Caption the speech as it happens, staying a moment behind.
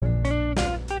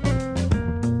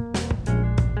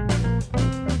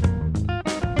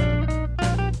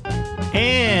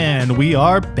And we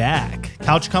are back.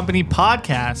 Couch Company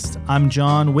Podcast. I'm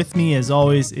John. With me, as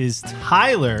always, is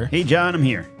Tyler. Hey, John, I'm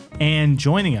here. And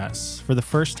joining us for the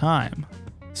first time,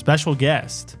 special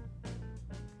guest,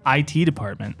 IT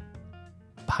department,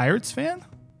 Pirates fan,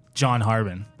 John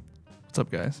Harbin. What's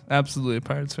up, guys? Absolutely a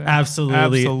Pirates fan.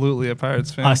 Absolutely a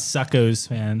Pirates fan. A Suckos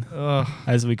fan,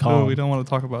 as we call Oh, him. we don't want to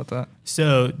talk about that.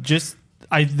 So this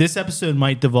episode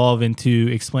might devolve into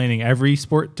explaining every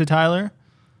sport to Tyler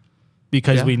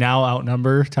because we now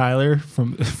outnumber Tyler for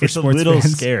It's sports a little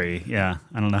fans. scary. Yeah,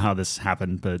 I don't know how this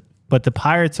happened, but But the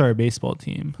Pirates are a baseball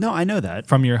team no, I know that.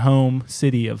 from your home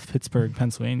city of Pittsburgh,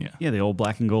 Pennsylvania. Yeah, the old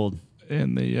black and gold.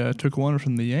 And they took one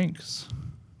from the Yanks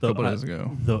a couple days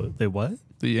ago. They what?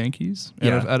 The Yankees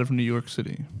Yeah. out of New York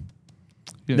City.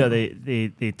 You No, know,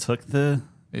 they took the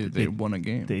they won a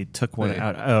game. they took one They-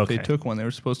 out. Oh, okay. They took one. They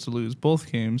were supposed to lose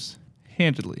both games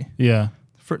handedly. Yeah.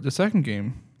 For the second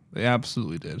game, they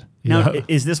absolutely did. Now, Yeah.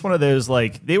 is this one of those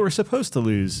like they were supposed to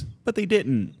lose, but they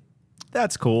didn't?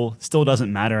 That's cool. Still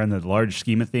doesn't matter in the large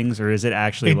scheme of things, or is it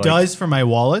actually? It like, does for my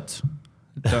wallet,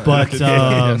 But, it did,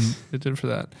 um, yes, it did for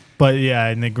that. but yeah,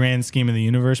 in the grand scheme of the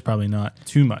universe, probably not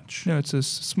too much. No, it's a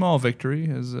small victory,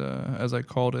 as I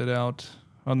called it out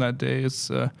on that day. It's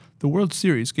the World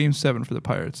Series, Game 7 for the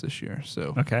Pirates this year.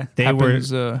 So Okay.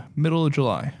 happens middle of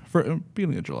July,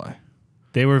 beginning of July.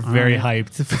 They were very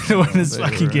hyped to win this they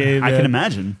fucking were. game. I man. can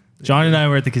imagine. John and I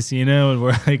were at the casino and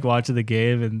we're like watching the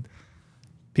game, and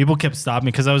people kept stopping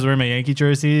me because I was wearing my Yankee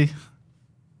jersey.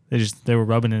 They were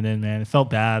rubbing it in, man. It felt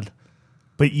bad.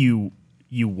 But you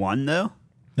won though.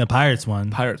 The Pirates won.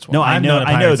 Pirates won. No, I'm not a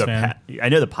Pirates fan. I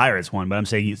know the Pirates won, but I'm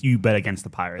saying you bet against the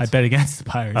Pirates. I bet against the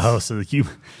Pirates. Oh,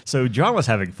 so John was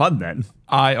having fun then.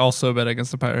 I also bet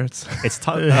against the Pirates. It's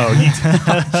tough. Oh,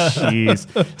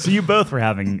 jeez. So you both were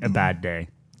having a bad day.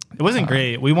 It wasn't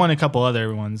great. We won a couple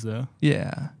other ones though.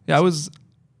 yeah. I was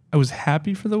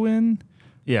happy for the win,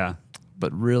 Yeah.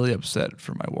 but really upset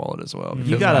for my wallet as well.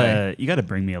 You because gotta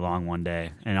bring me along one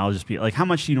day, and I'll just be like, how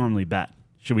much do you normally bet?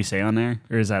 Should we say on there,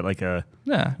 or is that like a?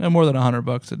 no more than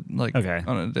 $100 Okay.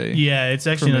 on a day. Yeah, it's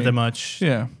actually For not me. that much.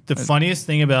 Yeah. The funniest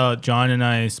thing about John and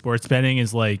I sports betting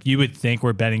is like you would think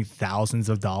we're betting thousands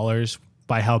of dollars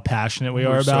by how passionate we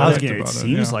are We're so about it. about It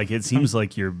it, seems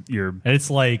like your And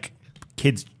it's like,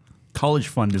 kid's college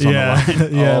fund is on yeah, the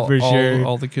line. yeah, for sure.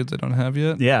 All the kids I don't have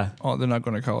yet. Yeah. They're not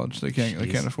going to college. They can't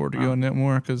Jeez. afford to go in that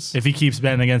more because If he keeps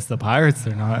betting against the Pirates,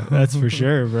 they're not. That's for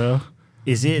sure, bro.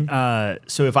 Is it?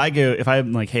 So if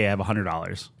I'm like, hey, I have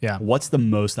 $100. Yeah. What's the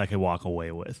most I could walk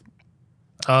away with?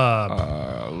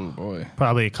 oh boy.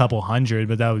 Probably a couple hundred,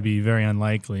 but that would be very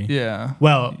unlikely. Yeah.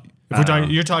 Well, if we're talking,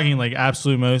 you're talking like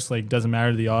absolute most, like doesn't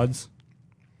matter the odds.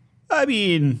 I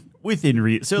mean, within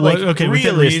Well, like okay,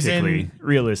 within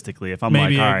realistically, if I'm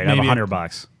Maybe like, all right, I have maybe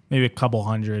 $100. Maybe a couple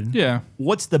hundred. Yeah.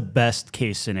 What's the best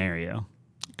case scenario?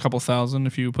 Couple thousand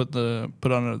if you put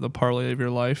on the parlay of your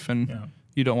life and Yeah.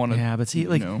 you don't want to. Yeah, but see,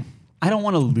 like, I don't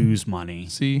want to lose money.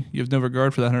 See, you have no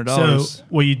regard for that So $100.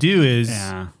 what you do is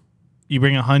Yeah. you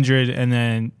bring 100 and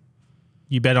then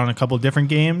you bet on a couple different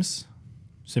games.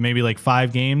 So maybe like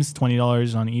 5 games,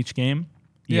 $20 on each game.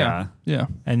 Yeah. Yeah.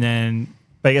 And then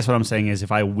But I guess what I'm saying is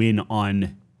if I win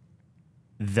on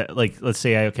like, let's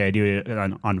say, I do it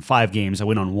on 5 games, I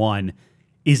win on 1,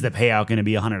 is the payout going to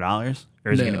be $100?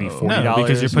 Or is it going to be No. $40? no,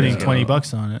 because you're putting No.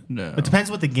 $20 on it. No. It depends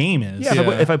what the game is. Yeah,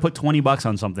 Yeah. if I put $20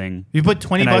 on something, If you put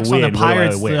 $20 And I on the win, what do I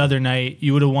Pirates win? the other night,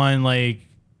 you would have won like,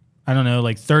 I don't know,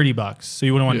 like $30. So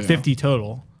you would have won Yeah. 50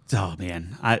 total. oh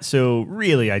man. So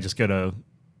really, I just go to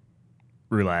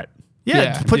roulette. Yeah,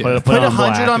 Yeah. put Yeah. put on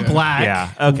 100 on black. black.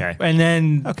 Yeah, okay. And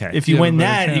then Okay. if you You have win a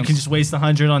better that, you chance. can just waste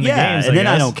 100 on the Yeah, games. and then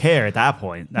I guess. don't care at that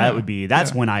point. That Yeah. would be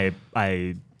that's Yeah. when I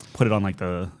put it on like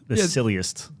the Yeah.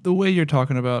 silliest. The way you're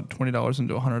talking about $20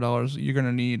 into $100, you're going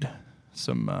to need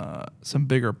some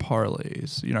bigger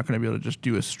parlays. You're not going to be able to just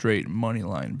do a straight money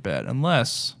line bet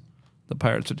unless the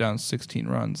Pirates are down 16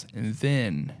 runs, and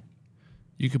then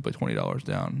you could put $20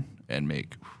 down and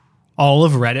make. All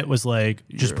of Reddit was like,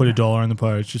 just You're- put $1 on the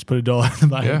Pirates, just put $1 on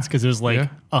the Pirates, Yeah. because there's like Yeah.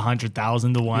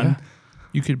 100,000 to 1. Yeah.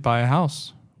 You could buy a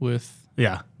house with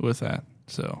Yeah. that.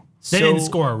 So They didn't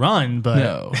score a run, but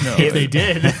No. if they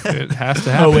did, it has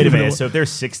to happen. Oh wait a minute. So if they're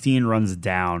 16 runs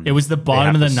down, it was the they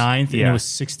bottom of have the to s- ninth, and yeah. it was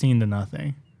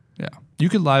 16-0. Yeah, you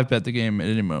could live bet the game at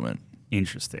any moment.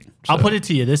 Interesting. I'll So- put it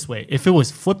to you this way: if it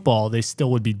was football, they still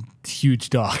would be huge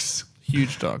dogs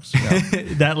Huge dogs. Yeah.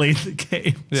 that late in the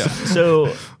game. Yeah. So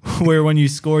Where when you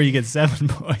score, you get 7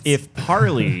 points. if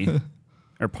parlay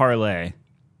or parlay,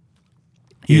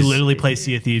 you is- literally play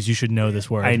Sea of Thieves, you should know this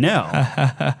word. I know.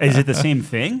 Is it the same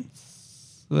thing?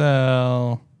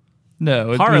 Well,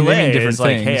 No, Parlay different is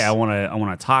like, hey, things. I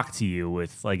want to talk to you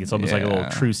with like it's almost like a little Yeah.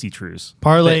 truce.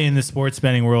 Parlay in the sports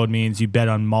betting world means you bet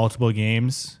on multiple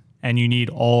games and you need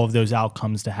all of those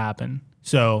outcomes to happen.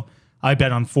 So I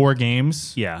bet on 4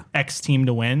 games, Yeah. X team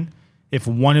to win. If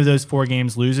one of those 4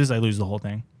 games loses, I lose the whole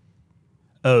thing.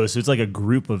 Oh, so it's like a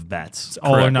group of bets.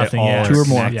 all or Correct. nothing, All yeah. are 2 or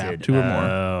more. connected. Yeah, 2 or more.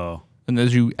 Oh, And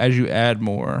as you add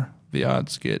more, the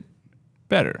odds get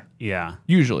better. yeah.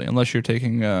 Usually, unless you're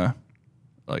taking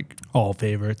like All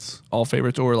favorites. all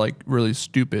favorites or like really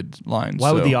stupid lines.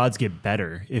 Why would So, the odds get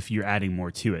better if you're adding more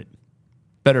to it?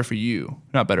 better for you?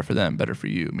 Not better for them. Better for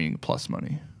you, meaning plus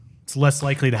money. It's less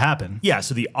likely to happen. Yeah,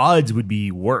 so the odds would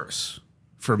be worse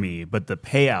for me, but the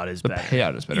payout is The better.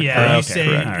 payout is better. Yeah, Correct. you Okay, say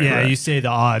correct, yeah, correct. you say the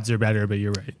odds are better, but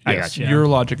you're right. I Yes, got you. your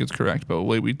logic is correct, but the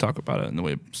way we talk about it and the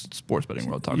way sports betting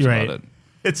world talks You're right. about it,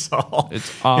 It's all It's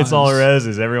it's all odds.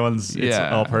 roses. Everyone's it's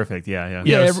Yeah. all perfect. Yeah.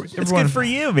 Yeah, it's everyone- good for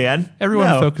you, man. everyone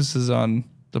No. focuses on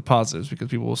the positives because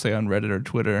people will say on Reddit or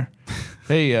Twitter,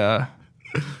 "Hey,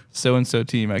 so and so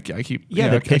team, I keep Yeah, you know,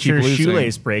 the I keep pitcher losing."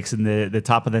 shoelace breaks in the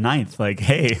top of the ninth. Like,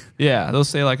 hey, Yeah, they'll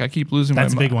say like I keep losing.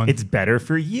 That's a my big one. it's better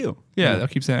for you. Yeah, they'll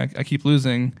keep saying I keep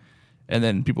losing, and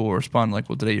then people will respond like,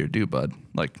 "Well, today you're due, bud."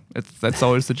 Like that's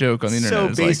always the joke on the internet. So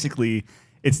It's like, basically,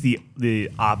 it's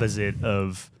the opposite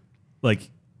of like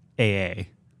AA.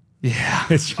 yeah,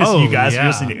 It's just Oh, you guys yeah.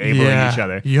 are just enabling each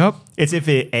other. Yep. It's if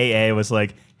AA was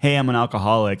like, hey, I'm an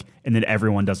alcoholic, and then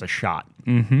everyone does a shot.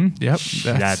 Mm-hmm. Yep.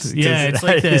 That's- Yeah, it's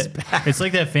like That is that. It's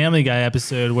like that Family Guy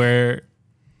episode where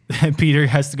Peter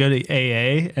has to go to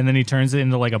AA and then he turns it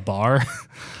into like a bar.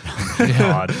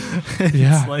 God.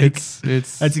 yeah. like- It's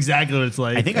That's exactly what it's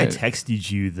like. I think I texted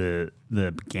you the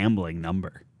gambling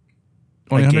number.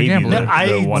 1-800 gave you gambler. the- I-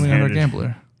 the 1-800 one-handed-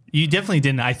 gambler. you definitely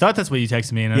didn't. I thought that's what you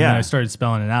texted me, and then Yeah. I started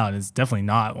spelling it out. It's definitely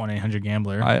not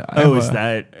 1-800-GAMBLER. I Oh, have is a-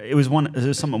 that? It was one. Is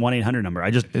there some 1-800 number?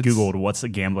 I just googled what's the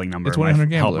gambling number. It's and 1-800 help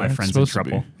gambler. my It's friends in supposed to be.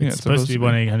 trouble. Yeah, it's supposed to be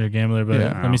 1-800-GAMBLER, but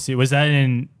Yeah. let me see. Was that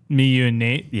in me, you, and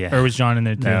Nate? Yeah. Or was John in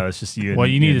there too? No, it's just you. well,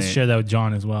 and- you need and to Nate. share that with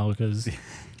John as well because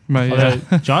My,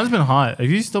 John's been hot. Have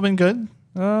you still been good?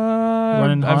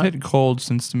 I've hot? hit cold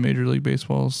since the Major League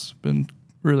Baseball's been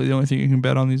really the only thing you can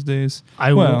bet on these days.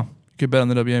 I well, will. you could bet on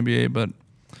the WNBA, but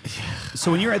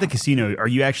So when you're at the casino, are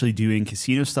you actually doing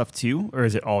casino stuff too, or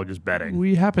is it all just betting?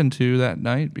 we happened to that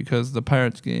night because the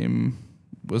Pirates game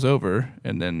was over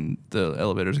and then the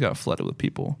elevators got flooded with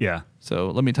people. Yeah, So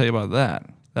let me tell you about that.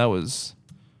 That was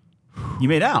you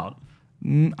made out.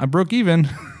 I broke even.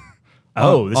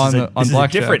 Oh, this is a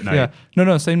blackjack. different night. Yeah,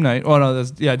 no, same night. Oh no,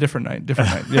 different night, different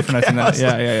night than that.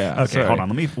 Yeah. Okay, Sorry. hold on.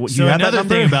 Let me. You So have that another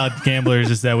number? thing about gamblers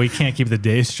is that we can't keep the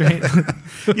days straight.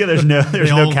 Yeah, there's no all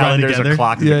run calendars or together.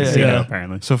 clocks in Yeah, the yeah, casino yeah.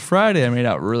 apparently. So Friday I made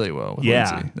out really well with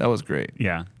Yeah. Lindsay. That was great.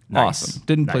 Yeah, nice. Awesome.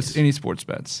 Didn't Nice. place any sports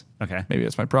bets. Okay. Maybe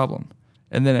that's my problem.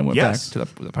 And then I went Yes. back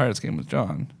to the Pirates game with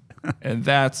John, and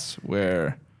that's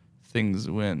where things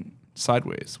went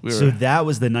sideways. We were So that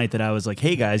was the night that I was like,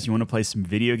 "Hey guys, you want to play some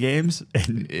video games?"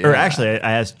 And, Yeah. Or actually,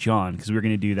 I asked John because we were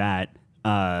going to do that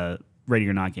ready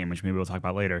or not game, which maybe we'll talk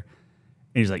about later.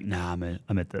 And he's like, "Nah, I'm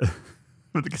at the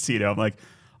at the casino." I'm like,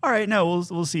 "All right, no,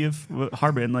 we'll see if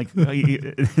Harbin like."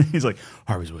 He's like,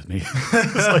 "Harbin's with me."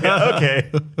 It's like, okay.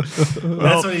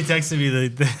 That's when he texted me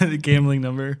the gambling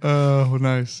number. oh,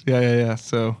 nice. Yeah.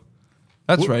 So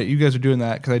that's right. You guys are doing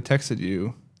that because I texted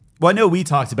you. Well, I know we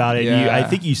talked about it. Yeah. I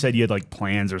think you said you had like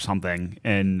plans or something,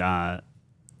 and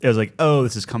it was like, "Oh,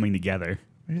 this is coming together."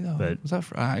 Maybe that But- was that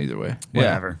for either way.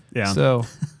 Whatever. Yeah. So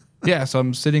so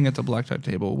I'm sitting at the blackjack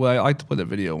table. Well, I like to play the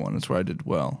video one. That's where I did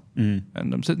well. Mm.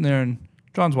 And I'm sitting there, and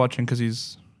John's watching because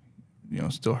he's,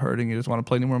 still hurting. He doesn't want to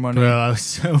play any more money. Bro, I was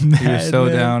so mad. He was so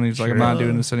man. down. He's like, I'm not Sure.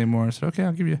 doing this anymore. I said, okay,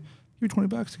 I'll give you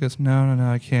 $20. He goes, no,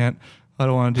 I can't. I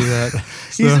don't want to do that.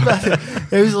 He's So- about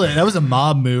to, that was a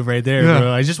mob move right there, Yeah.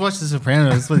 bro. I just watched The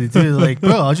Sopranos. That's what they do. Like,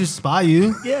 bro, I'll just spy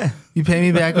you. Yeah. You pay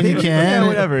me back when you can. Yeah,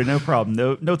 whatever. No problem.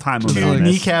 No time limit on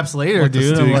this. Kneecaps later, Like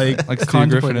dude. Stu- I'm like, like Stu Griffin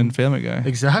contemplating. and Family Guy.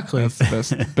 Exactly. That's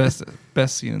the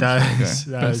best scene in That Family is,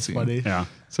 Guy. that Best is scene. funny. Yeah.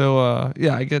 So I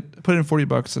put in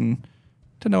 $40 and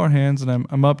to our hands, and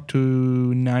I'm up to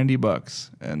 $90,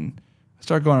 and I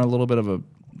start going on a little bit of a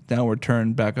downward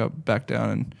turn, back up, back down,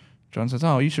 and John says,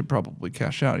 "Oh, you should probably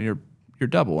cash out. You're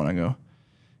double." And I go,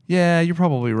 "Yeah, you're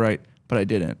probably right, but I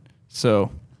didn't."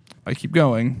 So I keep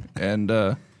going, and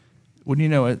when you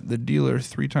know it, the dealer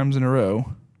 3 times in a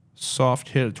row soft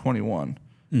hit a 21,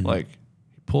 like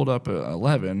he pulled up a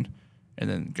 11, and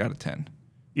then got a 10.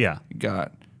 Yeah.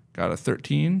 Got a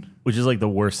 13. Which is like the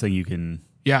worst thing you can.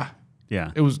 Yeah.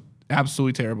 Yeah. It was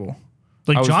absolutely terrible.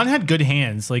 Like, I was- John had good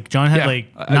hands. Like, John had Yeah, like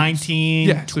I- 19,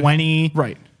 yeah, so- 20.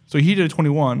 Right. So he did a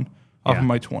 21 off Yeah. of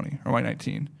my 20 or my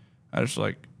 19. I was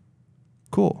like,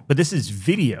 Cool. But this is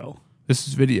video. This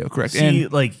is video, correct? See,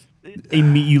 And like,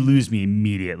 you lose me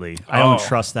immediately. I don't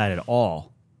trust that at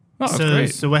all. that's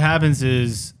great. So what happens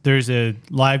is there's a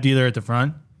live dealer at the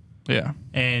front, Yeah.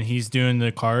 and he's doing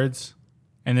the cards,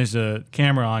 and there's a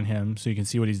camera on him so you can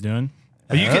see what he's doing.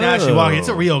 But you can actually walk. It's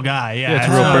a real guy. Yeah, Yeah, it's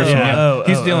a real person. Yeah. Yeah.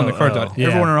 He's dealing the cards out. Yeah.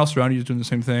 Everyone else around you is doing the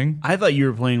same thing. I thought you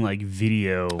were playing like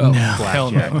video Hell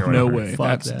blackjack. no. or No whatever. way.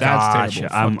 Fuck That's that. terrible. Gotcha.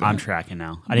 Fuck I'm that. tracking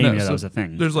now. I didn't even know so that was a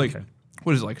thing. There's like, Okay.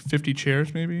 what is it, like 50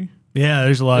 chairs maybe? Yeah,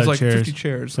 there's a lot There's of like chairs. 50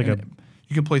 chairs. It's like a and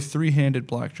you can play 3-handed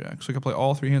blackjack. So I can play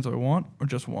all 3 hands if I want or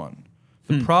just one.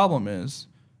 The problem is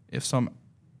if some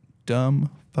dumb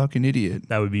fucking idiot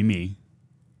That would be me.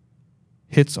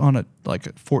 hits on a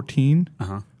 14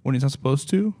 Uh-huh. when he's not supposed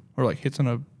to, or like hits on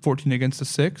a 14 against a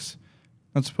 6,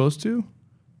 not supposed to,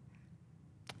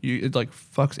 it like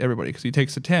fucks everybody because he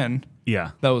takes a 10.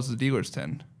 Yeah. That was the dealer's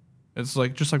 10. It's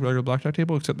like just like regular blackjack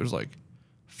table, except there's like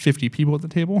 50 people at the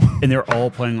table. And they're all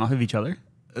playing off of each other?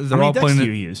 They're How many all decks playing do it.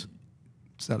 you use?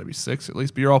 It's got to be 6 at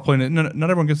least, but you're all playing it. No, not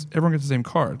everyone gets the same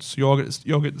cards. So you all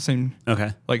get the same.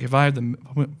 Okay. Like if I'm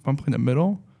playing the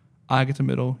middle, I get the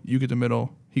middle, you get the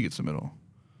middle, he gets the middle,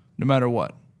 no matter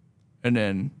what. And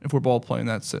then if we're ball playing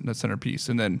that centerpiece,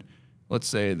 and then let's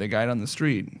say the guy down the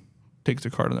street takes the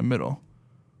card in the middle,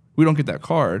 we don't get that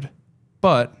card,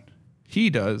 but he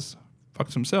does,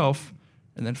 fucks himself,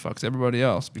 and then fucks everybody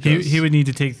else because he would need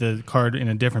to take the card in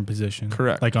a different position.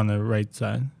 Correct. Like on the right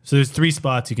side. So there's 3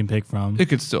 spots you can pick from it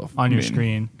could still on your I mean,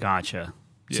 screen. Gotcha.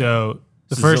 So the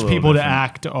This is a first little people to different.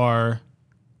 act are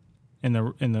in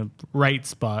the right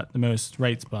spot, the most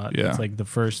right spot. Yeah. It's like the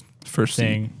first First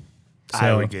thing.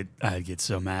 I'd get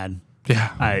so mad.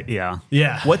 Yeah. Yeah.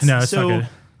 Yeah. What's no, it's so not good.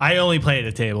 I only play at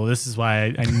a table. This is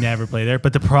why I never play there.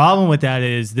 But the problem with that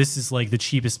is this is like the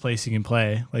cheapest place you can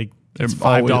play. Like it's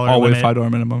 $5 always limit. $5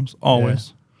 minimums,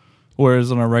 always.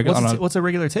 Whereas on a regular what's a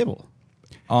regular table?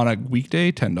 on a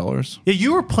weekday, $10. Yeah,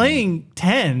 you were playing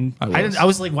 10. I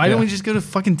was like, why don't we just go to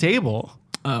fucking table?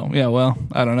 Oh yeah, well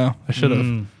I don't know. I should have.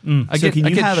 Can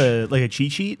you have a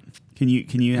cheat sheet? Can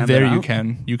you have there? that You out?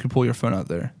 can. You can pull your phone out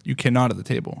there. You cannot at the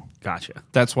table. Gotcha.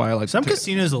 That's why I like Some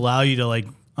casinos allow you to like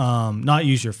not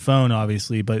use your phone,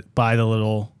 obviously, but buy the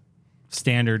little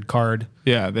standard card.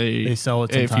 Yeah, They sell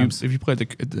it if sometimes. you play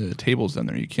the tables down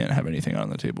there, you can't have anything on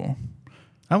the table.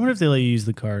 I wonder if they let you use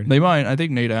the card. They might. I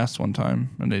think Nate asked one time,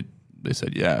 and they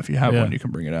said, yeah, if you have Yeah. one, you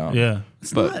can bring it out. Yeah.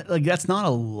 It's But- not, like that's not a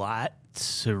lot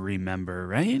to remember,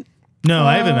 right? No,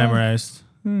 I have it memorized.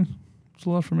 It's a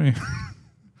lot for me.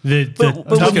 But just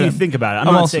when you kidding. think about it,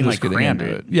 I'm not also saying just like getting cram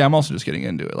into it. it. Yeah, I'm also just getting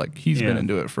into it. Like he's been Yeah.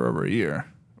 into it for over a year,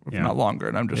 if Yeah. not longer,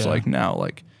 and I'm just Yeah. like now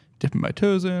like dipping my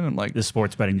toes in and like The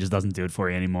sports betting just doesn't do it for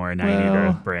you anymore, and now you need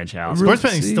Well, to branch out. Sports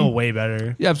betting's See? still way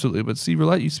better. yeah, absolutely. But see,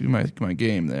 roulette used to be my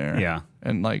game there. Yeah.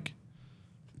 and like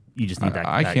You just need that,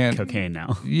 I that can't- cocaine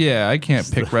now. yeah, I can't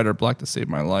pick red or black to save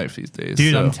my life these days.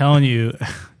 Dude, so, I'm telling you,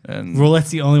 and roulette's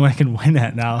the only one I can win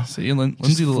at now. see,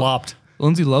 Just flopped.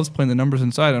 Lindsay loves playing the numbers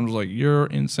inside. I'm just like, you're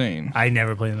insane. I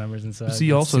never play the numbers inside. See,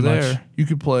 It's also too much. there, you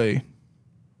could play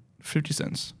 50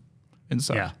 cents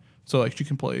inside. Yeah. So like you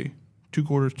can play two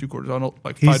quarters on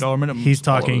like He's- $5 minimum. He's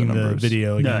talking the numbers.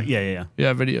 video No, again. yeah.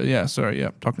 Yeah, video. Yeah, sorry.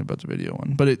 Yeah, talking about the video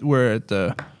one. But we're at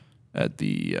the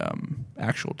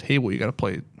actual table. You got to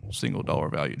play single dollar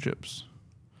value chips.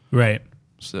 Right.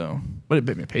 So, but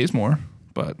it pays more.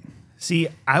 But See,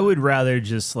 I would rather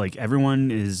just like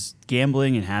everyone is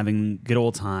gambling and having good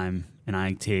old time, and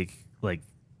I take like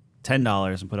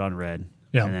 $10 and put on red,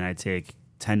 Yeah. and then I take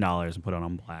 $10 and put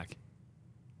on black,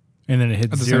 And then it hits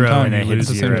At the same zero time, and then and I you hit lose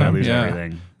at the same zero, I time, lose yeah.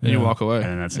 everything, then you Yeah. walk away and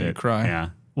then that's and it. You cry. Yeah,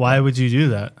 Why would you do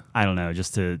that? I don't know,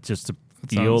 just to That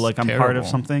feel sounds like I'm part of terrible.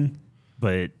 something.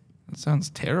 But That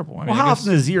sounds terrible. I mean, well, I how guess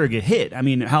often does zero get hit? I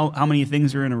mean, how many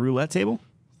things are in a roulette table?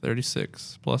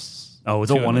 36 plus. Oh,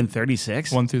 it's a 1 200. in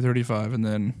 36, 1 through 35, and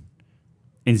then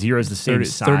and zero is the same 30,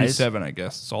 size. 37. I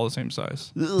guess it's all the same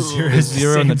size. Zero It's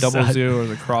zero and the same double size. zero or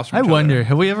the cross. from I each other. wonder,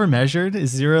 have we ever measured? Is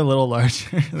zero a little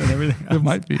larger than everything else? It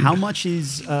might be. How much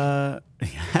is have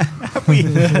we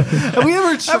Have we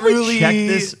ever Have we truly checked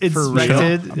this for real?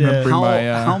 inspected? I'm gonna bring how, my,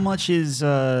 how much is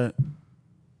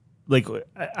like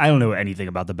I don't know anything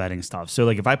about the betting stuff. So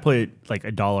like if I put like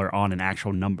 $1 on an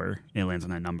actual number and it lands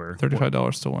on that number,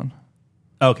 $35 to one.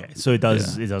 okay, so it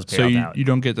does Yeah. it does pay So out. you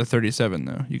don't get the 37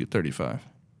 though. You get 35.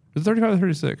 Is it 35 or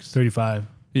 36? 35.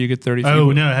 You get 30.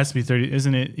 Oh, no, it has to be 30.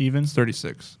 Isn't it even? It's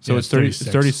 36. So Yeah, it's 30. It's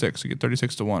 36. 36. You get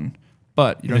 36 to one,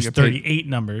 but you don't There's get paid. 38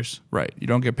 numbers. Right. You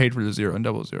don't get paid for the zero and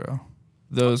double zero.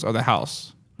 Those are the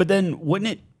house. But then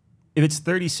wouldn't it, if it's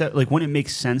 37, like wouldn't it make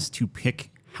sense to pick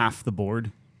half the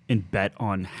board and bet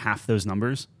on half those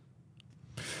numbers?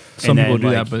 Some And people then, do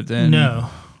like, that, but then No.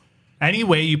 Any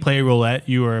way you play roulette,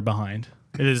 you are behind.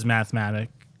 It is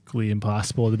mathematically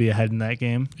impossible to be ahead in that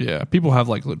game. Yeah, people have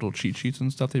like little cheat sheets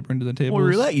and stuff they bring to the table. Well,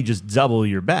 roulette, you just double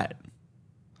your bet.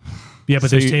 Yeah, but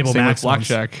there's table same with maximums.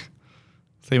 blackjack.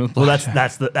 Same with Well, blackjack.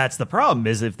 that's the problem.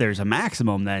 Is if there's a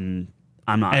maximum, then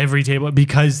I'm not. Every table,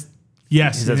 because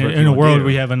yes, Because that's in, what in a people world do.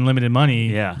 where you have unlimited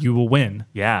money, Yeah. you will win.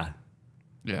 Yeah.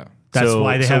 Yeah. That's So-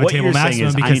 why they so have a what table you're saying maximum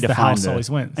is I because need to the find house always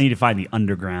wins. I need to find the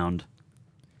underground.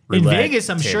 In roulette Vegas,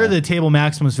 I'm sure table. the table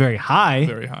maximum is very high.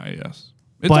 Very high, yes.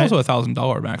 It's But- also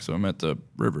 $1,000 maximum at the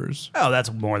Rivers. Oh, that's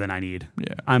more than I need.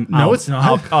 Yeah. No, it's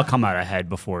not. I'll come out ahead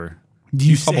before.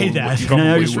 You probably say would. that. You probably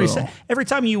No, just will. reset. Every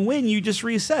time you win, you just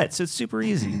reset. So it's super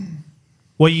easy.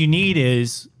 What you need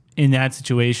is, in that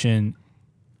situation,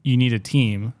 you need a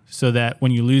team so that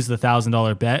when you lose the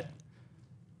 $1,000 bet,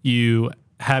 you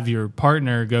have your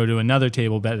partner go to another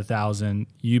table, bet 1,000,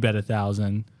 you bet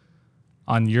 1,000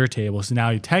 on your table. So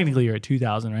now technically you're at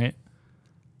 2,000, right?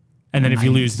 And then if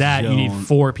you lose that, you need don't-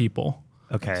 4 people.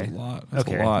 Okay. That's a lot. That's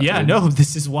Okay. a lot. Yeah, dude. no,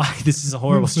 this is why this is a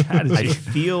horrible I strategy.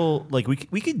 feel like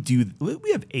we could do.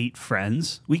 We have 8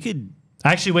 friends. We could.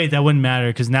 Actually, wait, that wouldn't matter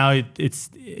because now it's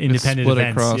independent split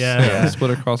events. across. Yeah. Yeah.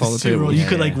 Split across all the Super- tables. You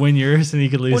could like win yours and you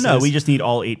could lose. Well, no, this. we just need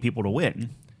all 8 people to win.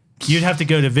 You'd have to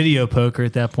go to video poker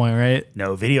at that point, right?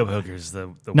 No, video poker is the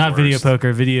Not video worst.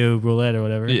 poker, video roulette or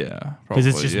whatever. Yeah. 'Cause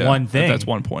it's probably, just yeah. one If thing. That's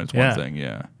one point. It's Yeah. one thing.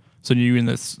 Yeah. So you and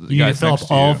this You need guy to fill next up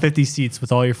to all you. 50 seats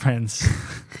with all your friends.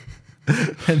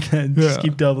 And then just Yeah.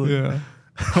 keep doubling. Yeah.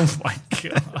 Oh my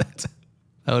God.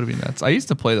 That would be nuts. I used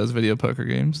to play those video poker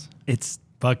games. It's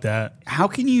Fuck that. how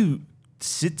can you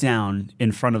sit down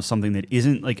in front of something that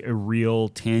isn't like a real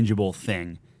tangible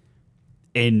thing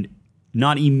and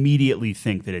not immediately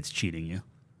think that it's cheating you?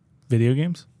 Video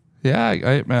games?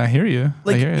 Yeah, I hear you.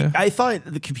 Like I hear you. I thought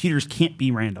the computers can't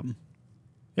be random.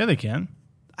 Yeah, they can.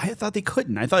 I thought they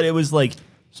couldn't. I thought it was like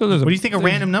So there's What do you think a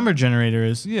random number generator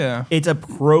is? Yeah. it's a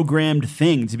programmed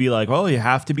thing to be like, oh, you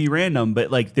have to be random, but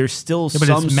like there's still Yeah, but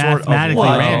some it's sort of mathematically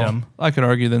logic. random. I could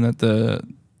argue then that the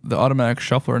automatic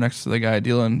shuffler next to the guy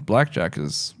dealing blackjack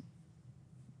is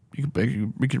you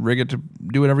could rig it to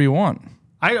do whatever you want.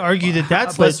 I'd argue that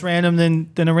that's But- less random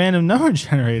than a random number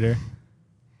generator.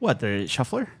 What, the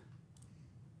shuffler?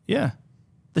 Yeah.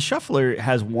 The shuffler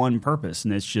has one purpose,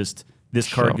 and it's just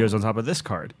this card Shuffle. goes on top of this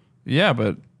card. Yeah,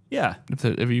 but Yeah.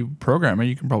 if you program it,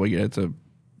 you can probably get it to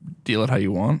deal it how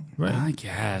you want. Right. I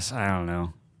guess. I don't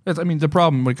know. I mean, the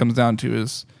problem when it comes down to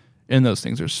is in those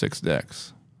things there's 6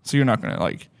 decks, so you're not gonna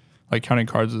like counting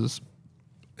cards is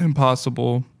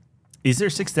impossible. Is there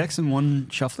 6 decks in one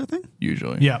shuffler thing?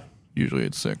 Usually, Yeah. Usually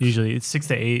it's 6. Usually it's 6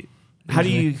 to 8. How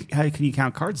can you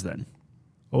count cards then?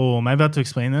 Oh, am I about to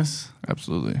explain this?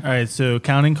 Absolutely. All right, so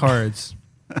counting cards.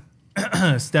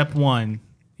 Step 1,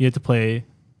 you have to play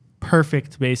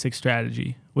perfect basic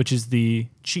strategy, which is the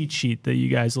cheat sheet that you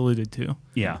guys alluded to.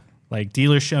 Yeah. Like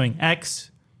dealer showing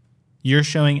X, you're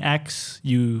showing X,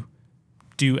 you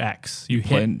do X. You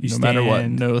Play hit, you no matter what,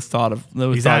 stand. no thought at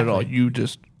all. Exactly. You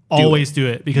just Always do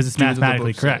it because it's do what the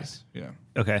mathematically book correct. says. Yeah.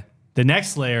 Okay. The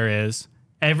next layer is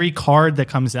every card that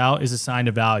comes out is assigned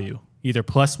a value, either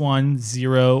 +1,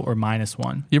 0, or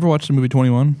 -1. You ever watched the movie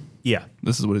 21? Yeah.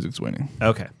 This is what he's explaining.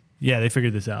 Okay. Yeah, they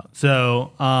figured this out.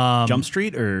 So, Jump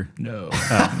Street or No.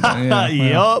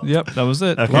 Yup. Yep, that was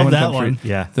it. Okay. 21 Love that Jump one. Street.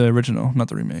 yeah. The original, not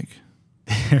the remake.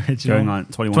 Going on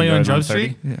 21 21 going on Jump 30?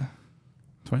 Street? Yeah.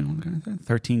 21 going on 30?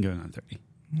 13 going on 30.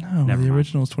 No, Never the mind.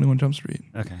 original is 21 Jump Street.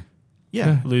 Okay. Yeah.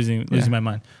 Yeah. losing Yeah. my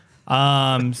mind.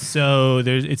 So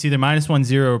it's either -1,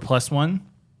 0, or +1,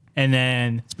 and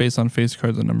then It's based on face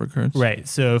cards and number cards. right.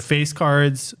 So face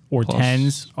cards or Plus-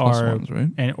 tens plus are ones, right?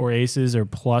 and or aces are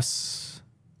plus.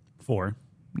 4.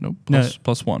 Nope. No.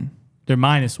 Plus 1. They're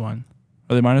 -1.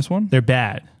 Are they -1? They're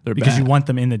bad. They're because you bad. want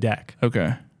them in the deck.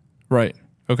 Okay. Right.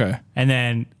 Okay. And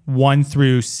then 1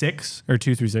 through 6 or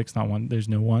 2 through 6, not 1. There's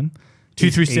no 1.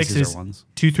 2 through 6 Aces are is ones.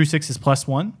 2 through 6 is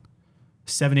 +1.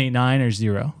 7, 8, 9 or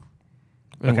 0.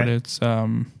 And when Okay. it's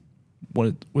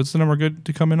what's the number good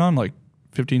to come in on? Like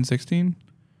 15, 16?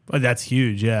 But that's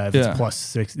huge. Yeah. If Yeah. it's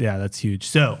 +6, yeah, that's huge.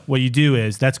 So what you do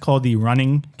is that's called the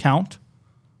running count.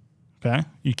 Okay.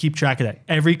 You keep track of that.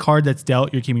 Every card that's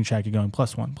dealt, you're keeping track of going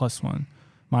 +1, +1,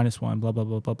 -1, blah, blah,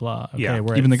 blah, blah, blah. Okay. Yeah.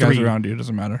 We're Even the at guys 3. around you, it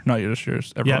doesn't matter. Not just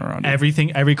yours. Everyone around you.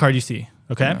 Everything, every card you see.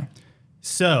 Okay. Yeah.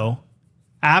 So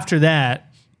after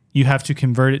that, you have to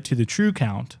convert it to the true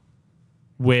count,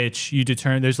 which you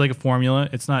determine. There's like a formula.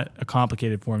 It's not a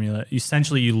complicated formula.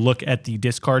 Essentially, you look at the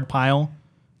discard pile,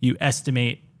 you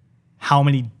estimate how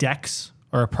many decks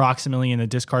are approximately in the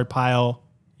discard pile.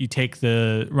 You take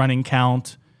the running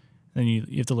count, then you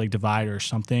have to like divide or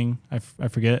something. I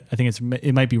forget. I think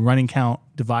it might be running count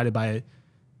divided by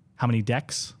how many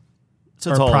decks.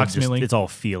 So it's or all approximately. it's all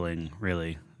feeling,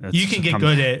 really. That's You can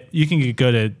get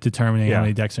good at determining Yeah. how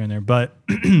many decks are in there, but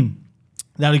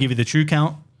that'll give you the true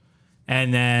count.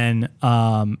 And then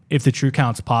if the true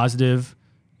count's positive,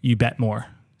 you bet more.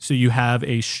 So you have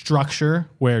a structure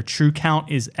where true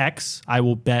count is X. I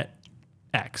will bet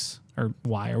X or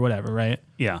Y or whatever, right?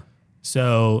 Yeah.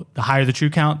 So the higher the true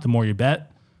count, the more you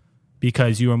bet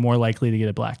because you are more likely to get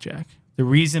a blackjack. The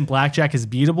reason blackjack is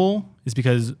beatable is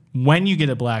because when you get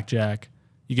a blackjack,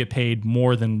 you get paid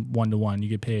more than 1-to-1. You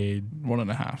get paid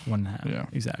 1.5. 1.5. Yeah.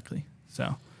 Exactly.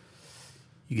 So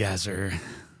You guys are.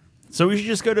 So we should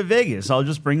just go to Vegas. I'll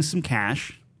just bring some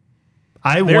cash.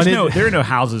 I There wanted are no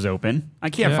houses open. I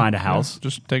can't Yeah, find a yeah. house.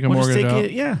 Just take a We'll just mortgage take out.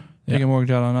 it. Yeah. Take a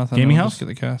mortgage out on nothing. Gaming and house? Just get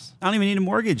the cash. I don't even need a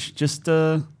mortgage. Just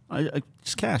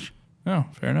just cash. Oh,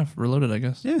 fair enough. Reloaded, I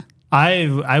guess. Yeah.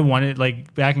 I wanted,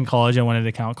 like back in college, I wanted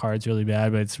to count cards really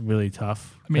bad, but it's really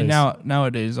tough. I mean, 'cause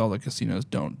nowadays all the casinos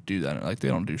don't do that. Like they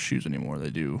don't do shoes anymore. They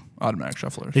do automatic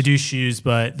shufflers. they do shoes,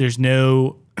 but there's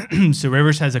no. So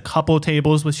Rivers has a couple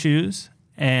tables with shoes,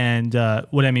 and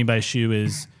what I mean by shoe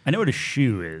is I know what a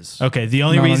shoe is. okay. The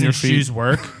only Not on reason your feet. shoes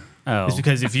work Oh. is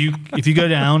because if you go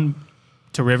down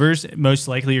to Rivers, most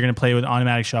likely you're going to play with an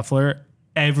automatic shuffler.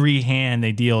 Every hand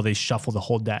they deal, they shuffle the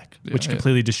whole deck, which yeah.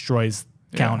 completely destroys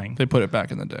Yeah, counting. They put it back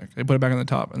in the deck. They put it back in the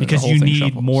top. And then Because the whole you thing need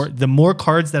shuffles. more. The more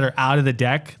cards that are out of the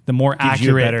deck, the more Gives you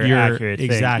a accurate better you're accurate thing,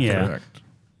 exactly. yeah. Correct.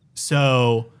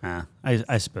 So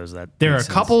I suppose that there are a makes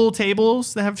sense. couple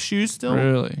tables that have shoes still,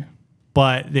 Really?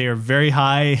 but they are very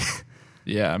high.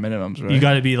 Yeah, minimums, right? You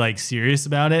got to be like serious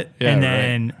about it. Yeah, and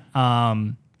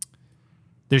then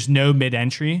there's no mid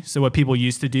entry. So what people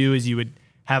used to do is you would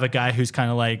have a guy who's kind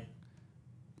of like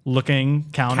looking,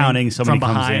 counting somebody from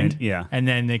comes behind, in, yeah. and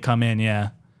then they come in, yeah,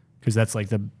 because that's like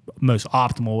the most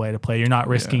optimal way to play. You're not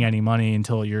risking any money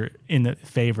until you're in the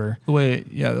favor. the way.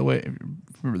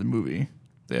 Remember the movie?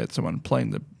 They had someone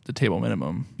playing the table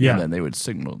minimum. Yeah. And then they would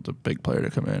signal the big player to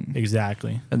come in,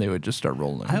 Exactly. and they would just start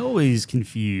rolling. I always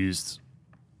confused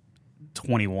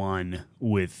 21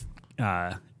 with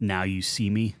Now You See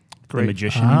Me, Great. The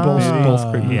Magician.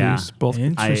 both great movies. Yeah. Both.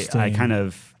 Interesting. I kind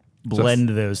of blend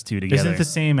those two together. Isn't it the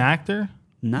same actor?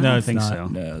 No, I No, don't it's think not. so.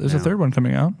 No, there's a third one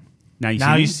coming out. Now you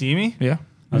Now see you me? see me? Yeah.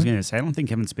 I was gonna say I don't think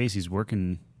Kevin Spacey's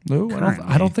working. No, I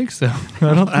Currently. don't think so. I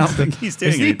don't I don't think so. think he's doing.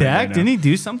 Isn't he anything back? right now. Didn't he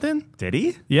do something? Did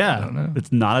he? Yeah. I don't know.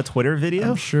 It's not a Twitter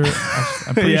video. I'm sure.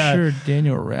 I'm pretty Yeah. sure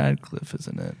Daniel Radcliffe is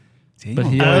in it. Daniel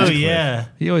But he Oh always- yeah.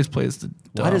 He always plays the.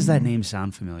 Why does that dumb- name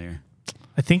sound familiar?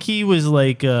 I think he was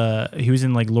like he was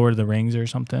in like Lord of the Rings or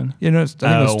something. Yeah, no, it's, I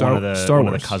think it was Star, one of the Star one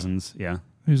Wars. of the cousins. Yeah,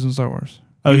 He was in Star Wars.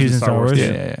 Oh, He he's was in Star Wars. too.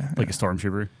 Yeah. like a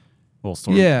stormtrooper. Well,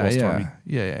 storm. Yeah, well, yeah, stormy.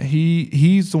 yeah.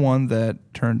 He's the one that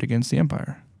turned against the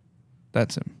Empire.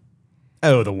 That's him.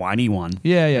 Oh, the whiny one.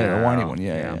 Yeah, the whiny Oh, one.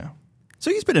 Yeah, yeah. yeah. So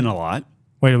he's been in a lot.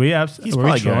 Wait, are we have? He's were we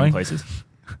probably going trolling? places.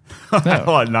 No.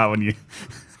 Well, not when you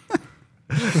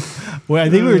Well, I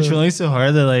think we were trolling so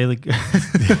hard that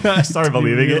I started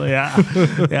believing it. Yeah,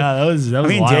 yeah, that was. I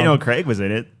mean, wild. Daniel Craig was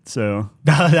in it, so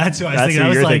That's what I was That's thinking. who I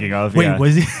was you're like, thinking of, wait, yeah.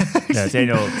 was he? yeah,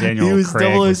 Daniel. He was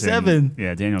Craig was in- 007.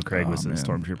 Yeah, Daniel Craig was a man.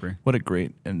 stormtrooper. What a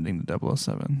great ending to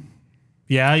 007.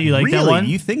 Yeah, you like really? that one?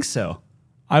 You think so?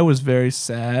 I was very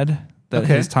sad that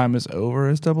Okay. his time is over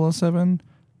as 007,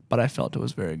 but I felt it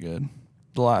was very good.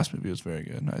 The last movie was very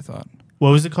good, I thought.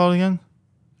 What was it called again?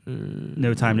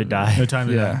 No Time to Die. No Time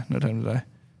to Die. Yeah, No Time to Die.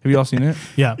 Have you all seen it?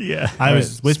 Yeah, Yeah. I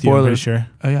was Right, with you. I'm pretty spoilers. sure.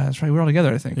 Oh yeah, that's right. We're all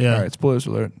together, I think. Yeah. All right, spoilers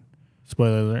alert.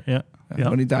 Spoiler alert. Yeah. Yeah.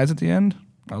 When he dies at the end,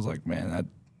 I was like, man, that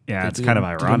Yeah, it's did kind of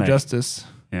him- Did him ironic. justice.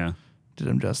 Yeah. Did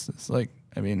him justice. Like,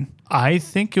 I mean, I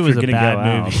think it was a You're gonna bad go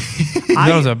out. movie.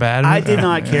 that was a bad I movie. did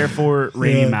not care for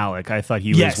Rami Yeah. Malek. I thought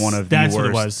he Yes, was one of the that's what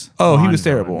worst. it was. Oh, he Bond was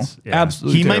terrible. villains. Yeah.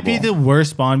 Absolutely. He might be the terrible.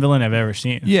 worst Bond villain I've ever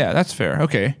seen. Yeah, that's fair.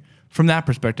 Okay, from that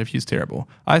perspective, he's terrible.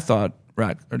 I thought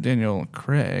Daniel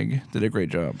Craig did a great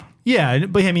job. Yeah,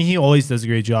 but I mean, he always does a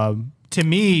great job. To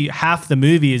me, half the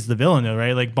movie is the villain, though,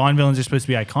 right? Like Bond villains are supposed to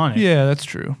be iconic. Yeah, that's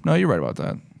true. No, you're right about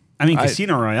that. I mean, I-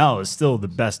 Casino Royale is still the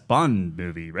best Bond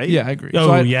movie, right? Yeah, I agree.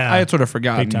 Oh, I, yeah. I had sort of Big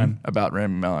forgotten time. about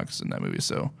Rami Malek's in that movie,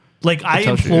 so Like I it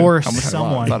tells you implore how much I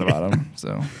someone. thought about him.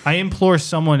 So I implore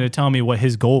someone to tell me what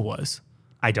his goal was.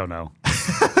 I don't know.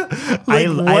 Like, I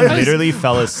what? literally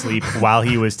fell asleep while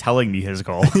he was telling me his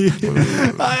goal.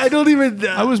 I don't even.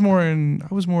 I was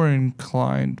more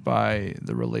inclined by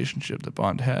the relationship that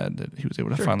Bond had that he was able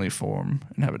to finally form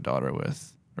and have a daughter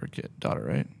with or daughter,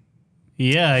 right?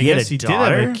 Yeah, I He had guess a he did have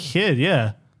daughter? a kid.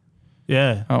 Yeah,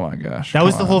 yeah. Oh my gosh, That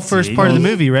was come the on. whole first Did part of the he?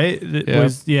 movie, right? It Yeah.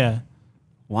 was yeah.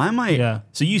 Why am I? Yeah.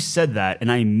 So you said that,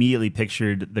 and I immediately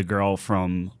pictured the girl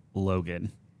from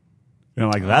Logan. And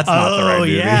I'm like, that's not the right Oh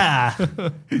movie. yeah.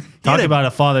 Talk a- about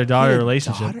a father-daughter He had a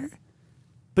relationship. daughter?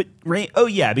 But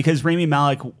because Rami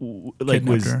Malek Kidnapped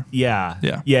was her. yeah.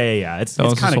 It's That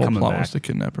was kind his of whole coming plot back. was to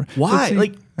kidnap her. Why? But see,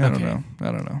 Like, I don't okay. know. I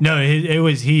don't know. No, it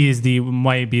was he is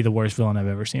might be the worst villain I've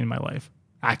ever seen in my life.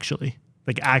 Actually,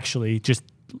 just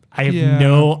I have Yeah.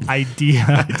 no idea.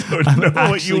 I don't know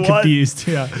what you want. confused.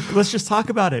 Yeah. Let's just talk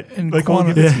about it. And Like, we'll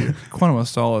Quantum, give it to you. Quantum of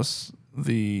Solace,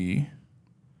 the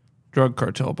drug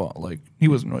cartel boss, like he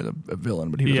wasn't really a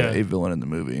villain, but he was Yeah. a villain in the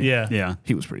movie. Yeah. Yeah,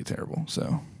 He was pretty terrible.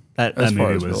 So that As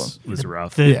far movie as was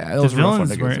rough. Yeah, it was a rough one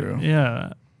to go weren't- through.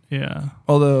 Yeah. Yeah.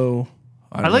 although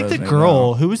I don't like know the his name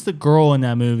girl. now. Who was the girl in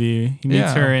that movie? He meets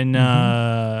Yeah. her in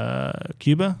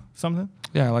Cuba, something.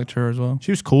 Yeah, I liked her as well.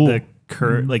 She was cool. The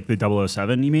like the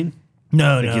 007, you mean?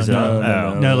 no, like no, he's no,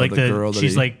 a- no, like the girl that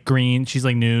she's he- like green. She's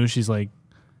like new. She's like,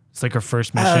 it's like her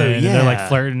first mission. Oh, And they're like yeah.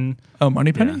 flirting. Oh,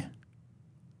 Moneypenny? Yeah.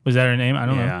 Was that her name? I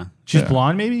don't Yeah. know. She's Yeah.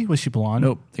 blonde, maybe? Was she blonde?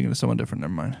 Nope, thinking of someone different.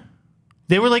 Never mind.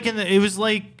 They were like it was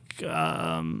like,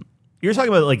 You're talking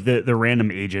about like the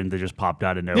random agent that just popped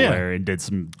out of nowhere and did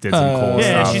some cool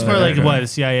yeah, stuff. she's for like okay. what,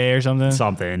 CIA or something?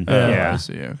 Something. Oh, yeah. I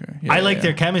see. Okay. Yeah, I like yeah.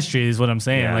 their chemistry is what I'm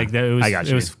saying. Yeah. Like that it was, I got it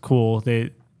you. was cool. They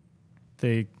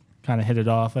kind of hit it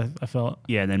off, I felt.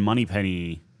 Yeah, and then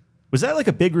Moneypenny. Was that like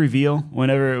a big reveal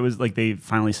whenever it was like they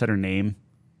finally said her name?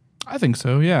 I think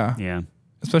so. Yeah. Yeah.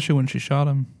 Especially when she shot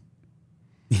him.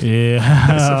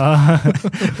 Yeah.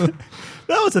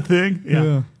 That was a thing.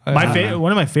 Yeah.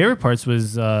 One of my favorite parts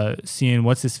was seeing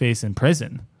what's his face in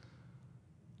prison.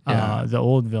 Yeah. The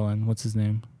old villain. What's his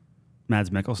name? Mads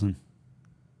Mikkelsen.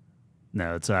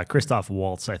 No, it's Christoph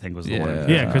Waltz, I think was the one.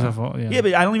 Yeah, Christopher. Yeah. Yeah,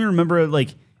 but I don't even remember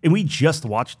like, and we just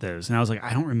watched those, and I was like,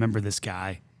 I don't remember this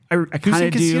guy. I He was kind in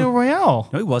of Casino do. Royale.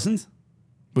 No, he wasn't.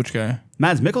 Which guy?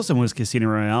 Mads Mikkelsen was Casino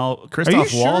Royale. Christoph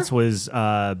sure? Waltz was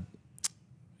Yeah,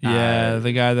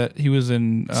 the guy that he was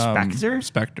in Spectre?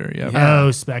 Spectre, yeah. Yeah.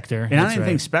 Oh, Spectre. and I That's didn't right.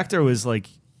 think Spectre was like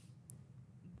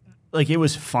it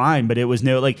was fine, but it was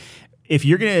no like if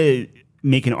you're gonna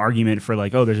make an argument for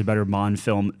like, oh, there's a better Bond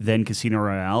film than Casino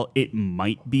Royale, it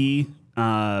might be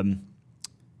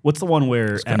what's the one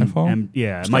where Skyfall?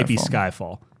 it might be Skyfall.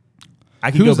 Skyfall. I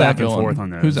could go Who's back that and villain? forth on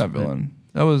those. Who's that villain?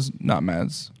 That was not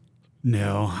Mads,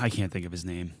 No, I can't think of his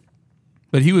name.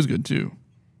 but he was good too.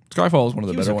 Skyfall is one of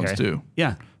the He was better okay. ones too.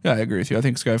 Yeah. Yeah, I agree with you. I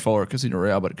think Skyfall or Casino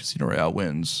Royale, but Casino Royale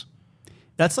wins.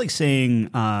 That's like saying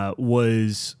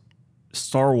was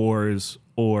Star Wars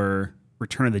or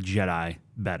Return of the Jedi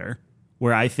better?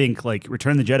 Where I think like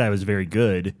Return of the Jedi was very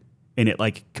good and it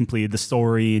like completed the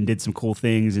story and did some cool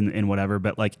things and whatever.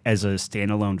 But like as a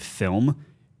standalone film,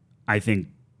 I think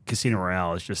Casino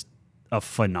Royale is just a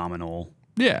phenomenal.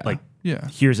 Yeah, Like yeah,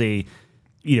 here's a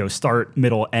start,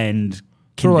 middle, end,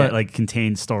 Sort of like-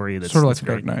 contained story that's sort of like that's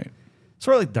Dark great. Knight.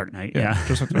 Sort of like Dark Knight. Yeah.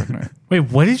 just like Dark Knight. Wait,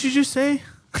 what did you just say?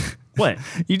 What?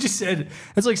 You just said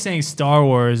that's like saying Star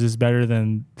Wars is better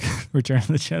than Return of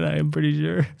the Jedi. I'm pretty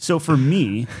sure. So for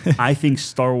me, I think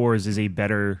Star Wars is a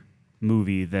better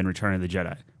movie than Return of the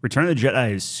Jedi. Return of the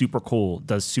Jedi is super cool,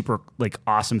 does super like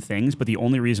awesome things, but the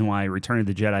only reason why Return of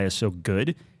the Jedi is so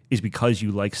good is because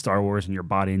you like Star Wars and you're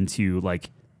bought into like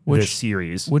the Which-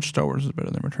 series. Which Star Wars is better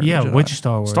than Return Yeah, of the Jedi? which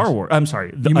Star Wars? Star Wars. I'm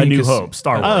sorry, You A mean New Hope.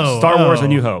 Star Wars. Oh, Star Wars: A oh.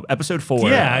 New Hope. Episode 4.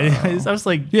 Yeah, I was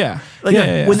like, Yeah, Like, yeah,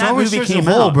 yeah. when Star that Wars movie as a came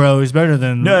whole, out, bro, is better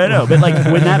than No, but like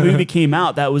when that movie came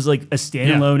out, that was like a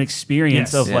standalone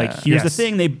experience Yes. of like, Yeah. here's the Yes.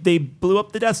 thing, they blew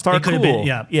up the Death Star. It could have Cool. been.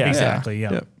 Yeah, exactly.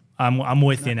 Yeah, Yep. I'm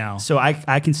with you now. So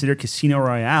I consider Casino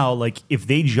Royale like if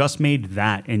they just made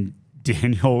that and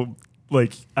Daniel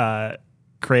like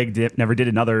Craig never did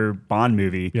another Bond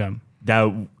movie, Yeah.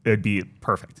 that would be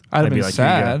perfect. I'd have be been like, here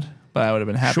you go. sad, but I would have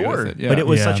been happy Sure, with it. Yeah. but it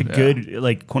was Yeah. such a Yeah. good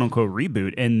like quote unquote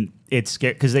reboot, and it's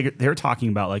scary because they're talking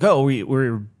about like, oh,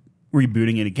 we're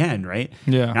rebooting it again, right?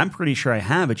 Yeah. and I'm pretty sure I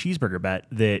have a cheeseburger bet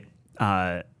that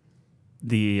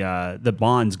the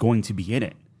Bond's going to be in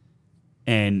it,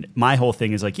 and my whole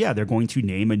thing is like, yeah, they're going to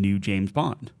name a new James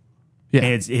Bond, Yeah.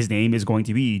 and his name is going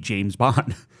to be James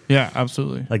Bond. Yeah,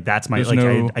 absolutely. like that's my There's like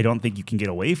no- I don't think you can get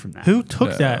away from that. Who took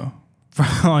No. that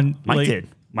from? Mike like, did.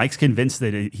 Mike's convinced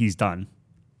that he's done.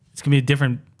 It's gonna be a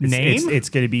different name. It's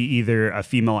going to be either a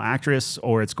female actress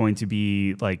or it's going to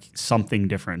be like something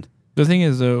different. The thing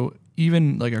is, though,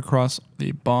 even like across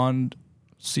the Bond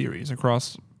series,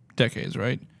 across decades,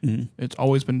 right? Mm-hmm. It's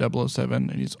always been 007,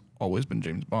 and he's always been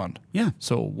James Bond. Yeah,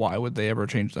 So why would they ever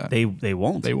change that? they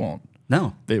won't. They won't.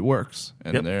 No. It works,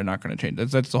 and Yep. they're not going to change.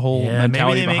 That's the whole yeah, maybe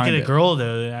mentality they make behind it a girl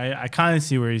though. I kind of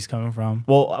see where he's coming from.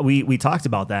 Well, we talked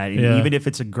about that, and Yeah. even if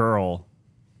it's a girl,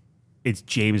 it's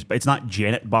James. It's not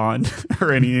Janet Bond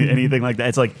or anything like that.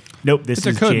 It's like, nope, this It's a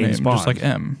is code James name, Bond. just like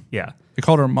M. Yeah. They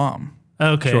called her Mom.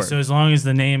 Okay, Sure. so as long as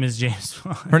the name is James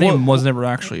Bond. Her name was never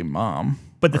actually Mom.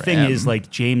 But the or thing M. is, like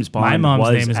James My Bond mom's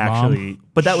was name is Mom. actually,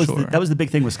 but that was Sure. that was the big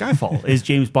thing with Skyfall is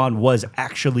James Bond was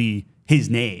actually his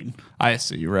name. I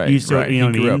see. Right. You know He what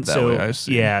I grew mean? up that So way. I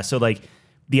see. yeah, so like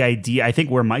the idea, I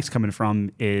think where Mike's coming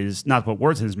from is not to put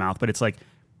words in his mouth, but it's like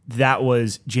that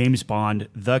was James Bond,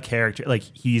 the character. Like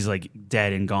he's like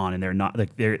dead and gone, and they're not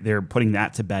like they're putting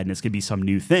that to bed, and it's gonna be some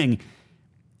new thing.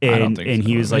 And, I don't think and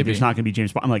he so. was like, Maybe. "There's not gonna be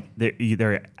James Bond." I'm like,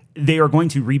 they are going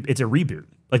to it's a reboot.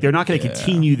 Like they're not going to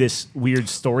continue this weird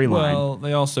storyline. Well,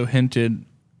 they also hinted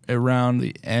around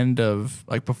the end of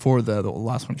like before the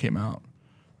last one came out.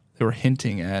 They were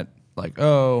hinting at like,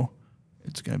 oh,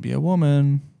 it's gonna be a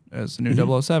woman as the new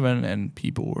 007, and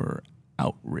people were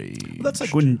outraged. That's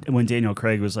like when Daniel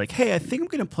Craig was like, "Hey, I think I'm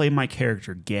going to play my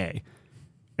character gay,"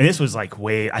 and this was like,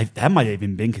 that might have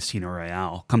even been Casino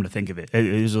Royale. Come to think of it,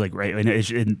 it was like right,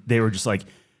 and they were just like,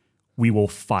 "We will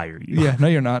fire you." Yeah, no,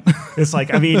 you're not. It's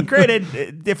like, I mean,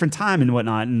 granted, different time and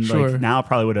whatnot, and Sure. like now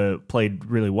probably would have played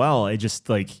really well. It just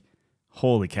like,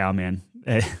 holy cow, man!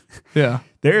 Yeah.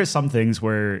 There are some things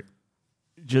where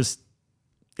just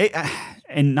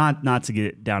and not to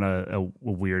get down a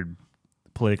weird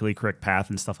politically correct path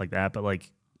and stuff like that, but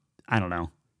like I don't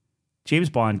know, James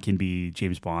Bond can be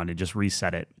James Bond and just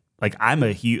reset it. Like I'm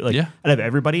a huge like Yeah. out of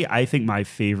everybody, I think my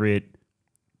favorite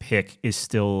pick is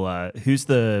still who's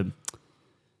the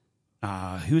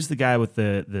guy with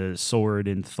the sword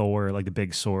in Thor, like the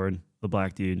big sword, the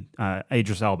black dude,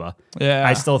 Idris Elba. Yeah.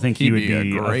 I still think he He'd would be a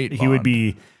be great he would Bond.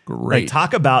 be Great. Like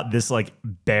talk about this like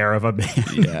bear of a man.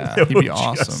 Yeah, that he'd would be just-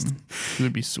 awesome. He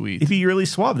would be sweet. He'd be really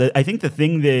suave. I think the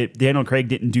thing that Daniel Craig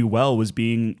didn't do well was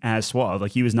being as suave.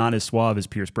 Like he was not as suave as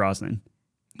Pierce Brosnan.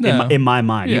 No. In my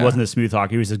mind, he Yeah. wasn't a smooth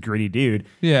talker. He was a gritty dude.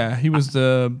 Yeah, he was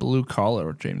the blue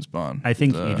collar James Bond. I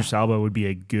think Idris Elba would be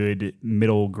a good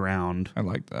middle ground. I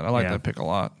like that. I like Yeah. that pick a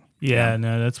lot. Yeah,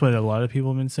 no, that's what a lot of people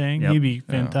have been saying. Yep. He'd be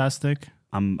fantastic.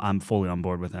 I'm fully on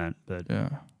board with that. But Yeah.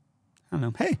 I don't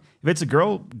know. Hey, if it's a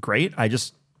girl, great. I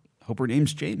just hope her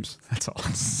name's James. That's all.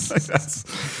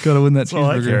 that's Gotta win that all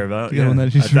I cheeseburger. care about. You gotta win that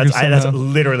cheeseburger. That's somehow.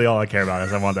 literally all I care about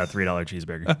is I want that $3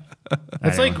 cheeseburger.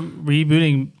 It's like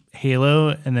rebooting Halo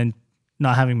and then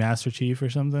not having Master Chief or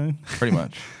something. Pretty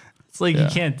much. It's like Yeah. you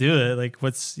can't do it. Like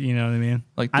what's you know what I mean?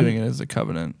 Like doing it as a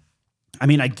covenant. I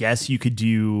mean, I guess you could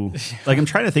do like I'm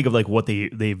trying to think of like what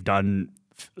they've done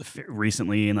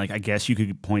recently, and like I guess you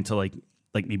could point to like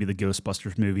maybe the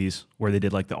Ghostbusters movies where they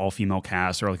did like the all female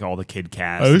cast or like all the kid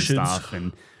cast Oceans. and stuff,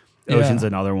 and Yeah. Ocean's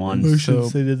another one. So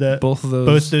they did that. Both of those.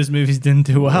 Both those movies didn't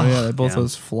do well. Yeah, both Yeah.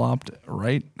 those flopped.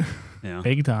 Right. Yeah,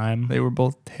 Big time. They were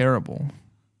both terrible.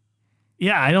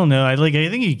 Yeah, I don't know. I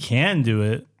think you can do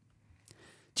it.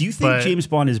 do you think but- James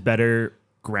Bond is better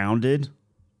grounded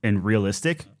and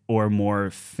realistic or more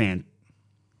fanciful?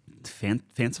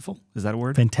 Is that a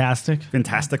word? Fantastic.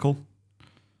 Fantastical.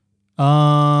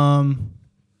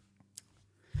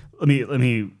 Let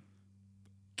me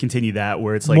continue that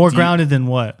where it's like more do you- grounded than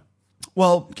what?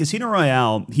 Well, Casino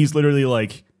Royale, he's literally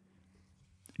like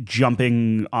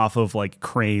jumping off of like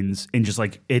cranes and just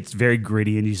like it's very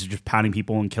gritty and he's just pounding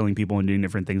people and killing people and doing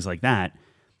different things like that.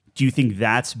 Do you think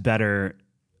that's better,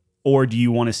 or do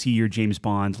you want to see your James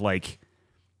Bond like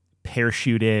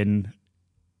parachute in,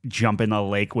 jump in a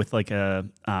lake with like a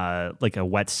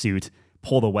wetsuit,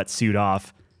 pull the wetsuit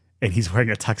off, and he's wearing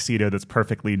a tuxedo that's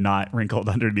perfectly not wrinkled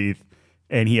underneath,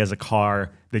 and he has a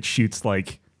car that shoots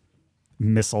like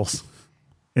missiles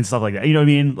and stuff like that. You know what I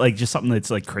mean? Like just something that's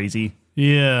like crazy.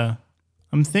 Yeah.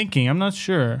 I'm thinking. I'm not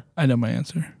sure. I know my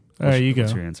answer. All right, you go.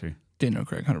 What's your answer? Daniel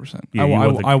Craig, 100%. Yeah, I you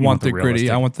want the- I you want want the the gritty.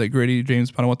 realistic. I want the gritty James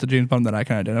Bond. I want the James Bond that I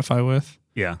can identify with.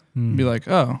 Yeah. Be like,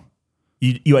 oh,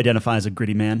 You identify as a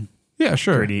gritty man, yeah,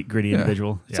 sure. gritty Yeah.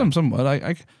 individual. Yeah. Somewhat.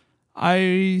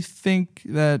 I think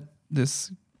that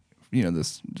this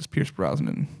Pierce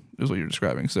Brosnan is what you're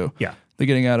describing. So Yeah. the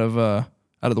getting out of the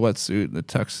wetsuit, the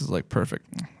tux is like perfect.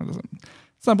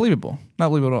 It's not believable. Not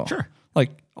believable at all. Sure.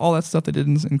 Like all that stuff they did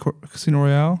in Casino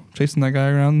Royale, chasing that guy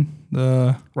around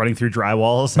the Running through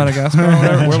drywalls. Madagascar. Or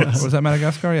whatever. Where, was that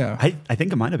Madagascar? Yeah. I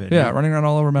think it might have been. Yeah, running around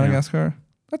all over Madagascar.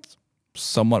 That's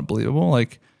somewhat believable.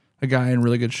 Like a guy in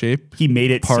really good shape. He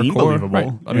made it seem Parkour. believable.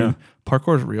 Right. I Yeah. mean,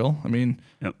 parkour is real. I mean,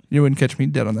 Yep. you wouldn't catch me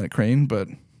dead on that crane, but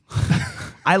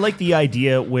I like the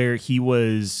idea where he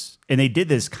was, and they did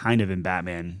this kind of in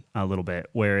Batman a little bit,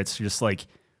 where it's just like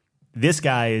this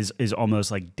guy is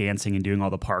almost like dancing and doing all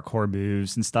the parkour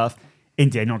moves and stuff.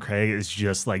 And Daniel Craig is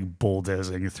just like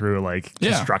bulldozing through like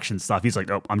Yeah. construction stuff. He's like,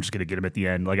 oh, I'm just gonna get him at the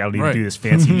end. Like I don't need Right. to do this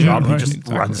fancy job. He right, just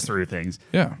exactly. runs through things.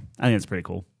 yeah. I think it's pretty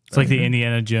cool. It's like the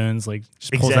Indiana Jones, like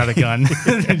just pulls out a gun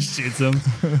and shoots him.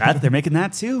 They're making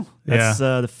that too. That's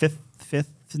the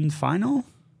fifth and final.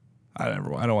 I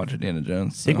don't watch Indiana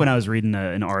Jones. I think when I was reading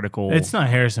an article, It's not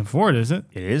Harrison Ford, is it?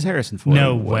 it is Harrison Ford.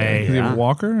 No way. Is he Yeah. a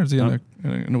walker? Is he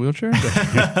in a wheelchair?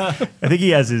 I think he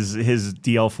has his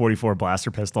DL-44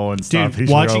 blaster pistol and stuff. Dude, He's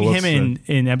watching real him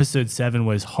in episode 7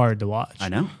 was hard to watch. I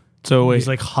know. So wait, He's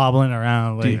like hobbling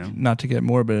around. Like, not to get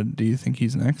morbid, do you think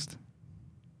he's next?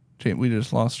 We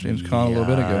just lost James Caan a little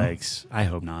bit ago. Yikes. I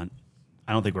hope not.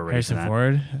 I don't think we're ready for Harrison that.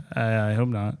 Ford? I hope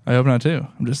not. I hope not too.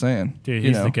 I'm just saying. Dude, You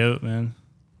he's know. the GOAT, man.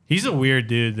 He's a weird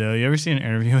dude, though. You ever see an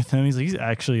interview with him? He's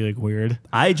actually like weird.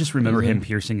 I just remember Is him it?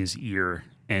 piercing his ear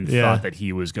and Yeah. thought that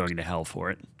he was going to hell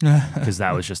for it because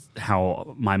that was just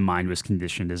how my mind was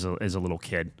conditioned as a little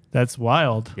kid. That's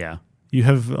wild. Yeah. You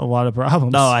have a lot of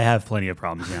problems. No, I have plenty of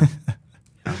problems.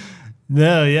 Yeah.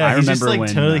 No, yeah. I He's just remember like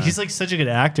when, totally. He's like such a good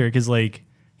actor because like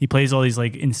he plays all these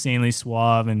like insanely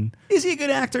suave and Is he a good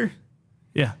actor?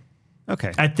 yeah.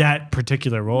 Okay. At that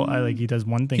particular role, I like he does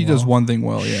one thing. He does well. one thing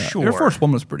well, yeah. Sure. Air Force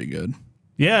One was pretty good.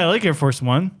 Yeah, I like Air Force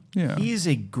One. Yeah. He's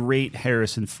a great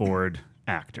Harrison Ford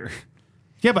actor.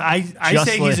 Yeah, but I Just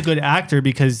say like- he's a good actor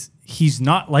because he's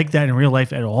not like that in real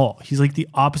life at all. He's like the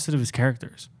opposite of his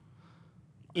characters.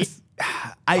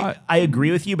 I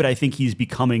agree with you, but I think he's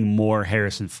becoming more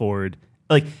Harrison Ford.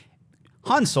 Like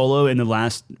Han Solo in the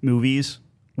last movies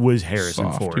was Harrison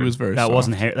Soft. Ford. He was very that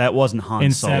soft. wasn't Han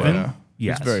In Solo. 7? Yeah.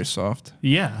 Yes. He's very soft.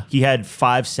 Yeah. He had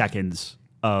 5 seconds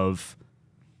of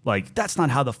like, that's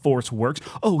not how the Force works.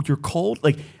 Oh, you're cold.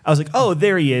 Like I was like, oh,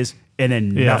 there he is, and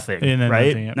then Yeah. nothing. And then right?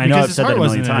 nothing. And I know Because I've his said heart that a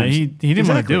million wasn't in it. times. He didn't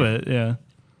want to do Exactly. it. Yeah.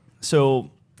 So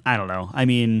I don't know. I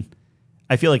mean,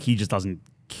 I feel like he just doesn't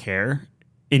care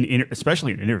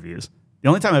especially in interviews. The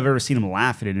only time I've ever seen him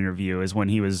laugh at an interview is when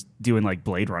he was doing like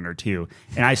Blade Runner 2.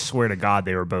 And I swear to God,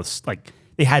 they were both like,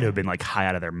 they had to have been like high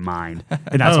out of their mind.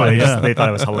 And that's why they thought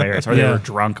it was hilarious. Or they Yeah. were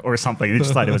drunk or something. They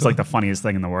just thought it was like the funniest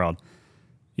thing in the world.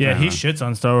 Yeah, he shits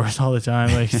on Star Wars all the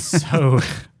time. Like so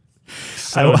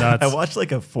nuts. I watched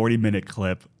like a 40-minute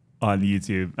clip on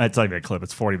YouTube. It's not even a clip,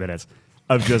 it's 40 minutes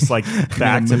of just like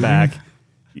back to back.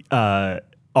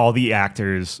 All the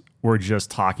actors were just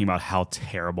talking about how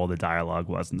terrible the dialogue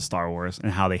was in Star Wars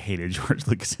and how they hated George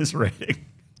Lucas's writing.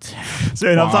 So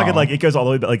and I'm talking like it goes all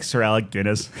the way back. Like Sir Alec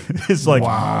Guinness is like,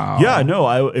 Wow. yeah,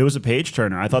 no, it was a page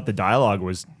turner. I thought the dialogue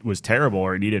was terrible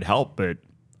or it needed help, but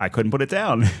I couldn't put it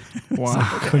down. Wow.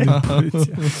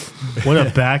 What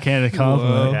a backhanded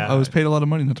compliment. Yeah. I was paid a lot of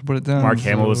money not to put it down. Mark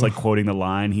Hamill was so- like quoting the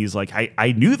line. He's like,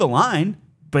 I knew the line,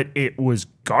 but it was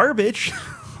garbage.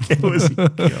 It was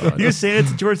he was saying it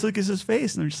to George Lucas's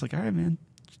face, and I'm just like, all right, man.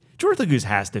 George Lucas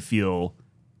has to feel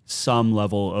some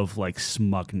level of like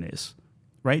smugness,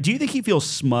 right? Do you think he feels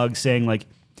smug saying like,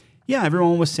 yeah,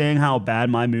 everyone was saying how bad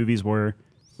my movies were,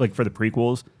 like for the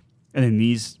prequels, and then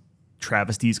these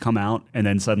travesties come out, and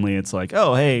then suddenly it's like,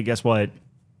 oh, hey, guess what?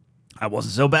 I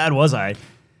wasn't so bad, was I?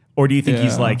 Or do you think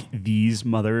he's Yeah. like, these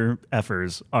mother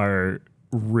effers are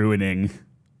ruining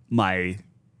my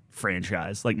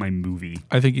franchise, like my movie?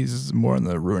 I think he's more on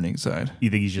the ruining side. You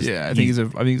think he's just Yeah, I think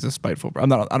he's a spiteful. I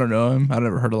don't know him. I've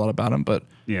never heard a lot about him, but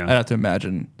Yeah. I'd have to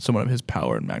imagine someone of his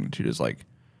power and magnitude is like,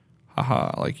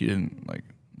 haha, like you didn't like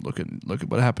look at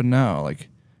what happened now. Like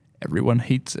everyone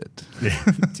hates it.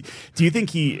 Do you think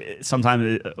he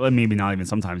sometimes, maybe not even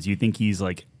sometimes, do you think he's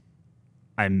like,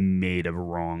 I made a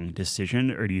wrong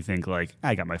decision, or do you think like,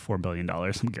 I got my $4 billion,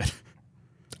 I'm good?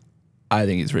 I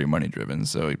think he's very money driven,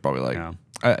 so he probably like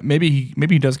Yeah. maybe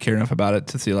he does care enough about it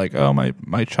to see like, oh,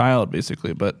 my child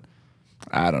basically, but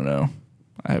I don't know.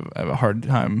 I have a hard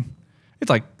time. It's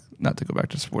like, not to go back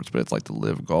to sports, but it's like the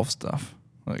live golf stuff.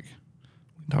 Like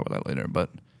we can talk about that later, but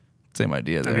same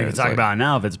idea I there. mean, we can It's talk like- about it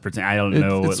now if it's pretend. I don't It's-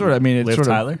 know. it's what- sort of- I mean, it's Liv sort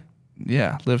of- Tyler.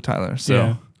 Yeah, Liv Tyler. So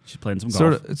Yeah. She's playing some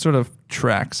golf. it sort of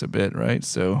tracks a bit, right?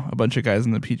 So a bunch of guys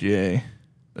in the PGA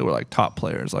that were like top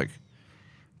players, like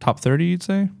top 30, you'd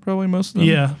say, probably most of them.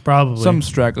 Yeah, probably. Some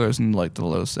stragglers in like the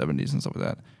low 70s and stuff like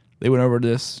that. They went over to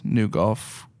this new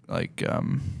golf like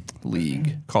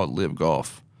league called Live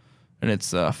Golf, and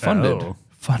it's funded Oh.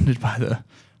 by the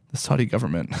Saudi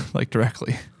government like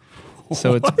directly.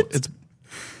 So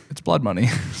it's blood money.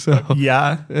 So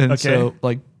Yeah. and okay. so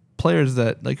like players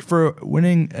that like for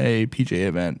winning a PGA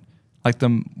event, like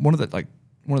one of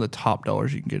the top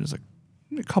dollars you can get is like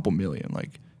a couple million,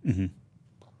 like Mm-hmm.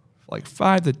 like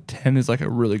 5 to 10 is like a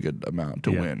really good amount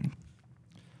to Yeah. win.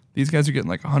 These guys are getting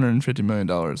like $150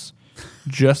 million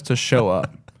just to show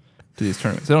up to these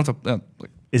tournaments. They don't have to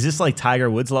like Is this like Tiger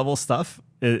Woods level stuff?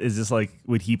 Is this like,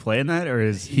 would he play in that, or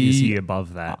is he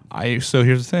above that? So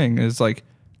here's the thing is like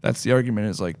that's the argument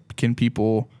is like, can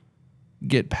people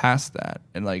get past that?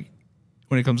 And like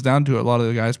when it comes down to it, a lot of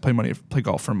the guys play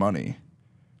golf for money,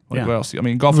 Like Yeah. what else? I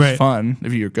mean, golf Right. is fun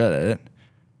if you're good at it,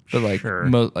 but like Sure.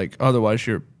 like otherwise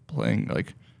you're playing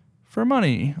like for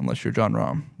money unless you're John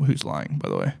Rahm, who's lying, by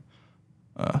the way.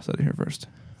 Said it here first.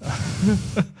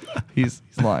 he's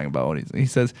lying about what he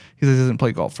says. He doesn't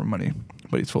play golf for money,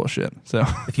 but he's full of shit. So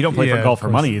If you don't play Yeah, for golf of for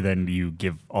course. money, then you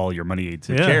give all your money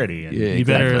to Yeah. charity. And, Yeah, You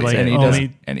better exactly. like And he only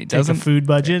doesn't- and he take a doesn't- food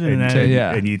budget and, then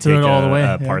yeah. and you throw take it all a, away.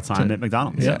 a Yeah. part-time at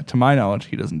McDonald's. yeah, to my knowledge,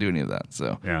 he doesn't do any of that.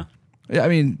 So Yeah. yeah, I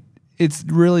mean, it's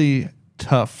really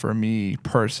tough for me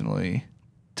personally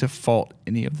to fault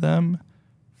any of them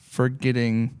for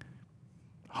getting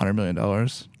 $100 million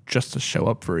just to show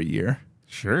up for a year.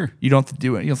 Sure. You don't have to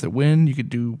do it. You don't have to win. You could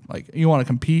do like you want to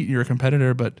compete. You're a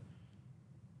competitor, but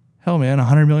hell, man,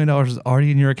 $100 million is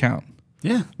already in your account.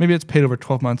 Yeah. Maybe it's paid over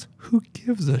 12 months. Who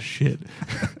gives a shit?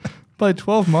 By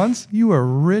 12 months, you are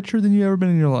richer than you ever been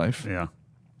in your life. Yeah.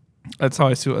 That's how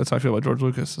I feel. That's how I feel about George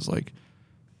Lucas. Is like,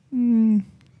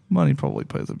 money probably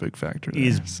plays a big factor. There,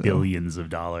 Is so. billions of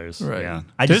dollars. Right. Yeah.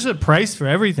 There's a price for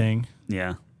everything.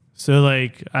 yeah. So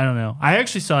like, I don't know. I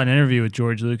actually saw an interview with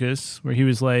George Lucas where he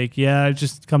was like, "Yeah, I've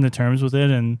just come to terms with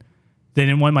it, and they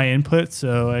didn't want my input,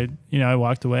 so I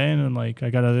walked away, and I'm like,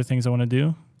 I got other things I want to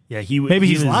do." Yeah. Maybe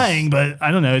he he's was- lying, but I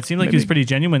don't know. It seemed like he Maybe- was pretty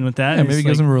genuine with that. Yeah, And maybe it's it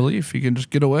gives like, him relief. He can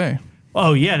just get away.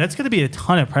 oh yeah, that's gonna be a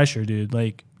ton of pressure, dude.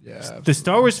 Like, the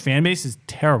Star Wars fan base is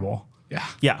terrible. Yeah.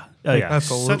 Yeah. Oh, yeah.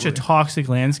 Absolutely. Such a toxic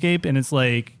landscape, and it's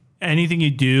like anything you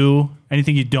do,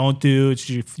 anything you don't do, it's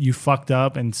you fucked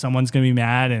up, and someone's gonna be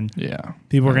mad, and Yeah.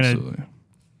 People are gonna- absolutely.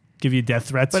 give you death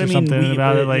threats But or I mean, something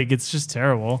about it. we- Like, it's just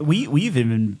terrible. We've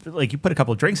even like you put a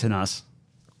couple of drinks in us,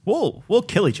 we'll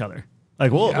kill each other.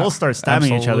 Like we'll Yeah, start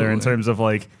stabbing each other in absolutely. terms of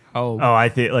like Oh. I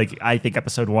think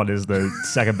episode 1 is the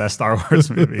second best Star Wars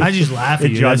movie. I just laugh at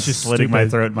And you. John's That's just slitting my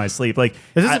stupid. throat in my sleep. Like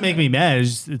It doesn't I- make me mad.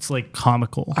 It's like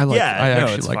comical. I like. Yeah, I no,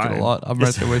 actually it's like it fine. a lot. I'm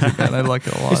right there with you, man. I like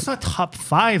it a lot. It's not top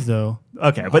 5 though.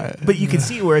 Okay, but you can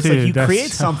see where it's Dude, like you that's create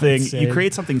so something insane. you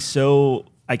create something so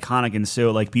iconic and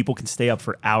so like people can stay up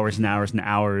for hours and hours and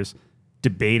hours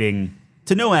debating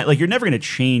to no end. Like you're never going to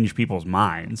change people's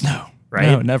minds. No. Right?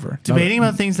 No, never. Debating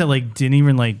about things that like didn't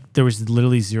even like there was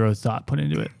literally zero thought put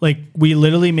into it. Like we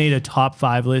literally made a top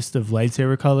 5 list of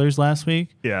lightsaber colors last week.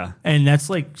 Yeah. And that's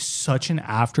like such an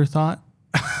afterthought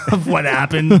of what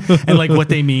happened and like what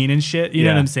they mean and shit. You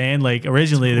know Yeah. what I'm saying? Like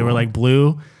originally they were like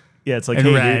blue Yeah, it's like And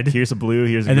hey, red. here's a blue,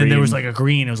 here's a and green. then there was like a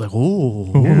green. It was like,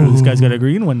 ooh, this guy's got a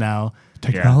green one now.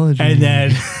 Technology. And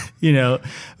then,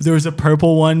 there was a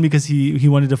purple one because he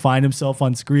wanted to find himself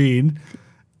on screen.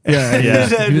 yeah, Yeah.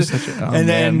 yeah. He was such a, oh, And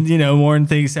then, man. more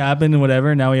things happened and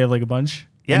whatever. Now we have like a bunch.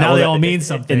 yeah, And now well, they all mean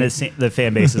something. And the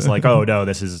fan base is like, oh no,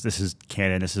 this is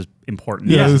canon, this is important.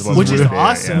 Yeah, this what which we're is gonna do.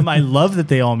 awesome. I love that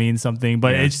they all mean something,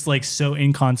 but Yeah. it's like so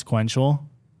inconsequential.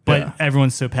 But Yeah.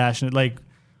 everyone's so passionate. Like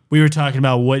we were talking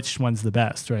about which one's the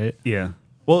best, right? Yeah.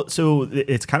 Well, so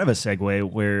it's kind of a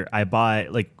segue where I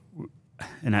bought like,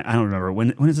 and I don't remember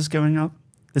when is this going up?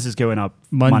 This is going up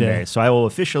Monday. So I will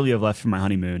officially have left for my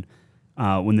honeymoon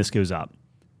when this goes up.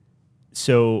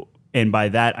 So, and by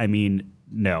that I mean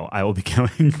no, I will be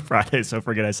going Friday. So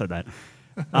forget I said that.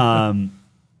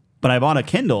 But I bought a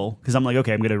Kindle because I'm like,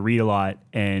 okay, I'm going to read a lot,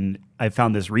 and I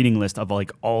found this reading list of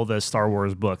like all the Star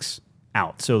Wars books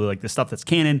out. So like the stuff that's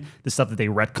canon, the stuff that they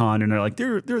retcon, and they're like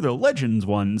they're the Legends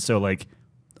ones. So like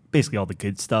basically all the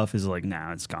good stuff is like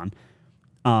nah, it's gone.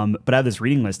 But I have this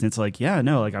reading list, and it's like yeah,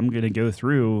 no, like I'm going to go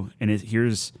through, and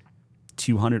here's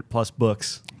 200 plus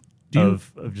books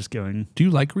of just going. Do you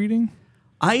like reading?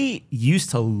 I used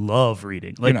to love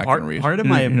reading. Like You're not part, gonna read. part of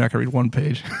You're my not gonna read one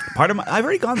page. part of my I've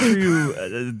already gone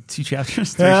through 2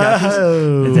 chapters, 3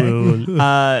 Oh.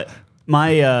 chapters.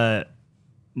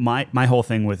 My whole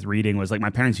thing with reading was like my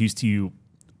parents used to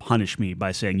punish me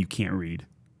by saying you can't read.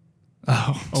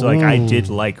 Oh, So like I Ooh. did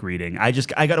like reading. I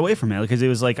got away from it because it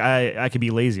was like I could be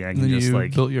lazy. I can then just you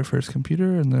like built your first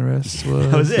computer, and the rest was,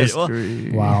 was it. Well,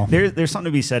 history. Wow. there's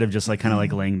something to be said of just like kind of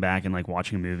like laying back and like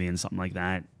watching a movie and something like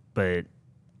that. But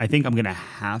I think I'm gonna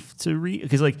have to read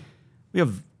because like we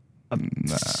have a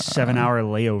 7-hour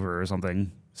layover or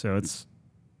something. So it's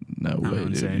No way, dude.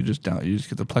 insane. You just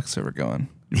get the Plex server going.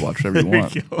 You watch whatever you there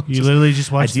want. you go. You literally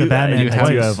just I watched do. the Batman I do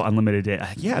twice. have unlimited data.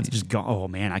 Yeah, it's just go. Oh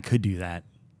man, I could do that.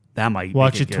 That might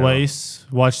Watch make it go. twice.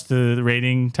 Watch the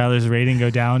rating, Tyler's rating go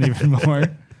down even more.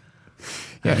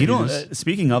 Yeah, you don't.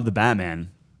 Speaking of the Batman,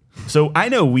 so I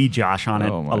know we josh on it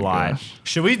Oh a my lot. gosh.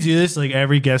 Should we do this like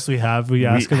every guest we have? We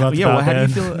ask We- about the yeah. Well,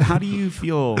 Batman. how do you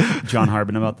feel, John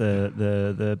Harbin, about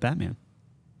the Batman?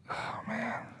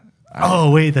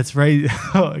 Oh wait, that's right.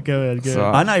 Go ahead. So-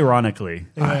 Unironically,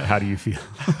 how do you feel?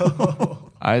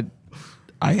 I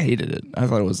hated it. I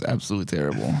thought it was absolutely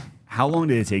terrible. How long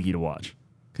did it take you to watch?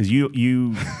 Because you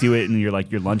do it in your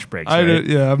lunch breaks, I right?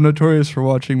 yeah, I'm notorious for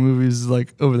watching movies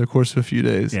like over the course of a few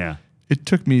days. Yeah. It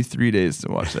took me 3 days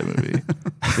to watch that movie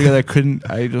because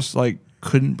I just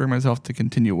couldn't bring myself to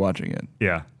continue watching it.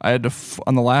 Yeah. I had to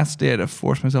on the last day I had to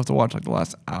force myself to watch like the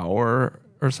last hour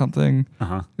or something.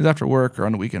 Uh-huh. It was after work or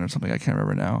on the weekend or something. I can't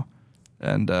remember now.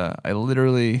 And I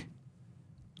literally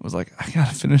was like, I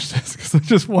gotta finish this because I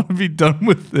just want to be done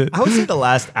with it. I would say the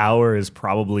last hour is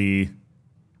probably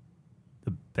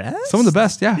the best. Some of the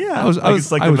best, yeah. Yeah, I was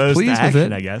it's like I the was most pleased action,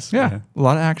 with it. I guess. Yeah, a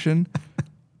lot of action.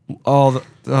 Oh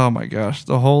my gosh,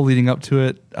 the whole leading up to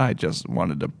it, I just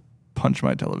wanted to punch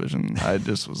my television. I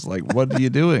just was like, "What are you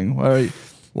doing?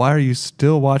 Why are you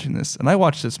still watching this?" And I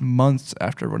watched this months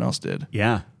after everyone else did.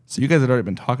 Yeah. So you guys had already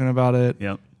been talking about it.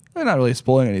 Yep. They're not really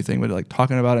spoiling anything, but like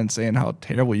talking about it and saying how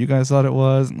terrible you guys thought it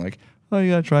was, and like, oh,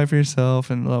 you gotta try for yourself,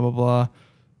 and blah blah blah.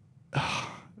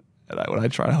 And when I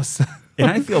tried, I was. And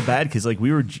I feel bad because like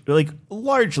we were like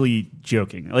largely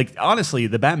joking. Like honestly,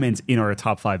 the Batman's in our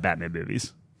top 5 Batman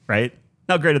movies, right?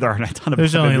 Now, granted, there aren't a ton of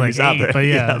There's Batman only, like, movies out 8, there, but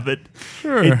yeah. but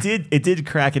Sure. it did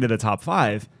crack into the top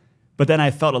 5. But then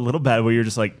I felt a little bad where you're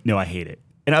just like, no, I hate it,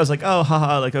 and I was like, oh,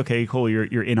 haha, like okay, cool, you're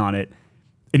in on it,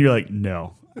 and you're like,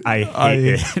 no, I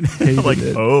hate it. I'm like,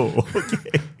 it. oh,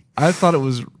 okay. I thought it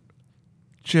was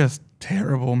just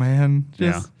terrible, man.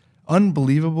 Just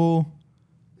unbelievable.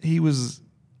 He was.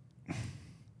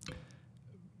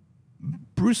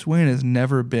 Bruce Wayne has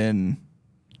never been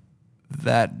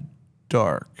that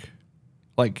dark.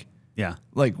 Like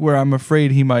where I'm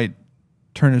afraid he might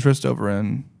turn his wrist over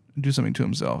and do something to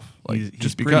himself. Like He's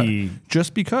just pretty-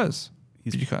 because.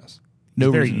 He's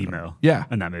No very reason. emo. Yeah.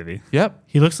 in that movie. Yep.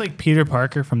 He looks like Peter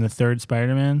Parker from the third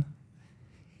Spider-Man.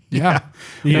 Yeah.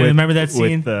 You remember that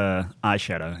scene? with the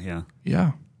eyeshadow? Yeah.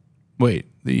 Yeah. Wait,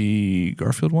 the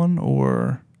Garfield one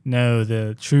or No,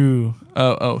 the true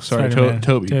sorry, Spider-Man.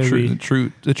 Toby. Toby. The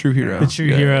true hero. the true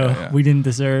Yeah, hero yeah. we didn't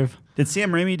deserve. Did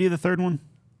Sam Raimi do the third one?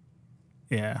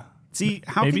 Yeah. See,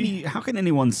 how Maybe. how can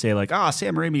anyone say like,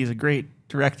 Sam Raimi is a great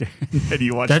director? And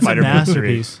you watch That's a Spider-Man 3.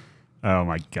 masterpiece. Oh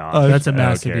my god, That's a Okay,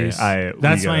 masterpiece.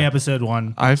 That's my episode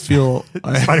 1. I feel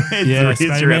Spider-Man Yeah, 3 is your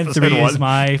Spider-Man episode 3 is 1.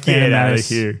 my Get Phantom out of Menace.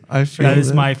 here. I feel That is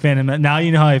that. my Phantom. Now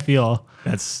you know how I feel.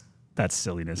 That's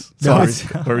silliness. No, So,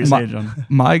 what were you saying,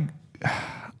 John?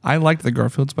 I liked the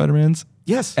Garfield Spider-Mans,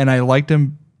 Yes, and I liked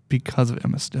him because of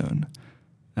Emma Stone.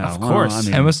 of course.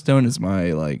 Emma Stone is my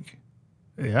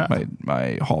Yeah.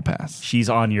 my hall pass. she's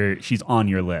on your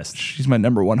list. She's my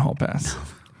number 1 hall pass.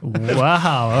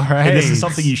 Wow. All right. And this is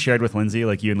something you shared with Lindsay.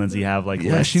 Like you and Lindsay have like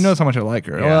Yeah, lists. she knows how much I like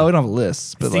her. Yeah. Well, we don't have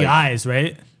lists, but It's like the eyes,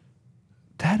 right?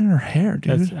 that in her hair,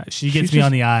 dude. She gets She's me just-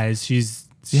 on the eyes. She's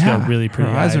got really pretty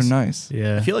her eyes are nice.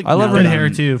 Yeah. I feel like I love now her Red that hair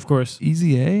I'm- too, of course.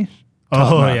 Easy A.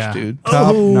 Top Oh notch, yeah, dude.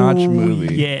 Top notch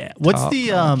movie. Yeah. What's Top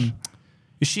the notch.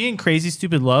 Is she in Crazy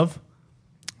Stupid Love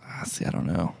See, I don't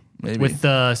know. Maybe with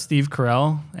Steve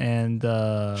Carell and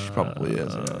she probably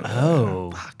is.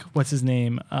 Oh, what's his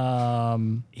name?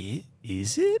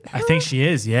 is it? I think she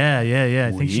is. Yeah.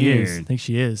 I think she is. I Weird. think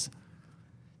she is.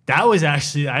 That was I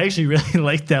actually really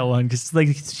liked that one because it's like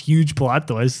a huge plot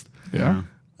twist. Yeah.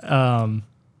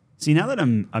 See, now that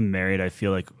I'm married, I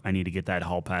feel like I need to get that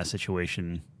hall pass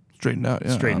situation. Straightened out.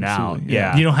 Yeah. Straightened out, absolutely.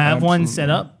 yeah. You don't have one Absolutely. set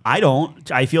up. I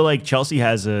don't. I feel like Chelsea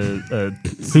has a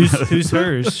Who's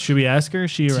hers? Should we ask her?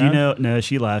 Is she Do around? you know? No,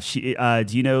 she left. She. Do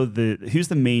you know who's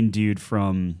the main dude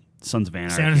from Sons of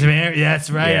Anarchy? Sons of Anarchy. Yeah,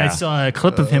 that's right. Yeah. I saw a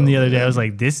clip of him the other day. I was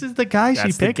like, "This is the guy she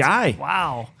That's the picked." guy.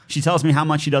 Wow. She tells me how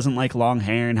much she doesn't like long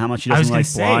hair and how much she I was doesn't gonna like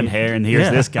say, blonde hair. And here's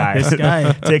yeah, this guy. this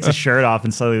guy. Takes his shirt off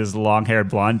and suddenly this long-haired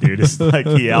blonde dude is like,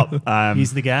 "Yep,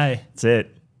 He's the guy. that's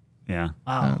it." Yeah.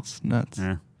 Wow. That's nuts.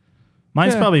 Yeah.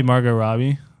 Mine's Yeah. probably Margot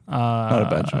Robbie. Not a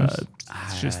bad choice.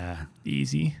 It's just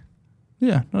easy.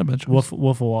 Yeah, not a bad choice.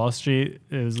 Wolf of Wall Street.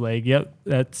 It was like, yep,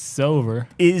 that's over.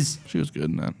 Is She was good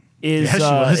in that. is Yeah, she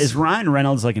was. is Ryan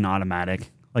Reynolds like an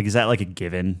automatic? Like, is that like a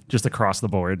given, just across the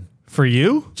board? For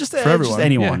you? Just For everyone. everyone. Just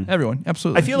anyone. Yeah, everyone.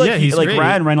 Absolutely. I feel like Yeah, he's like great.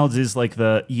 Ryan Reynolds is like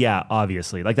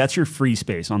obviously like that's your free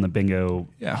space on the bingo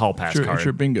hall pass card. It's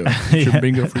your bingo. It's your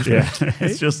bingo free space. Yeah,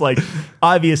 it's just like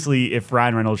obviously if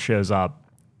Ryan Reynolds shows up,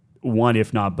 one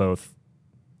if not both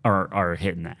are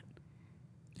hitting that.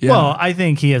 Yeah. Well, I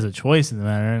think he has a choice in the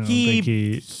matter. I don't think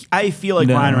he. I feel like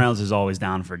No. Ryan Reynolds is always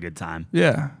down for a good time.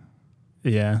 yeah.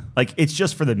 Yeah. Like it's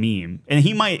just for the meme, and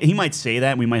he might say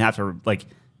that. And we might have to like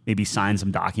maybe sign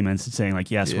some documents saying like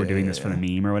yes, we're doing this for the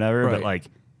meme or whatever. But Right. like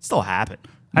it still happen.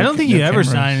 I don't think no you ever cameras.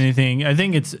 sign anything. I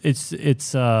think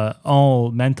it's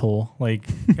all mental. Like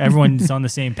everyone's on the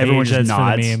same page. Everyone just as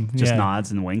nods, for the meme. just Yeah.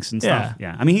 nods and winks and Yeah. stuff.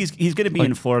 Yeah, I mean he's going to be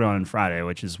in Florida on Friday,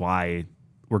 which is why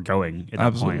we're going at that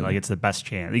Absolutely. point. Like it's the best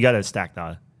chance. You got to stack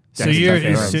the. So decks you're, of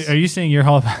favorites. are you saying your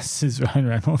hall pass is Ryan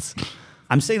Reynolds?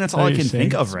 I'm saying that's Oh, all I you're can saying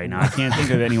think of it's- right now. I can't think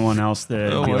of anyone else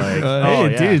that Oh be my like, God. oh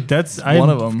Hey, yeah. dude, that's One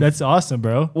of 'em. That's awesome,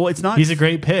 bro. Well, it's not. He's a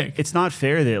great pick. It's not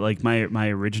fair that like my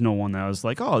original one that I was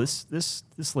like, oh, this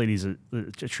lady's a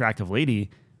attractive lady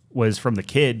was from The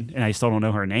Kid, and I still don't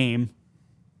know her name.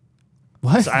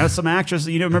 What? So I have some actress.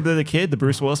 You don't remember The Kid, the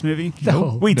Bruce Willis movie?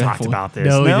 No. we talked Definitely. about this.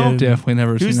 No, we didn't. Definitely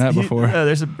never seen that who- before.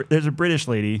 there's a British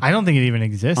lady I don't think it even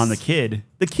exists. on The Kid.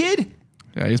 The Kid.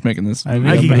 Yeah, he's making this. I think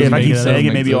I I'm keep, making if I it keep up. saying it,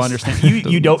 Doesn't maybe you'll exist. understand. You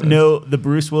Doesn't don't exist. know the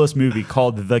Bruce Willis movie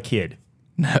called The Kid.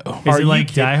 No. Is Are it you like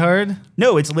kidding? Die Hard?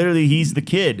 No, it's literally he's the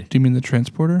kid. Do you mean the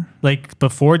transporter? Like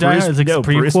before Die Hard? It's like a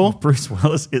prequel? Bruce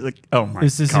Willis is like, oh my god.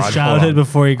 This is hold his childhood on.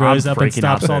 before he grows I'm up and freaking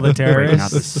out stops all the breaking out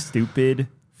terrorists. this stupid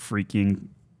freaking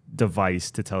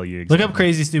device to tell you Look exactly. up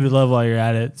Crazy Stupid Love while you're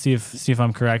at it. See if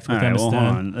I'm correct All with right, Emma well, hold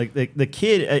Stone. on. Like the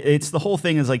kid, it's the whole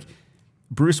thing is like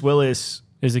Bruce Willis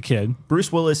Is a kid.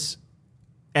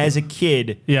 as a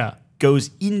kid Yeah.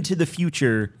 goes into the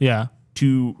future Yeah.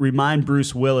 to remind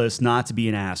Bruce Willis not to be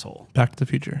an asshole. Back to the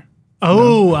Future.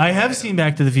 Oh, I have seen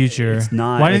Back to the Future. It's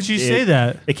not. Why it- didn't you say it-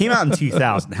 that? It came out in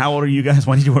 2000. How old are you guys?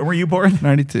 When were you born?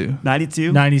 92.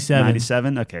 92? 97.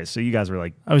 97? Okay, so you guys were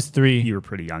like, I was 3. you were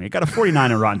pretty young. It got a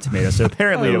 49 on Rotten Tomatoes, so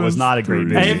apparently it was not a great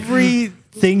movie.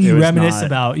 Everything It you was reminisce not-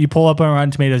 about, you pull up on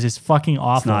Rotten Tomatoes, is fucking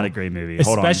awful. It's not a great movie.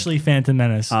 Hold on. Especially Phantom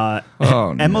Menace.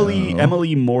 Oh,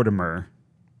 Emily Mortimer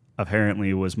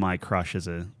apparently was my crush as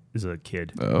a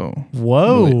kid. Oh.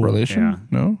 Whoa. Relation? Yeah.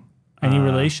 No? Any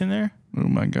relation there? Oh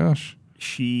my gosh.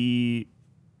 She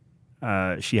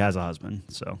has a husband,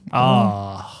 so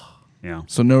Oh. yeah.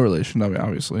 So no relation, I mean,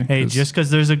 obviously. Hey, 'cause just because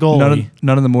there's a goalie.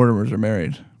 none of the Mortimers are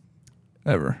married.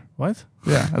 Ever. What?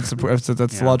 Yeah, that's the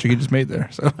Yeah. logic you just made there.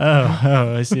 So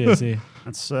Oh, I see, I see.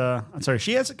 That's I'm sorry.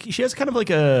 She has kind of like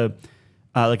a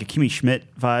Kimmy Schmidt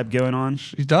vibe going on.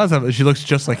 she does have. She looks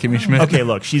just like Kimmy Schmidt. Okay,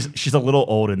 look, she's a little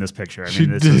old in this picture. I mean, She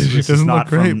this did. is She this is doesn't not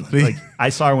look great, from buddy. like I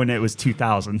saw her when it was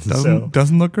 2000.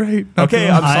 doesn't look great. Okay,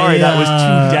 I'm sorry. That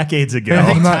was 2 decades ago. I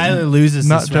think I'm not- Tyler loses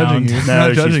not this judging round. you. No, Not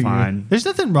she's judging you. fine. There's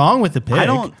nothing wrong with the pick.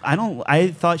 I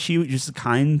thought she was just a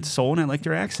kind soul and I liked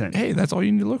her accent. Hey, that's all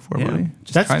you need to look for, Yeah. buddy.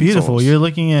 Just That's kind beautiful. souls. You're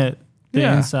looking at the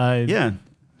Yeah. inside. Yeah.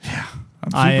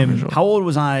 I'm I am- superficial. How old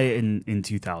was I in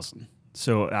 2000?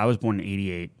 So I was born in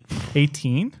 88.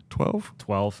 18, 12?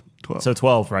 12. 12. So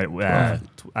 12, right?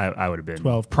 I would have been.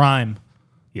 12, prime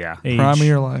Yeah. age. Prime of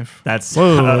your life. That's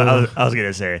Whoa. I was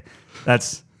gonna say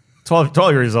that's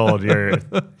 12 years old. You're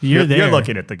there. You're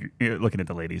looking at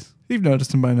the ladies. You've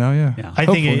noticed him by now, yeah. Yeah. I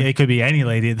think Hopefully. it could be any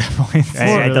lady at that point.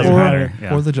 Hey, it doesn't or, matter.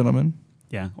 Yeah. or the gentleman,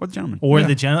 Yeah, or the gentleman. Or Yeah.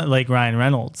 the like Ryan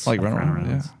Reynolds. like Ryan Reynolds.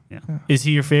 Reynolds. Yeah. Yeah. Is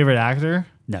he your favorite actor?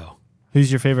 No,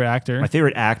 Who's your favorite actor? my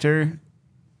favorite actor.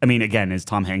 I mean, again, is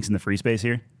Tom Hanks in the Free Space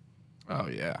here? Oh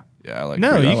yeah, yeah. I like.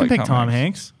 No, I you like can pick Tom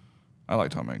Hanks. I like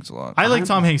Tom Hanks a lot. I like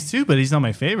Tom Hanks too, but he's not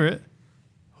my favorite.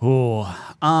 Oh,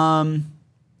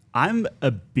 I'm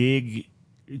a big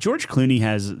George Clooney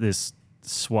has this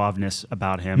suaveness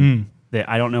about him that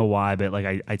I don't know why, but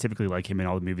like I typically like him in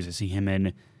all the movies I see him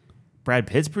in. Brad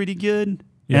Pitt's pretty good. And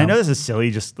Yeah. I know this is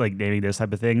silly, just like naming those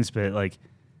type of things, but like,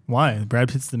 Why? Brad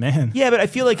Pitt's the man. yeah, but I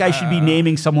feel like I should be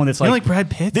naming someone that's You like, don't like Brad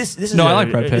Pitt? this is No, a- I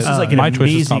like Brad Pitt. This is like an My choice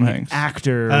is amazing Tom Hanks.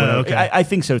 actor. or Oh, whatever. okay. I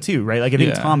think so too, right? Like I think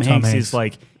Yeah, Tom Tom Hanks Hanks. is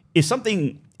like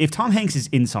if Tom Hanks is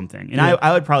in something, and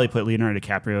I would probably put Leonardo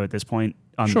DiCaprio at this point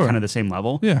on Sure. kind of the same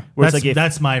level. Yeah. where it's That's, like if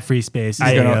that's my free space.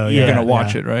 I- You're gonna, you're yeah, gonna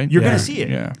watch it, right? you're Yeah. gonna see it,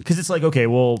 Yeah. because it's like okay,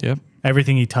 well, Yep.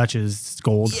 Everything he touches is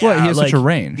gold. Well, he has such like, a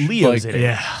range. Leo's Like- in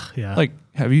it. Yeah. Like,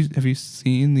 have you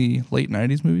seen the late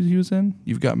 '90s movies he was in?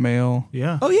 You've Got Mail,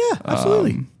 yeah. Oh yeah,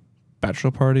 absolutely.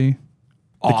 Bachelor Party.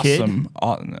 The Kid? Awesome.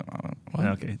 No, what?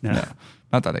 Okay, no. No,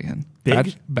 not that again. Big,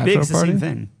 Bachelor Big's the Party. same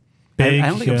thing. Big, I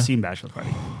don't think yeah. I've seen Bachelor Party.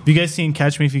 Have you guys seen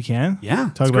Catch Me If You Can? Yeah, Talk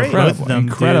it's about great. both of them.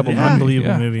 Incredible dude. movie.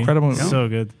 Unbelievable Yeah, movie. incredible movie. So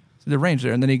good. The range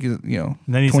there, and then he, goes, And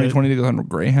then he 2020 he goes on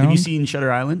Greyhound. Have you seen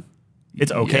Shutter Island?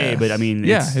 It's okay, Yes. but I mean,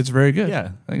 yeah, it's very good.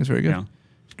 yeah. I think it's very good. Yeah.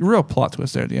 Real plot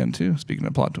twist there at the end too. Speaking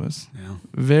of plot twists, Yeah.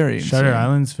 very Shutter insane.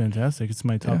 Island's fantastic. It's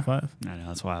my top Yeah. 5. I know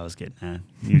that's why I was getting at.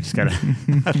 You just gotta.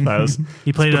 I thought I was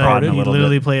He played Departed a he little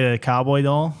literally bit. played a cowboy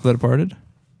doll. The Departed,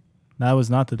 That was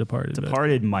not The Departed. but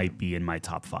Departed might be in my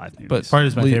top 5 movies. but Departed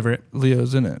is my favorite.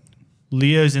 Leo's in it.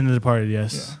 Leo's in The Departed,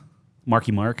 yes.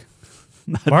 Marky Mark.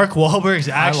 Mark Wahlberg's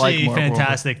actually Mark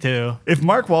fantastic too. If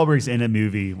Mark Wahlberg's in a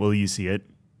movie, will you see it?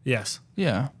 Yes.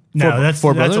 Yeah. No, Four- that's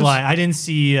Four a Brothers? lie. I didn't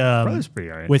see Brothers pretty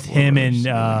alright. with Four him Brothers,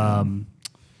 and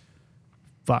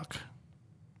fuck.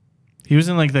 He was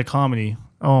in like the comedy.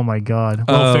 Oh my god.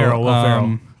 Will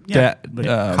Ferrell. Da- but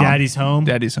Daddy's Home.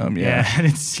 Daddy's Home. Yeah, I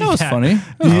didn't see that was funny.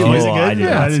 Was it Oh, good? I did Yeah,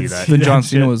 not didn't see that. Then John that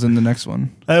Cena shit. was in the next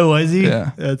one. Oh, was he?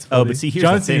 Yeah. That's funny. Oh, but see, here's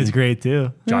John the thing. Cena's great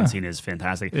too. John Cena is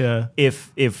fantastic. Yeah.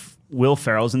 If Will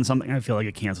Ferrell's in something, I feel like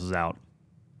it cancels out.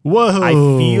 Whoa. I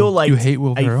feel like You hate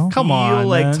Will Ferrell? I Come feel on,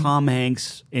 like man. Tom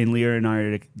Hanks and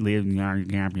Leonardo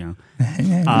DiCaprio.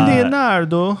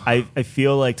 Leonardo. I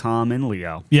feel like Tom and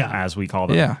Leo, Yeah. as we call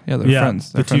them, Yeah, they're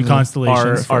friends. The They're two friends.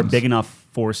 constellations. are friends. big enough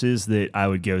forces that I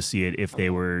would go see it if they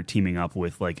were teaming up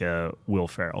with like a Will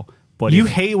Ferrell. But You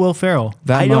if- hate Will Ferrell.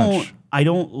 That I much.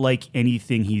 don't like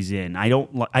anything he's in. I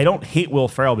don't hate Will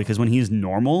Ferrell because when he's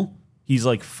normal, he's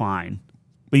like fine,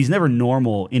 but he's never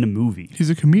normal in a movie. He's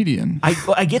a comedian.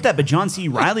 I get that, but John C.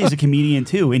 Reilly is a comedian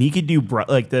too, and he could do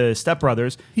like the Step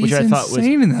Brothers, He's which I thought was.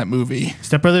 insane in that movie.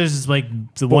 Step Brothers is like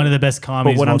one of the best But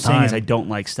comedies what of all I'm saying is, time. I don't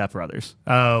like Step Brothers.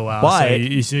 Oh wow!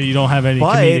 But- so you don't have any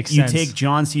But comedic you sense. take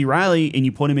John C. Reilly and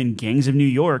you put him in Gangs of New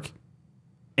York,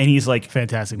 and he's like,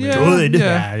 fantastic movie. Yeah, Good.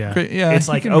 Yeah. Great. Yeah, it's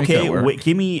you like can make okay, that work.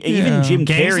 give me Yeah. even Jim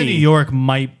Gangs Carrey. of New York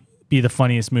might be the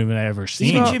funniest movie I ever seen.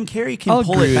 Even So, Jim Carrey can I'll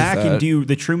pull agree it with back and that. do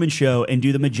the Truman Show and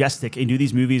do the Majestic and do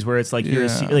these movies where it's like you're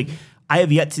Yeah. like I have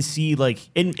yet to see like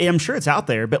and I'm sure it's out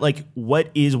there, but like what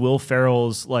is Will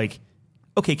Ferrell's like?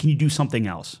 Okay, can you do something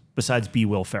else besides be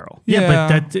Will Ferrell? Yeah, Yeah. but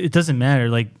that it doesn't matter.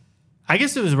 Like, I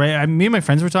guess it was right. Me and my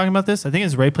friends were talking about this. I think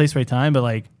it's right place, right time. But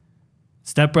like,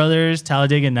 Step Brothers,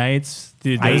 Talladega Nights,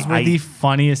 dude, those were the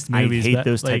funniest movies. I hate but,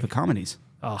 those like, type of comedies.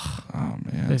 Oh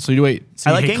man. So you wait.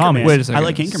 So I you like hate Anchorman. comics. Wait a second. I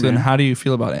like So then Anchorman. how do you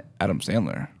feel about Adam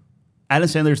Sandler? Adam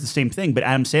Sandler is the same thing, but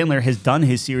Adam Sandler has done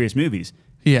his serious movies.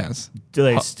 He has.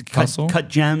 Like, Hustle? cut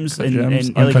gems Cut and, Gems,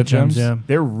 and Uncut like, Gems. Yeah.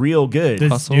 they're real good.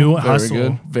 This Hustle, new very Hustle.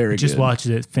 good, very Just good. watched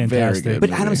it. Fantastic. good. but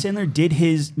movie. Adam Sandler did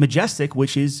his Majestic,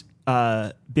 which is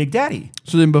Big Daddy.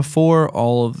 So then before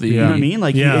all of the You know what I mean?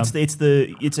 Like Yeah. it's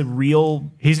a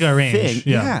real He's got range. thing.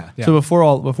 Yeah. Yeah. So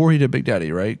before he did Big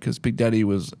Daddy, right? Because Big Daddy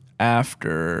was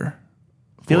after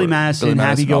Billy for- Madison, Billy Happy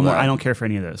Madison, all Gilmore. that. I don't care for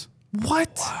any of those.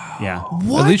 What? Yeah.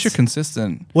 What? At least you're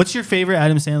consistent. What's your favorite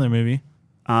Adam Sandler movie?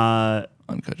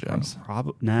 Uncut Gems.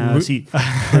 No, see, For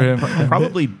him.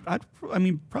 probably.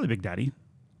 Probably Big Daddy.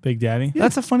 Big Daddy.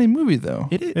 That's a funny movie though.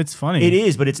 It is. It's funny. It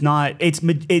is, but it's not.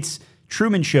 It's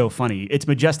Truman Show funny. It's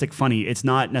Majestic funny. It's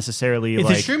not necessarily It's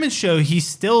like. a Truman Show. He's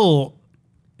still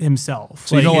himself.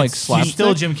 So you don't like it's- He's still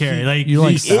slapstick? Jim Carrey. Like You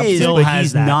like he He is, still but has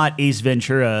he's that. not Ace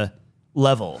Ventura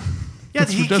level. Yeah,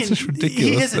 That's just ridiculous,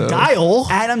 He has a though. dial.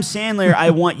 Adam Sandler, I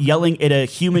want yelling at a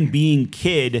human being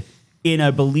kid in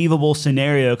a believable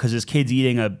scenario because his kid's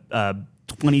eating a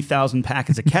 20,000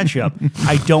 packets of ketchup.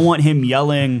 I don't want him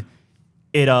yelling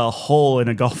at a hole in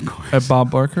a golf course. At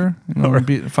Bob Barker, you know,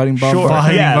 fighting Bob Sure. Barker.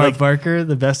 Fighting Yeah, Bob like- Barker,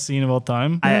 the best scene of all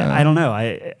time. I don't know.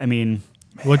 I mean,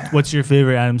 What's your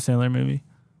favorite Adam Sandler movie?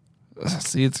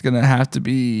 See, it's gonna have to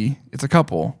be. It's a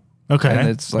couple. Okay, And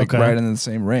it's like okay. right in the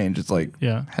same range. It's like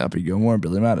Yeah. Happy Gilmore,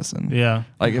 Billy Madison. Yeah,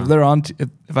 Like if they're on,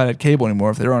 if I had cable anymore,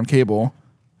 if they were on cable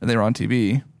and they were on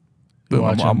TV, boom,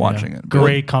 Watch I'm them, watching yeah. it.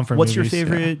 Great comfort. what's your movies.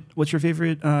 favorite? What's your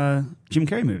favorite Jim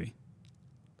Carrey movie?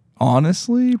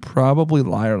 Honestly, probably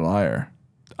Liar Liar.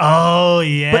 Oh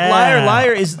yeah, But Liar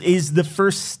Liar is the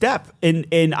first step, and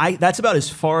I that's about as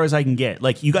far as I can get.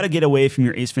 Like you got to get away from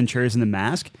your Ace Venturas and The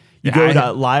Mask. You Yeah, go I-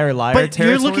 to Liar Liar But territory.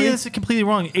 you're looking at this completely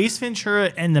wrong. Ace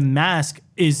Ventura and The Mask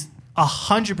is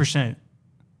 100%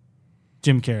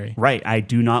 Jim Carrey. Right, I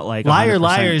do not like Liar 100%.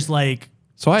 Liar is like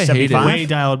So I hated 75? way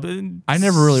dialed. I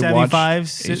never really 75,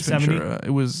 watched Ace 70. Ventura.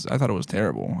 I thought it was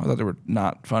terrible. I thought they were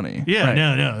not funny. Yeah, Right.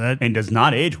 no, that and does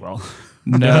not age well.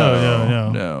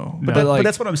 No. But, But like, but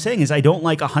that's what I'm saying is I don't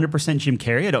like 100% Jim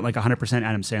Carrey. I don't like 100%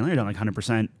 Adam Sandler. I don't like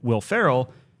 100% Will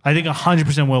Ferrell. I think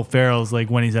 100% Will Ferrell is like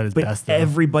when he's at his But best. Though.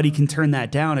 everybody can turn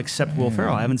that down except Will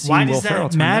Ferrell. I haven't seen Why Will does Ferrell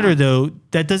that turn matter down. though?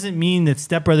 That doesn't mean that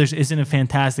Step Brothers isn't a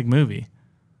fantastic movie.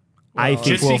 I think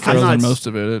just Will because Ferrell's I'm in not- most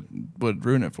of it, it would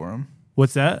ruin it for him.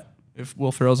 What's that? If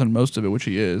Will Ferrell's in most of it, which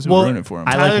he is, it would ruin it for him.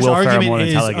 I like Tyler's Will Ferrell argument more than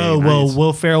is, Talladega oh well, Nights.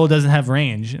 Will Ferrell doesn't have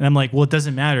range, and I'm like, well, it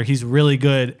doesn't matter. He's really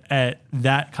good at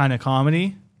that kind of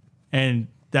comedy, and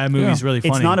that movie's Yeah. really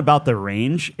funny. It's not about the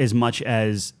range as much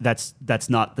as that's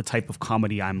not the type of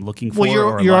comedy I'm looking for. well,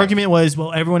 or your like. argument was,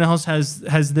 well, everyone else has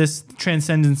this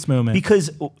transcendence moment.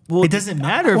 Because well, It doesn't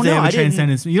matter if well, they no, have a I didn't-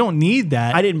 transcendence. You don't need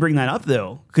that. I didn't bring that up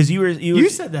though, because you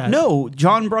said that. No,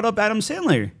 John brought up Adam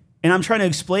Sandler, and I'm trying to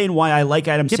explain why I like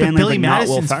Adam yeah, Sandler, but Billy but not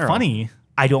Will Madison's Ferrell. funny.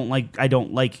 I don't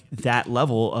like that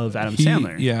level of Adam He-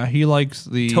 Sandler. Yeah, he likes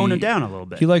the Tone it down a little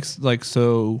bit. He likes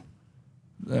so.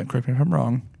 Correct me if I'm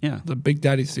wrong. Yeah. the Big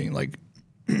Daddy scene, like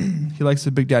he likes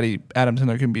the Big Daddy. Adam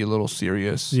Sandler can be a little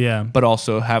serious, Yeah. but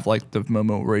also have like the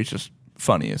moment where he's just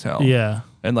funny as hell. Yeah.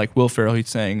 And like Will Ferrell, he's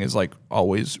saying is like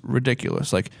always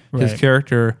ridiculous. Like his Right.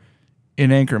 character in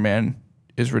Anchorman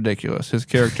is ridiculous. His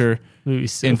character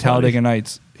Movie's so in funny. Talladega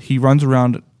Nights, he runs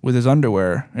around with his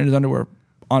underwear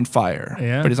on fire.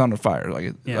 Yeah. But he's on fire.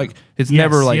 Like Yeah. like it's Yes,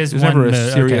 never he like has there's never one a mo-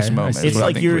 serious okay, I moment. see. is It's what I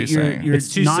like think you're what he's saying. you're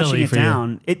It's too notching silly it for you.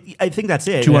 down. I think that's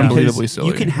it. Too Because unbelievably silly.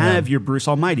 You can have Yeah. your Bruce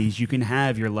Almighties, you can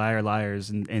have your liars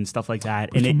and stuff like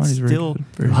that, Bruce and it's Almighty's very still. good.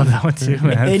 Very Love good. that one too,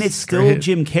 man. And it's still great.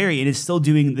 Jim Carrey, and it's still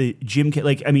doing the Jim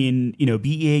like I mean,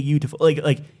 BEAU to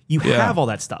like you Yeah. have all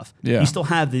that stuff. Yeah. You still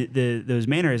have the those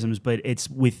mannerisms, but it's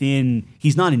within.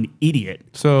 He's not an idiot.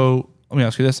 So let me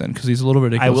ask you this then, because he's a little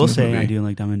ridiculous. I will in this say movie. I do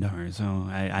like Dumb and Dumber, so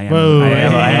I am. Whoa, I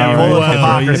am hey, full of whoa,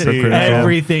 hypocrisy. you're hypocritical.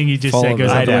 Everything you just Follow said goes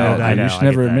that. out the I know, window. I know. You should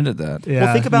never get that. admitted that. Yeah,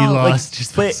 Well, think you about lost like,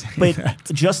 just by but saying but that.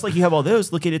 just like you have all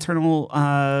those, look at Eternal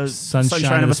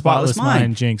Sunshine of a Spotless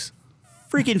Mind, Jinx.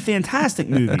 Freaking fantastic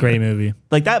movie. Great movie.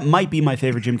 Like that might be my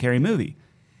favorite Jim Carrey movie,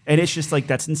 and it's just like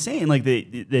that's insane. Like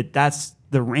that's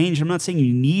the range. I'm not saying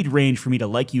you need range for me to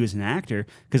like you as an actor,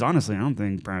 because honestly, I don't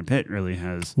think Brad Pitt really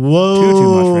has Whoa,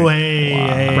 too much range.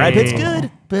 hey, Brad Pitt's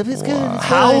good. Brad Pitt's good. It's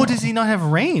How fine. does he not have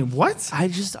rain? What?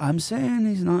 I'm saying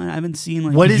he's not. I haven't seen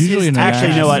like. What is Usually his in an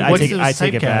Actually, you know what? What's I his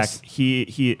take it back. typecast?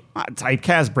 He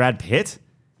typecast Brad Pitt.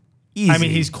 Easy. I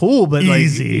mean, he's cool, but like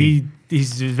Easy.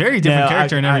 he's a very different No,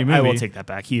 character in every movie. I will take that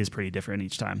back. He is pretty different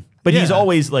each time. But he's Yeah.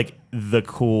 always like the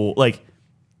cool. Like,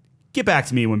 get back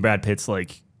to me when Brad Pitt's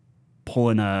like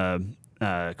pulling a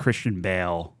Christian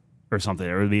Bale or something,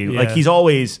 or being like Yeah. he's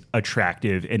always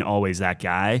attractive and always that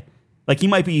guy. Like he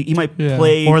might Yeah.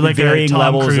 play Or like a varying Tom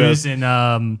levels Cruise of. in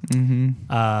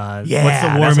what's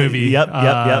Yeah, the war that's a- movie? yep.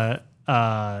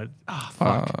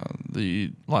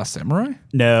 The Last Samurai.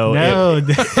 No, No,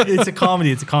 it's a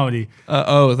comedy. It's a comedy.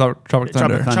 Oh, Tropic Tropic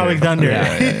Thunder. Thunder. Tropic Thunder.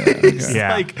 Yeah, yeah, yeah, It's okay.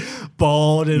 Yeah. like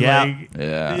bald and Yeah. like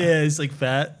Yeah. it's like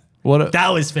fat. What That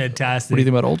was do fantastic. you think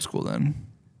about Old School then?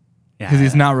 yeah. Because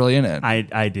he's not really in it.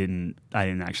 I didn't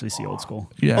actually see Old School.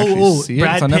 You didn't actually see it.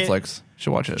 Brad It's on Pitt- Netflix.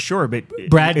 Should watch it. Sure, but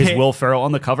Brad is Pitt- Will Ferrell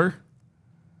on the cover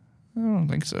I don't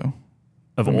think so.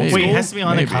 of Old Maybe. School? Wait, he has to be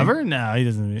on Maybe. the cover? No, he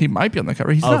doesn't. He might be on the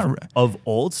cover. He's of, not. of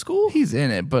Old School? He's in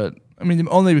it, but I mean,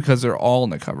 only because they're all on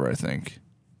the cover. I think.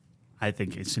 I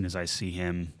think as soon as I see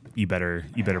him, you better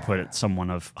put it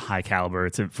someone of high caliber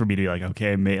for me to be like,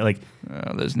 okay, like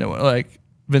There's no one like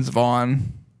Vince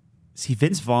Vaughn. see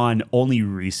Vince Vaughn. Only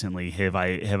recently have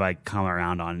I come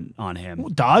around on him.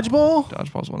 Dodgeball?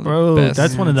 Dodgeball's one of the Bro, best.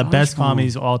 that's one of the best Dodgeball.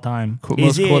 comedies of all time.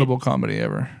 most it- quotable comedy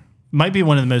ever. Might be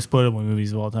one of the most quotable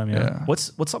movies of all time. Yeah. Yeah.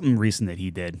 What's something recent that he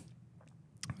did?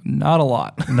 Not a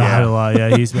lot. Not a lot.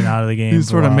 Yeah, he's been out of the game. He for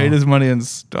sort a of while. made his money and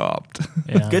stopped.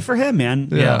 Yeah. Good for him, man.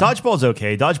 Yeah. Dodgeball's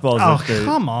okay. Dodgeball's Oh, like the,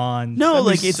 come on. No, That'd be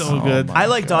like, it's- so Oh good. my I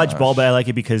like gosh. Dodgeball, but I like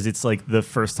it because it's like the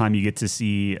first time you get to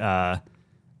see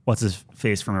what's his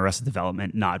face from Arrested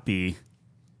Development not be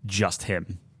just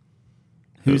him.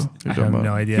 Who's I have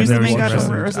no idea. Who's I've the never main guy seen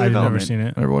from Arrested- Arrested I've never Development? seen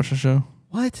it. Ever watch the show?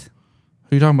 what?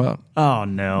 Who are you talking about? Oh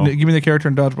no. Give me the character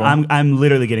in Dodgeball. I'm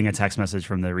literally getting a text message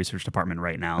from the research department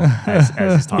right now as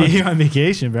he's talking. You're on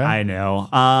vacation, bro. I know.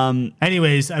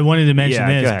 Anyways, I wanted to mention Yeah,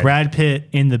 go this. ahead. Brad Pitt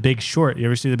in The Big Short. You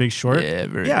ever see The Big Short? yeah,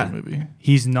 very Yeah. good movie.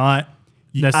 He's not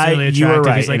necessarily you were attractive.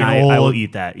 right. He's like and an I will old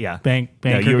eat that. Yeah. banker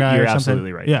you're guy or something.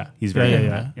 absolutely right. Yeah, He's very yeah, good.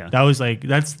 yeah. Yeah. That was like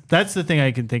that's the thing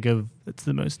I can think of. That's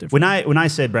the most different. When I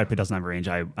said Brad Pitt doesn't have range,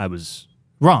 I was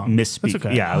Wrong. misspeak. That's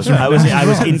okay. Yeah, I was Yeah. I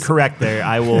was incorrect there.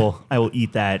 I will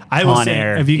eat that I will on say,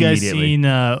 air. have you guys immediately.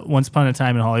 seen Once Upon a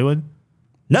Time in Hollywood?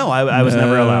 No, I was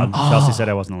never No. allowed. Chelsea said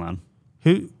I wasn't allowed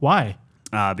Who? Why?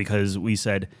 because we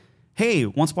said, "Hey,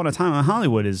 Once Upon a Time in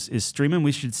Hollywood is streaming.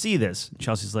 We should see this."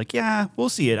 Chelsea's like, "Yeah, we'll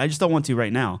see it. I just don't want to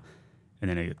right now." And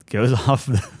then it goes off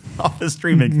the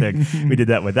streaming thing. We did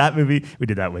that with that movie. We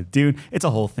did that with Dune. It's a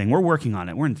whole thing. We're working on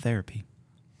it. We're in therapy.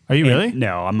 Are you really?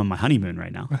 No, I'm on my honeymoon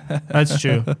right now. That's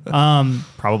true.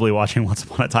 Probably watching Once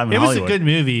Upon a Time in It was Hollywood. a good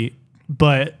movie,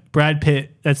 but Brad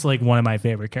Pitt, that's like one of my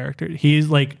favorite characters. He's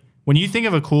like, when you think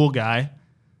of a cool guy,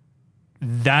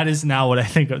 that is now what I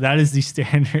think of. That is the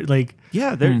standard, like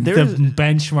Yeah, the there's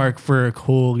benchmark for a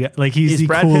cool guy. Like he's is the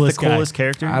Brad Pitt the coolest guy. coolest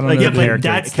character? I don't like know, Yeah, dude. but character.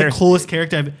 that's the Character- coolest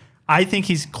character. I think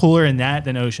he's cooler in that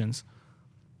than Oceans.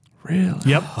 Really?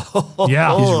 Yep.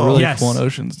 Yeah. He's really Yes. cool in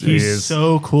Oceans, dude. He's is.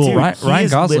 so cool. Dude, Ryan- he Ryan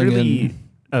is Gosling literally- in-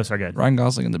 Oh, sorry, go ahead. Ryan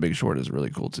Gosling in The Big Short is really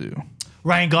cool too.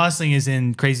 Ryan Gosling is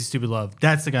in Crazy Stupid Love.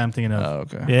 That's the guy I'm thinking of.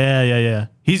 Oh, okay. Yeah.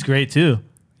 He's great too.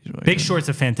 He's really Big good. Short's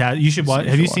a fantastic. You should watch.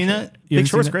 You Have you should seen watch it? it. You Big ever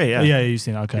Short's seen it? great, yeah. Yeah, you've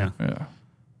seen it. Okay. Yeah. Yeah.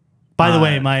 By the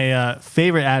way, my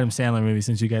favorite Adam Sandler movie,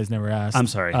 since you guys never asked. I'm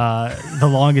sorry. The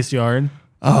Longest Yard.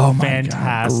 Oh my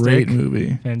Fantastic. god, great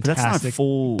movie. But that's not Fantastic.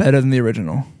 full. Better than the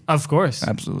original. Of course.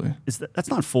 Absolutely. That's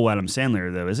not full Adam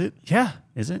Sandler though, is it? Yeah.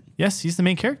 Is it? Yes, he's the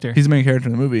main character. He's the main character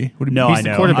in the movie. What do you No, mean? He's I the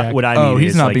know. quarterback. What I Oh, mean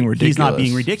he's is, not like, being He's not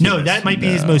being ridiculous. ridiculous. no, that might be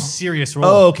his No. most serious role.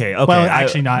 Oh, okay. Okay. Well, I-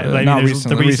 actually not. Like, not there's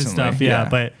recently, the recent recently, stuff, yeah. yeah.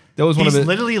 But That was one he's of it-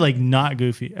 literally like not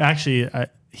goofy. Actually,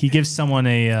 he gives someone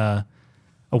a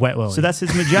wet willy. So that's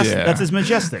his majestic. Yeah. That's his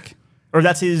majestic, or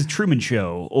that's his Truman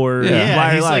Show, or Yeah,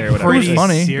 Liar he's, Liar, like, or whatever. It was pretty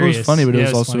funny. It serious. was funny, but Yeah, it was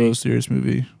it was also funny. a serious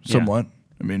movie. Somewhat.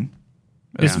 I mean,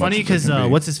 It's as funny much as it because can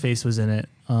be. what's his face was in it?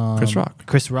 Chris Rock.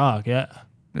 Chris Rock, yeah.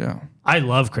 Yeah. I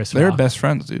love Chris They're Rock. best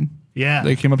friends, dude. Yeah.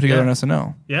 They came up together yeah. on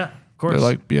SNL. Yeah, of course. They're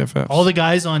like BFFs. all the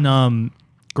guys on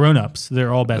Grown Ups,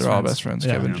 they're all best They're friends. all best friends.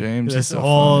 Yeah. Kevin James. That's is so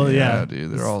all, funny. yeah.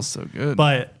 dude. They're all so good.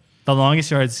 But The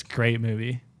Longest Yard's a great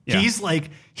movie. Yeah.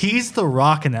 He's the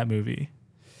Rock in that movie.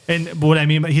 And what I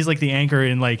mean, he's like the anchor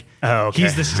and like Oh, okay.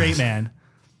 he's the straight man.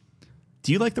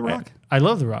 Do you like The Rock? I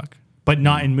love The Rock, but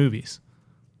not in movies.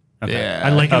 Okay. yeah. I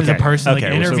like him as a Okay. person, Okay,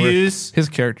 like so we're- interviews. his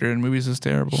character in movies is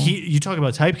terrible. You talk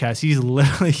about typecast. He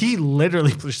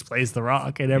literally just plays The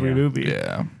Rock in every Yeah. movie.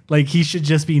 yeah, Like he should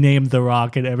just be named The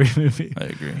Rock in every movie. I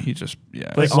agree. He just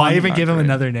Like why it's even not give him great.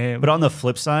 another name? But on the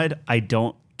flip side, I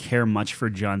don't care much for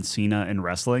John Cena in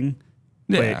wrestling.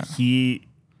 Yeah. But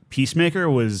Peacemaker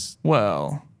was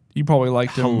Well, you probably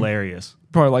liked him. hilarious.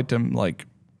 Probably liked him like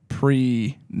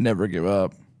pre Never Give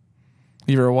Up.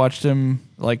 You ever watched him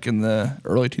like in the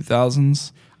early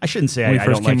 2000s? I shouldn't say When he I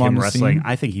first don't like came on him the wrestling. scene?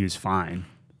 I think he was fine.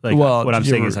 Like Well, what I'm did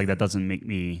you saying ever- is like that doesn't make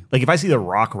me like if I see The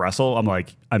Rock wrestle, I'm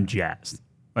like I'm jazzed.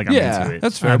 Like I'm Yeah, into it.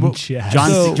 that's fair. I'm But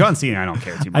jazzed. John Cena, I don't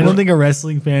care too much. I don't think a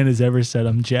wrestling fan has ever said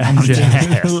I'm jazzed.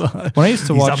 jazzed. when I used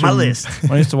to He's watch on my him, list.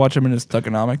 when I used to watch him in his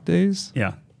Thugonomic days,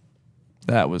 Yeah.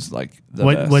 that was like the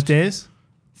what best. what days?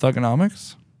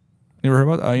 Thugonomics? You ever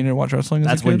heard about? You didn't watch wrestling? As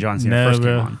That's a when kid? John Cena No, first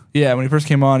bro. came on. Yeah, when he first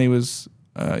came on, he was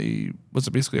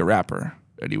basically a rapper,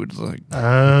 and he would just like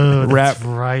Oh, Rap- that's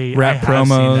right. rap I have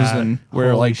seen promos that. and wear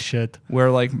Holy like shit. wear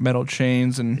like metal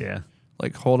chains and Yeah.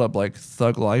 like hold up like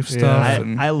thug life Yeah. stuff. I,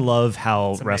 and I love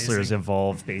how It's wrestlers amazing.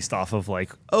 evolve based off of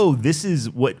like, oh, this is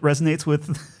what resonates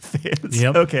with fans.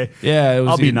 Yep. Okay. yeah, it was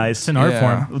I'll be nice. It's an art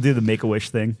form. We'll do the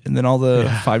Make-A-Wish thing. And then all the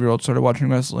Yeah. 5-year-olds started watching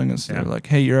wrestling, and so Yeah. they're like,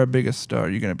 "Hey, you're our biggest star.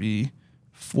 You're gonna be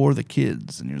for the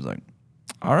kids." And you're like,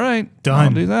 "All right, Done. I'll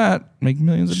do that. Make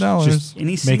millions of dollars." And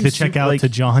he Make the seems check super, out like, to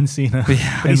John Cena. but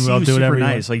he and seems we'll do super whatever you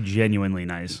nice, like genuinely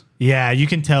nice. Yeah, you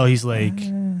can tell he's like.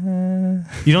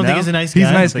 You don't No? think he's a nice guy? He's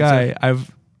a nice think so.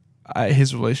 guy.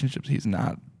 His relationships, he's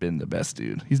not been the best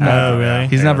dude. He's Oh, not. really?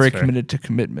 He's Yeah, not that's very fair. committed to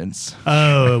commitments.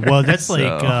 Oh, well, that's So-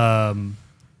 like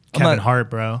Kevin not- Hart,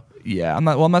 bro. Yeah, I'm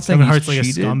not. Well, I'm not saying Kevin he's Hart's like a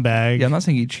cheated. scumbag. Yeah, I'm not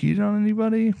saying he cheated on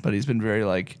anybody, but he's been very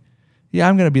like, "Yeah,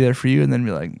 I'm gonna be there for you," and then be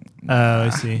like, Oh, I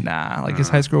see. "Nah." Like his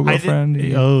high school I did- girlfriend,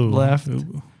 he oh, left.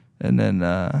 Ooh. And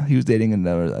then he was dating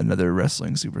another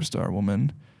wrestling superstar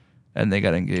woman, and they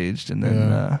got engaged. And then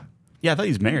Yeah. Yeah, I thought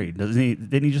he was married. Doesn't he?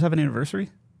 Didn't he just have an anniversary?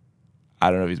 I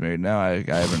don't know if he's married now. I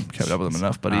haven't kept up with him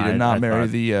enough, but he I did not marry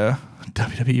thought- the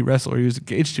WWE wrestler he was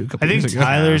engaged to a couple I think years ago.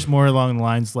 Tyler's more along the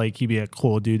lines like he'd be a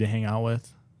cool dude to hang out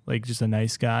with, like just a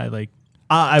nice guy. Like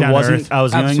I Down to wasn't. earth. I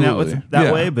was going that Absolutely. that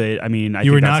Yeah. way, but I mean, I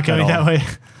you were think not that's kinda going that all- way.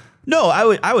 No,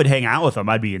 I would hang out with him.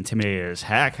 I'd be intimidated as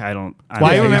heck. I don't. Well,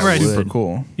 I Yeah, remember he's I- super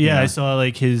cool. Yeah, Yeah. I saw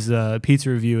like his pizza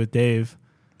review with Dave.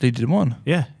 They did one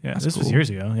Yeah, That's this was cool.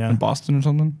 years ago. Yeah, in Boston or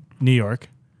something. New York.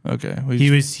 Okay, well, He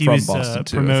he's was from Boston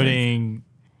too, I think. promoting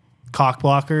Cock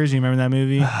Blockers. You remember that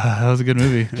movie? that was a good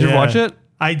movie. Did you Yeah. watch it?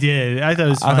 I did. I thought it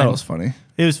was. I Fun. thought it was funny.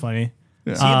 It was funny.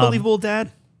 Yeah. Is he a Um, believable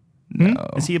dad? No,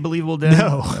 Is he a believable dad?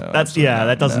 No. That's yeah.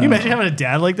 That doesn't. Can you imagine having a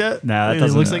dad like that? No, that Like,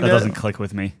 doesn't. looks like that that. doesn't click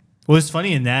with me. What's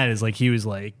funny in that is like he was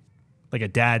like a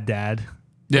dad. But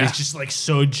Yeah. he's just like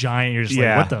so giant. You're just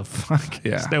Yeah. like, what the fuck?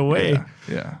 Yeah, There's no way.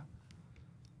 Yeah.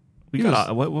 We He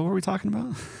got, what were we talking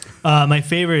about? My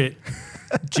favorite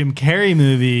Jim Carrey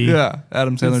movie. Yeah.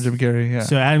 Adam Sandler, It's- Jim Carrey. Yeah.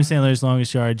 So Adam Sandler's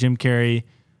Longest Yard, Jim Carrey,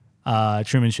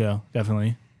 Truman Show,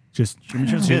 definitely. Just Truman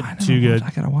Show's too, good. I never too good.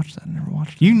 watched- I gotta watch that. I never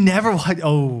watched it. You never watched?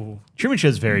 Oh, Truman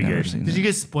Show's very Never good. seen did it. you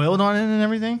get spoiled on it and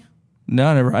everything? No,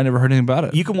 I never heard anything about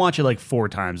it. You can watch it like 4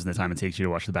 times in the time it takes you to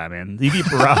watch the Batman. You could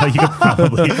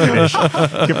probably finish. You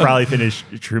could probably finish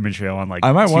Truman Show on like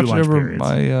I might 2 watch it lunch over periods.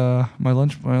 my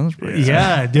lunch break.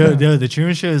 Yeah, dude, the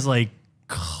Truman Show is like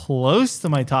close to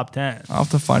my top 10. I'll have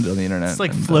to find it on the internet. It's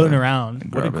like and, floating and around.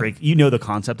 What a grab it. great! You know the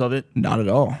concept of it. Not at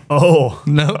all. Oh,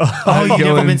 No. Oh, you've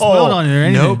never been spoiled on it or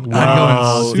anything? Nope. Wow,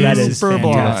 Oh, that is super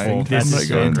fantastic. blind. This I'm is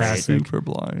gonna go fantastic. super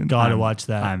blind. Gotta watch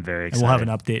that. I'm very And we'll have an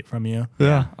excited. update from you.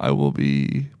 Yeah, I will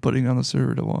be putting on the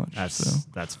server to watch.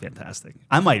 That's fantastic.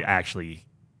 I might actually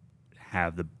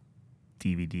have the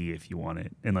DVD if you want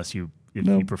it, unless you if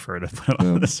No. you prefer to put it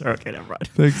on this. Okay, never mind.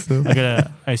 Thanks though.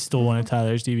 I stole one of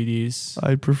Tyler's DVDs.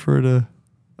 I prefer to.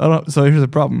 I don't. So here's the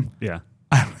problem. Yeah.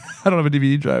 I don't have a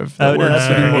DVD drive. Oh, That no, works that's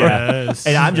fair. anymore. Yeah.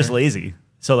 And I'm just lazy.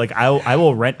 So like I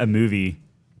will rent a movie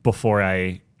before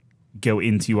I go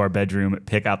into our bedroom,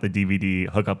 pick out the DVD,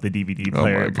 hook up the DVD Oh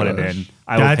player, my and put it gosh. in.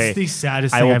 I will That's pay, the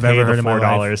saddest I thing will I've pay ever heard the in my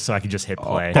life. $4 so I can just hit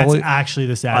play. That's All it- actually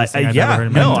the saddest thing I've yeah, ever heard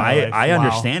in my no, life. I Wow.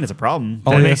 understand it's a problem.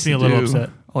 That All he makes has me to a little do- upset.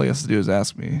 All he has to do is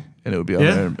ask me, and it would be on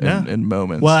Yeah, there yeah. in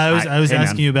moments. Well, I was Hey, man.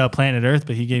 asking you about Planet Earth,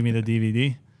 but he gave me the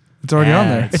DVD. it's already on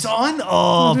there. It's on.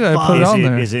 Oh, Yeah, I fuck. put it Is on it,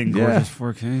 there. is it in Yeah. gorgeous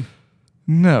 4K?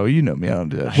 No, you know me. I don't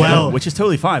do that. Well- Which is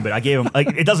totally fine, but I gave him like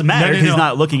it doesn't matter No, no, because he's no.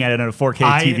 not looking at it on a 4K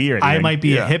TV or anything. I might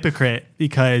be a Yeah. hypocrite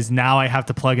because now I have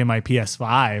to plug in my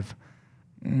PS5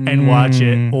 and watch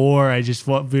it, or I just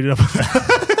boot it up.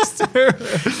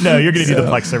 No, you're gonna do the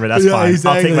Plex server. That's Yeah, fine.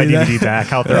 I'll take my exactly. DVD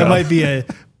back. I'll throw That it might up. be a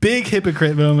big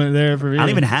hypocrite moment there for me. I don't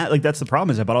even have like that's the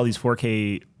problem is I bought all these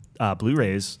 4K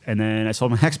Blu-rays and then I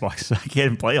sold my Xbox, so I can't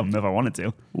even play them if I wanted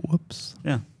to. Whoops.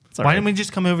 Yeah, it's all Why right. didn't we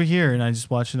just come over here and I just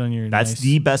watch it on your? That's nice-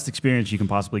 the best experience you can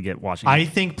possibly get watching. I it.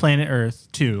 think Planet Earth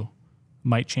 2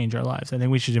 might change our lives. I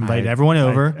think we should invite I- everyone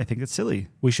over. I think that's silly.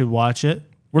 We should watch it.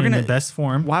 We're in gonna- the best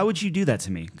form. Why would you do that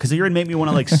to me? Because you're gonna make me want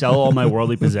to like sell all my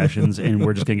worldly possessions and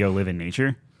we're just gonna go live in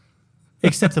nature.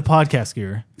 Except the podcast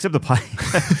gear. Except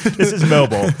the this is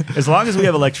mobile. As long as we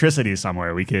have electricity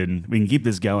somewhere, we can keep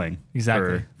this going.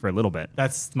 Exactly. for a little bit.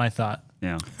 That's my thought.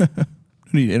 Yeah. You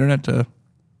need internet to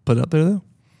put out there though.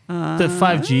 The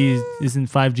 5G isn't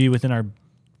 5G within our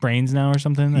brains now or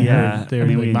something. I Yeah, heard they're I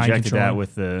mean, like we mind injected that controlling.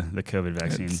 with the COVID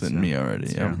vaccine. It's so- in me already.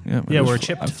 so- Yeah. Yeah, I we're just-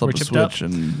 chipped. I We're flip a chipped up.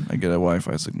 switch and I get a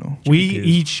Wi-Fi signal. We Dude.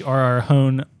 each are our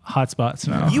own hotspots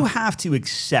now. You have to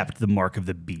accept the mark of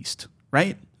the beast,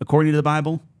 right? According to the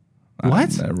Bible.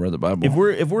 What? I never read the Bible.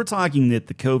 If we're talking that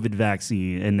the COVID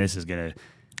vaccine and this is gonna,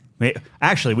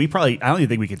 actually, I don't even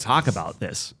think we can talk about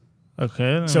this.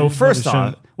 Okay. So first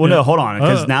off, no, hold on,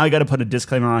 because Oh. now I got to put a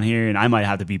disclaimer on here, and I might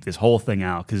have to beep this whole thing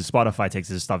out because Spotify takes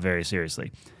this stuff very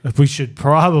seriously. we should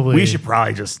probably. We should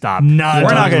probably just stop. Not We're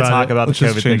talk not going to about talk it. about the Let's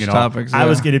just COVID thing change at all. topics, I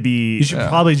was yeah. going to be. You should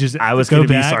probably just I was go gonna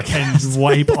be back and sarcastic.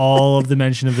 wipe all of the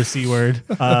mention of the C word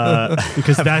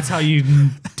because that's how you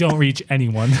don't reach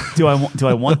anyone. Do I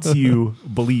want to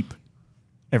bleep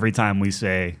every time we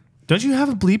say? Don't you have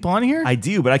a bleep on here? I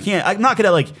do, but I can't. I'm not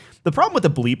gonna like. The problem with the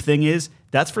bleep thing is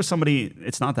that's for somebody.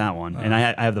 It's not that one, and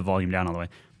I have the volume down all the way.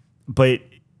 But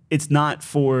it's not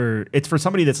for. It's for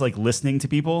somebody that's like listening to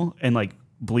people and like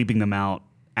bleeping them out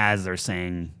as they're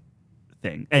saying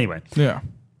thing. Anyway, yeah.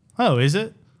 Oh, is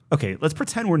it? okay. Let's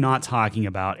pretend we're not talking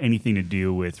about anything to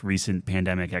do with recent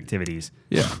pandemic activities.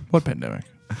 Yeah. What pandemic?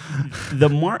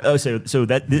 So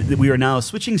we are now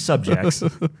switching subjects,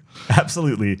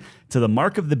 absolutely, to the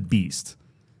mark of the beast,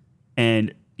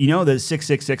 and you know the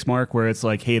 666 mark, where it's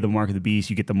like, hey, the mark of the beast,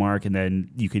 you get the mark, and then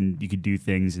you can do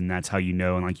things, and that's how you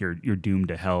know, and like you're doomed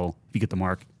to hell if you get the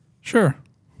mark. Sure.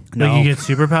 Like you get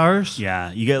superpowers?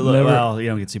 Yeah, you get Never- well, you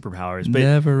don't get superpowers, but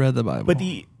Never read the Bible.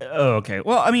 okay.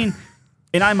 Well, I mean,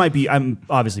 and I'm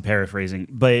obviously paraphrasing,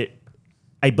 but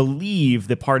I believe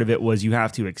that part of it was you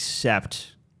have to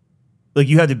accept. Like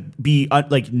you had to be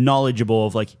like knowledgeable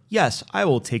of like, yes, I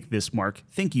will take this mark.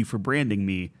 Thank you for branding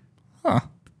me,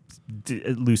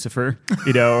 Lucifer,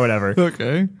 or whatever,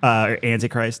 okay. or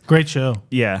Antichrist. Great show.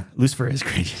 Yeah, Lucifer is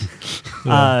great.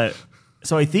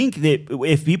 So I think that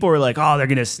if people are like, oh, they're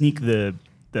gonna sneak the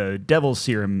devil's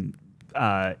serum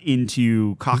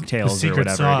into cocktails The or secret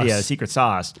whatever, sauce. yeah, secret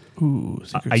sauce. Ooh,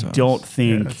 secret I sauce. don't Yeah,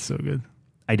 think that's so good.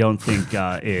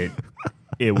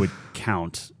 it would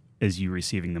count as you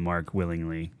receiving the mark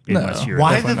willingly No. unless you're.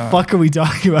 Why Definitely the not. fuck are we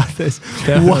talking about this?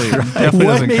 Definitely- definitely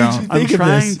what doesn't made count. you I'm think of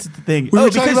trying this? to think. We were Oh,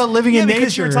 talking because- about living in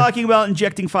because you're nature. talking about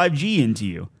injecting 5G into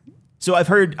you. So I've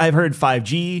heard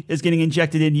 5G is getting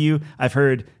injected into you. I've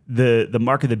heard the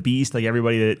mark of the beast, like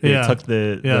everybody that Yeah. took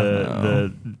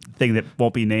the thing that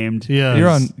won't be named. Yeah.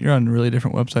 You're on really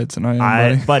different websites than I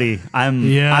am, buddy. I'm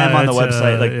Yeah, on the it's,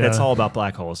 website. Like yeah. that's all about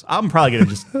black holes. I'm probably gonna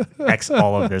just X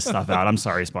all of this stuff out. I'm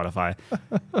sorry, Spotify.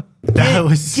 That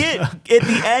was Get at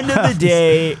the end of the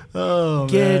day, oh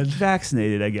get man.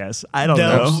 vaccinated. I guess I don't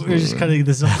No, know. we're just cutting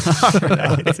this off.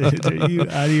 Are you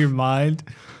out of your mind?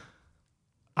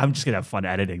 I'm just gonna have fun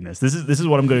editing this. This is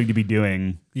what I'm going to be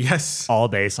doing Yes. all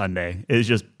day Sunday. It's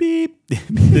just beep.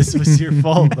 This was your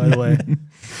fault, by the way.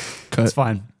 It's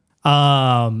fine.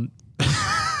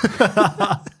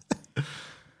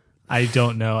 I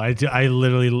don't know. I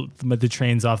literally the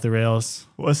train's off the rails.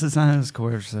 What's the time of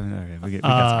score? Okay, we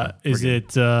got Is it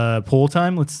poll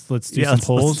time? Let's do Yeah, some let's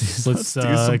polls. do Let's some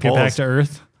get back polls. to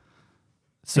Earth.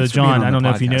 So Thanks for being John, on I the don't know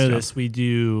if you podcast, know John. this. We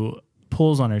do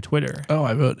polls on our Twitter Oh,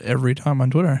 I vote every time on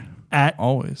Twitter. at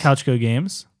Always. CouchGo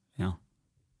Games. Yeah.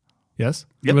 Yes.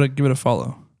 Give it a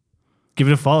follow. Give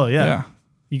it a follow. Yeah. Yeah.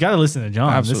 You got to listen to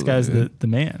John. Absolutely, This guy's dude. the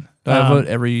man. I vote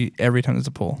every time there's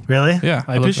a poll. Really? Yeah,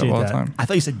 I look it up appreciate all that. the time. I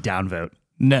thought you said downvote.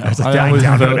 No, There's a I always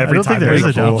downvote vote. every I don't think time there there's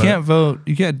is a a poll. You can't vote.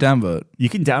 You can't downvote You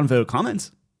can downvote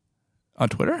comments. on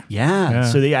Twitter. Yeah. Yeah.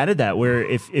 So they added that where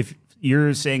if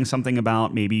you're saying something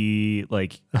about maybe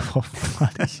like I'm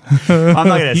not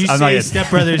gonna. You I'm not say gonna, Step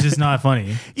Brothers is not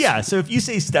funny. yeah. So if you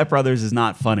say Step Brothers is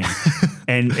not funny,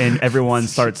 and everyone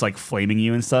starts like flaming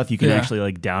you and stuff, you can Yeah. actually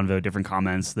like downvote different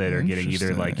comments that are getting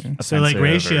either like Interesting. So like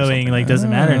offensive or ratioing something. like doesn't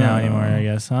matter now anymore, I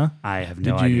guess, huh? I have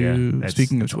no Did idea. you- That's-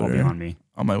 speaking of that's all Twitter- beyond me.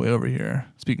 On my way over here,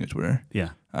 speaking of Twitter, Yeah.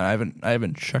 I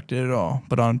haven't checked it at all.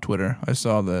 But on Twitter, I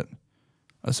saw that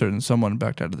a certain someone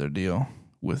backed out of their deal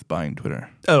with buying Twitter.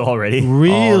 Oh, already.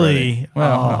 Really? Already.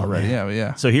 Well, Oh, not already. Yeah, but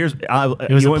yeah. So here's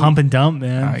It was a pump and dump,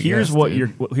 man. I Here's guess, what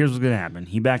dude. here's what's gonna happen.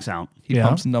 He backs out. He Yeah.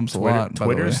 pumps and dumps a lot. by the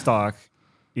way. Twitter's stock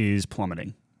is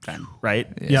plummeting. Then, right?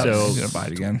 Yeah, Yeah. so he's So gonna buy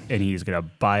it again. and he's gonna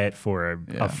buy it for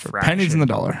Yeah, a for fraction. pennies in the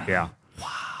dollar. Yeah.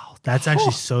 That's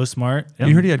actually so smart.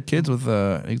 You heard he had kids with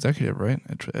an executive, right?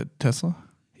 At Tesla.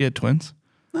 He had twins.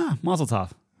 Ah, Mazel tov.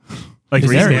 Like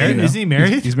Is he recently, married? you know? Is he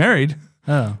married? He's married.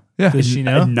 Oh. Yeah. Does she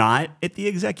know? Not at the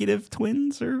executive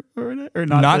twins or not,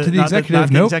 Not to the executive,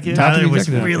 the nope. executive? Not to Tyler the was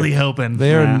executive. really hoping.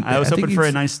 They are. Yeah, I was think hoping for a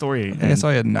he's- nice story. I guess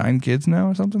I had 9 kids now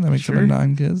or something. That makes Sure. him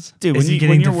 9 kids. Dude, Is he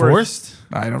getting divorced?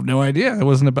 I have no idea. It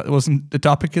wasn't the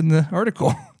topic in the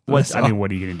article. What I saw. mean, what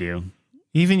are you gonna do?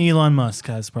 Even Elon Musk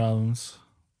has problems.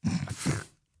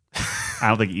 I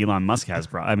don't think Elon Musk has.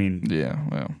 I mean, Yeah.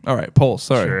 Well. All right. Poll.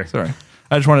 Sure. Sorry.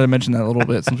 I just wanted to mention that a little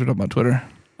bit since we're talking about Twitter.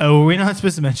 Oh, we're not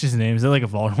supposed to mention his name. Is that like a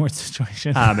Voldemort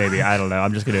situation? maybe I don't know.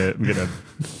 I'm gonna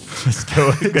just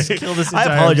go. Just kill this I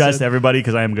entire apologize episode. to everybody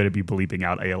because I am going to be bleeping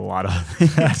out a lot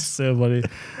of. That's so funny.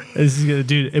 This is gonna,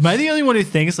 dude, am I the only one who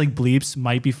thinks like bleeps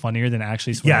might be funnier than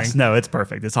actually swearing? Yes, no, it's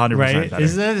perfect. It's 100% Right? better.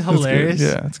 Isn't that hilarious?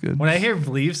 Yeah, that's good. When I hear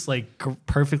bleeps, like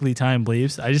perfectly timed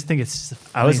bleeps, I just think it's. The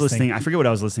I was funniest listening. thing. I forget what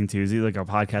I was listening to. It was either like a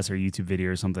podcast or a YouTube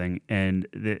video or something. And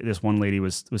this one lady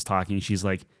was talking. She's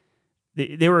like,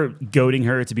 they were goading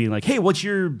her to be like, "Hey, what's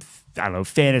your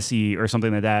fantasy or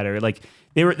something like that?" Or like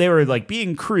they were like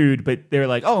being crude, but they were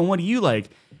like, "Oh, and what do you like?"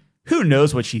 Who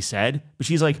knows what she said? But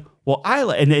she's like, "Well, I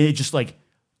like," and then it just like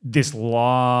this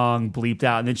long bleeped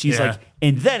out, and then she's Yeah. like,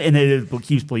 and then it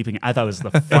keeps bleeping. I thought it was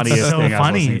the funniest so thing I was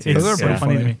funny. listening to. It's Those are so pretty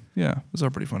funny funny. to me. Yeah, those are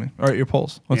pretty funny. All right, your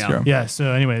polls. Let's Yeah. hear 'em. Yeah.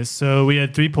 So, anyways, so we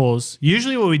had 3 polls.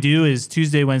 Usually, what we do is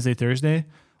Tuesday, Wednesday, Thursday.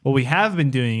 What we have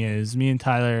been doing is me and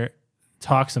Tyler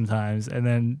talk sometimes, and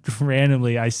then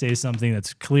randomly I say something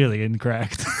that's clearly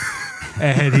incorrect,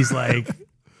 and he's like,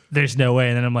 "There's no way,"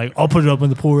 and then I'm like, "I'll put it up on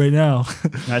the poll right now."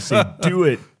 And I say, "Do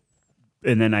it,"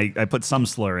 and then I put some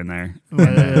slur in there.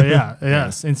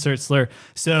 Yes. Insert slur.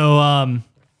 So,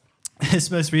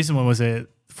 this most recent one was a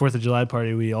 4th of July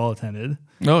party we all attended.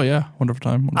 Oh yeah, wonderful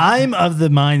time. Wonderful. I'm of the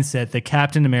mindset that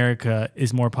Captain America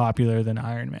is more popular than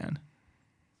Iron Man,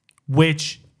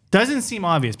 which doesn't seem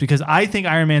obvious because I think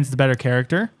Iron Man's the better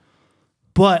character,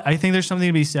 but I think there's something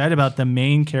to be said about the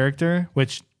main character,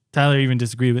 which Tyler even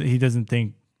disagreed with. He doesn't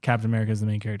think Captain America is the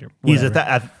main character. He's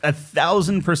Whatever. a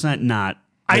 1,000% not.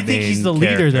 I think he's the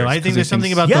leader, though. I think he there's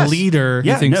something thinks- about Yes. the leader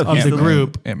Yeah, thinks no, of he's the the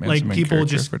group. Ant-Man's the Like main people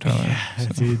character just, for Tyler. yeah,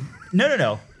 dude.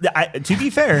 No. To be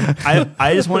fair,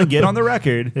 I just want to get on the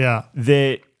record Yeah.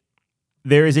 that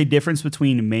there is a difference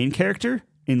between main character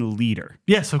and leader.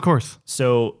 Yes, of course.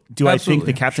 So, do I think Absolutely,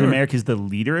 that Captain sure. America is the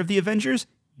leader of the Avengers?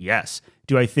 Yes.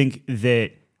 Do I think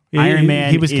that He- Iron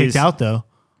Man He was kicked is, out though.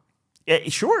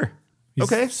 Sure.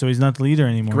 He's- Okay. So he's not the leader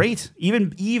anymore. Great.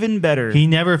 Even better. He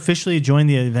never officially joined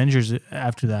the Avengers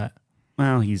after that,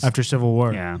 well, he's after Civil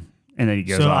War. yeah, and then he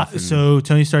goes So, off. And, so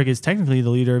Tony Stark is technically the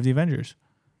leader of the Avengers.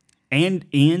 and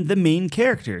the main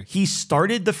character. He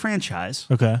started the franchise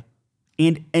Okay.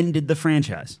 and ended the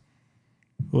franchise.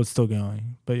 Well, it's still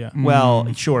going, but yeah.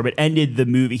 Well, sure, but ended the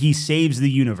movie. He saves the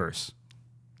universe.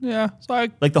 Yeah, so I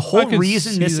Like the I whole could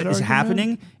reason see this that is argument.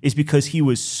 happening is because he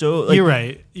was so. Like, You're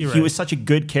right. You're he right. was such a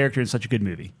good character in such a good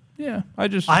movie. Yeah, I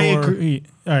just I more- agree.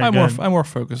 All right, I'm go more ahead. I'm more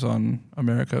focused on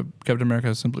Captain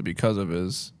America simply because of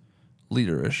his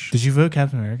leaderish. Did you vote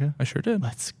Captain America? I sure did.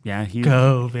 Let's Yeah, he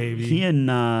go, baby. he and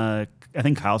I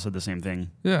think Kyle said the same thing.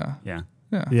 Yeah, Yeah,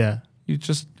 yeah. yeah.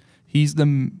 He's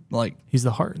the like He's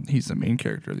the heart. he's the main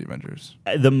character of the Avengers.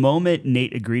 the moment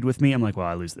Nate agreed with me, I'm like, well,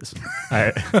 I lose this.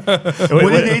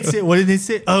 What did Nate say? What did Nate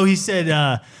say? Oh, he said,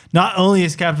 not only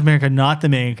is Captain America not the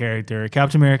main character,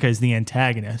 Captain America is the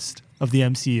antagonist of the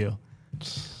MCU.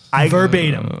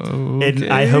 Verbatim. And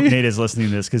I hope Nate is listening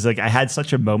to this because like I had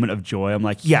such a moment of joy. I'm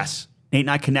like, yes, Nate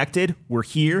and I connected. We're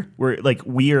here.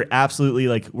 We are absolutely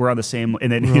like we're on the same.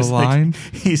 And then We're he's aligned.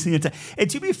 like, he's the and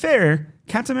to be fair,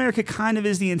 Captain America kind of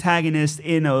is the antagonist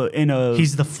in a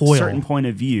He's the foil. certain point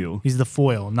of view. He's the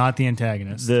foil, not the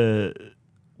antagonist.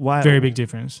 Why? Very big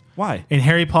difference. Why? In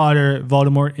Harry Potter,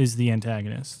 Voldemort is the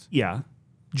antagonist. Yeah.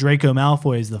 Draco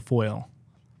Malfoy is the foil.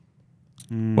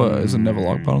 What, isn't Neville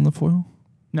Longbottom the foil?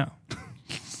 No.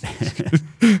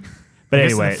 But I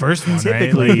guess anyway, the first one, right?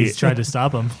 typically, Like, he's tried to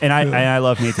stop him. and I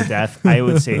love Nate to death. I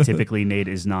would say typically Nate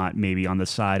is not maybe on the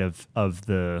side of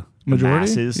the Majority?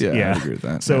 masses. Yeah, I agree with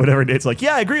that. So Yeah. whenever Nate's like,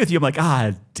 yeah, I agree with you, I'm like,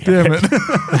 damn Damn it. it.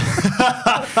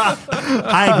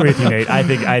 I agree with you, Nate.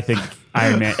 I think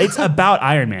Iron Man. It's about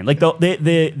Iron Man. Like they No,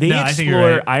 I think you're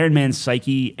explore right. Iron Man's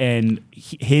psyche and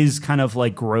his kind of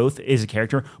like growth as a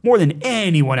character more than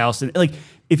anyone else. And like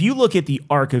if you look at the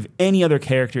arc of any other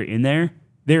character in there,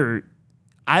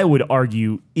 I would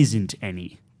argue isn't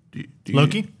any. Do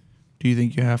Loki? Do you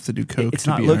think you have to do coke It's to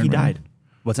not be Loki Iron Man? died.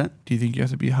 What's that? Do you think you have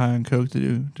to be high on coke to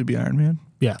be Iron Man?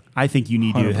 Yeah. I think you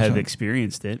need to have 100%.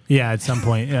 experienced it. Yeah, at some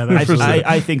point. Yeah,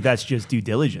 I think that's just due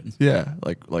diligence. Yeah,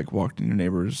 like walked in your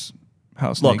neighbor's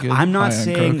house Look, naked. I'm not high on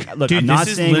saying. coke. Look, Dude, I'm not this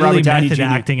is saying literally Robert Downey method Jr.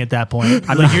 acting at that point.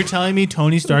 Like you're telling me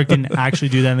Tony Stark didn't actually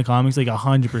do that in the comics, like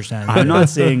 100%. I'm not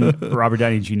saying Robert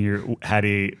Downey Jr. had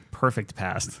a perfect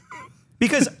past.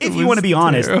 Because if you want to be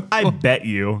honest, terrible. I bet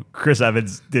you Chris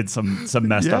Evans did some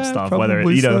messed up stuff. Whether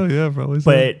probably you know, so, yeah, probably so.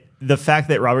 but the fact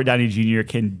that Robert Downey Jr.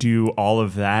 can do all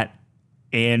of that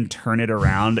and turn it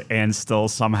around and still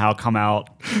somehow come out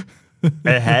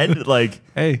ahead, like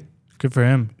hey, Good for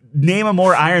him. name a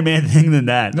more Iron Man thing than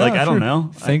that. no, like I don't true.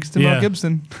 know. Thanks to Yeah. Mel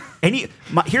Gibson.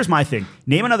 Here's my thing.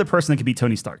 Name another person that could be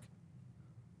Tony Stark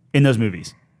in those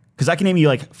movies. Because I can name you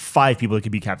like 5 people that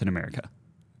could be Captain America.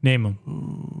 Name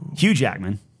him. Hugh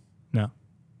Jackman. No.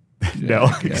 No,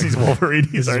 because he's Wolverine.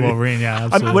 He's This is already- Wolverine, yeah, I,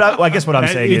 absolutely. I guess what I'm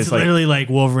saying it's is like, literally like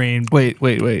Wolverine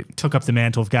Wait. took up the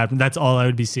mantle of Captain. That's all I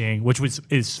would be seeing, which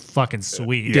is fucking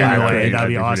sweet. Yeah, by the I way. think That'd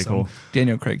be pretty awesome. cool.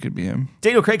 Daniel Craig could be him.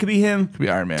 Daniel Craig could be him. Could be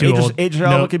Iron Man. Too Idris, old. Idris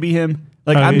Elba Nope. could be him.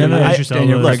 Like Oh, I'm yeah, I, Idris Elba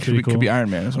Daniel looks Craig pretty could be cool. Iron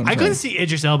Man. Is what I'm I couldn't saying. see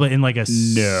Idris Elba in like a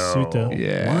No. suit though.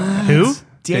 Yeah. Who?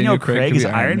 Daniel Craig could is be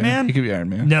Iron Man. He could be Iron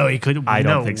Man. No, he could. I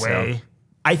don't no think way. so.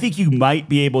 I think you might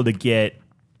be able to get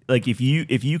like if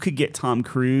you could get Tom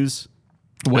Cruise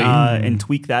Wait. and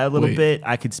tweak that a little Wait. bit,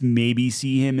 I could maybe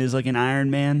see him as like an Iron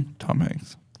Man. Tom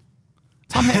Hanks.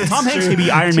 Tom Hanks could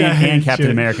be Iron Man True, and Captain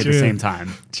true, America at the true. same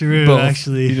time. True, Both.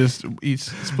 actually. He just each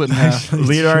split in half.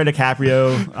 Leonardo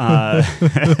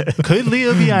DiCaprio. Could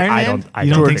Leo be Iron Man? I you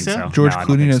don't don't think think so? so. George No, I don't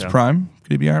Clooney in think his so. prime.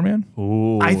 Could he be Iron Man?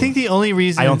 Ooh. I think the only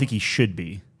reason I don't think he should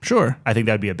be. Sure. I think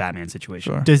that would be a Batman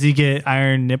situation. Sure. does he get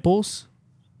iron nipples?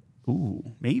 Ooh,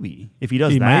 maybe if he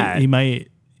does He that, might. He might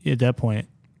at that point.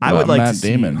 I What would about like Matt to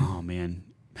Damon? see. Oh man,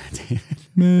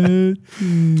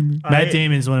 Matt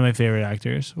Damon is one of my favorite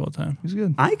actors of all time. He's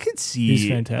good. I could He's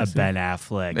see a fantastic. Ben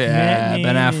Affleck Yeah,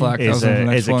 Ben Affleck. That as was the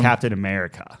next a one. Captain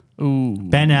America. Ooh.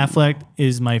 Ben Affleck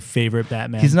is my favorite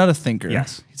Batman. He's not a thinker.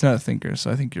 Yes. He's not a thinker,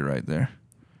 so I think you're right there.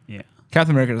 Yeah.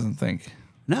 Captain America doesn't think.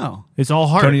 No. It's all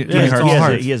heart. Tony- Yeah, Tony it's Hart. all He has,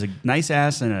 heart. he has a nice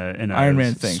ass and a Iron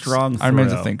Man thinks. strong Iron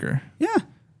Man's a throw. thinker. Yeah.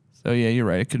 So yeah, you're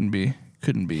right. It couldn't be.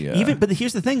 But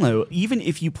here's the thing though. Even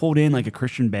if you pulled in like a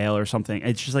Christian Bale or something,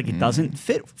 it's just like it doesn't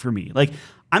fit for me. Like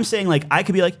I'm saying, like I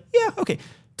could be like, yeah, okay.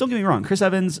 Don't get me wrong. Chris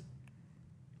Evans,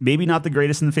 maybe not the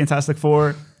greatest in the Fantastic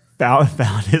Four.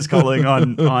 Found his calling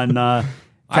on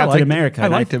Captain America. I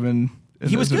and liked him in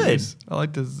He was those good. movies. I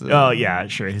liked his. Oh yeah,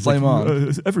 sure. He's Flame like,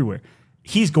 on. everywhere.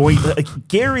 He's going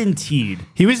guaranteed.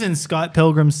 He was in Scott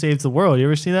Pilgrim Saves the World. You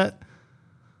ever see that?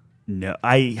 No,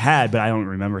 I had, but I don't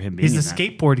remember him being. He's the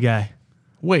in that. skateboard guy.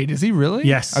 Wait, is he really?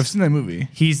 Yes. I've seen that movie.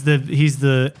 He's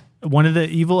the one of the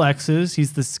evil exes.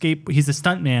 He's the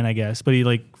stunt man, I guess, but he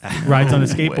like rides on a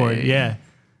skateboard. way. Yeah.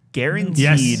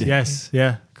 Guaranteed. Yes.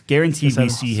 Yeah. Guaranteed. Chris We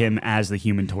Evans. see him as the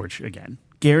Human Torch again.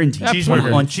 Guaranteed.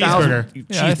 Cheeseburger. On Cheeseburger.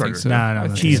 Yeah, I think Cheeseburger. so. No, I no, think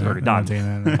no. so. Cheeseburger.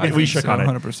 Done. I We think shook so, on it.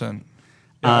 100%.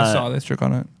 Yeah, I saw they shook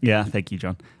on it. Yeah, thank you,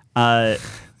 John. But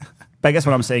I guess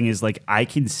what I'm saying is like I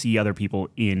can see other people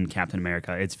in Captain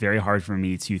America. It's very hard for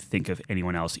me to think of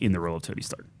anyone else in the role of Tony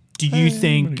Stark. Do you I would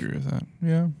think agree with that?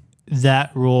 Yeah.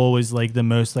 that role was like the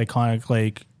most iconic?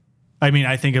 Like, I mean,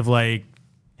 I think of like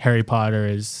Harry Potter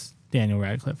as Daniel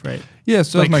Radcliffe, right? Yeah.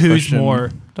 So Like, that was my who's question. more-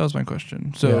 That was my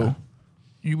question. So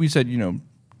we said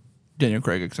Daniel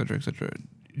Craig, et cetera, et cetera.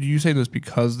 Do you say this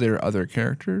because there are other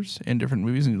characters in different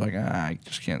movies, and you're like, I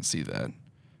just can't see that,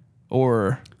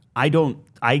 or I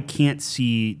can't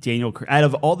see Daniel Craig out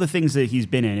of all the things that he's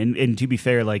been in. And to be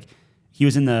fair, like he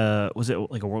was in was it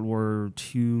like a World War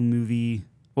II movie?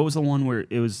 What was the one where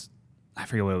it was I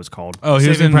forget what it was called. Oh, he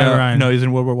was Saving in Private Ryan. no, he's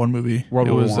in World War One movie. World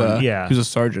It War was, One, yeah. he was a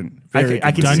sergeant. I Very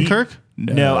can good see- movie. Dunkirk?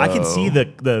 No, I can see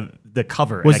the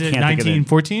cover. Was and I it can't think of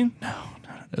 1914?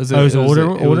 It was, Oh, is it older-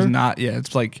 It was older? not. Yeah,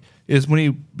 it's like it's when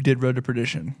he did Road to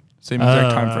Perdition. Same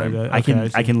exact time frame. okay. I can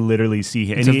Okay, I can literally see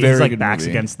him. It's And a he's very like good backs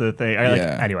movie. against the thing.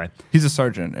 Anyway, He's a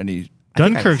sergeant, and he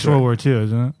Dunkirk's World War II,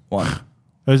 isn't it? won.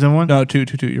 Oh, is that one? No, two.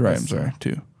 You're right. I'm sorry.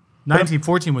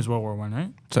 1914 was World War One,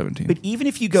 right? 17. but even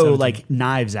if you go 17. like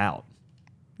Knives Out,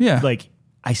 yeah. like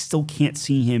I still can't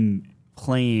see him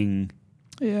playing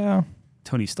yeah.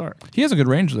 Tony Stark. He has a good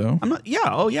range though. I'm not. Yeah.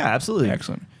 Oh yeah. Absolutely.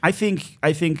 Excellent. I think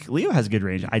Leo has good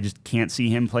range. I just can't see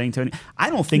him playing Tony. I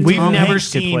don't think We've Tom never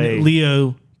Hanks could seen play.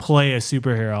 Leo play a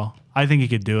superhero. I think he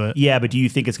could do it. Yeah, but do you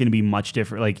think it's going to be much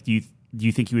different? Like, do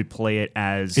you think he would play it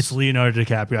as? It's Leonardo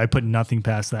DiCaprio. I put nothing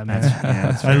past that man.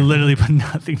 that's I literally put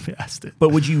nothing past it. But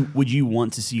would you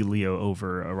want to see Leo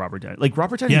over a Robert Downey? Like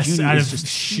Robert Downey Yes, Jr. out of is just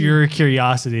sheer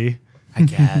curiosity. I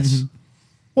guess.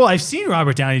 Well, I've seen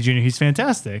Robert Downey Jr. He's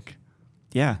fantastic.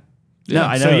 Yeah. No,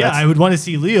 I know. So yeah, that's- I would want to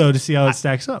see Leo to see how it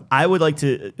stacks up. I would like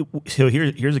to. So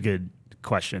here's a good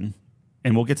question,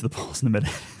 and we'll get to the polls in a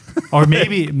minute. Or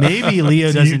maybe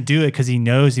Leo doesn't do it because he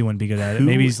knows he wouldn't be good at it. Who-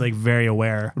 Maybe he's like very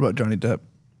aware. What about Johnny Depp?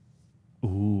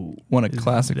 Ooh, Won a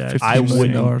classic that- $15 I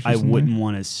million. or wouldn't. I something. wouldn't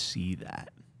want to see that.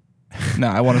 No,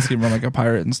 I want to see him run like a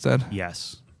pirate instead.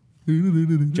 Yes,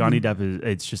 Johnny Depp is.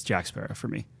 It's just Jack Sparrow for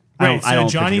me. I Right. don't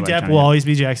So Johnny particularly like Depp will always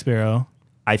be Jack Sparrow.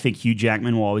 I think Hugh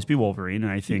Jackman will always be Wolverine,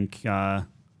 and I think Iron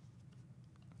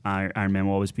Man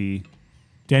will always be.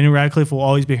 Daniel Radcliffe will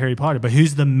always be Harry Potter. But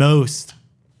who's the most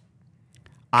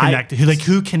connected?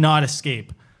 Who cannot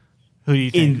escape? Who do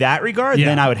you think? In that regard, Yeah.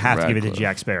 then I would have to give it to Radcliffe.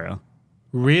 Jack Sparrow.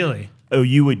 Really? Oh,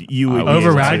 you would. I would Over give it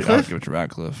to- Radcliffe? I would give it to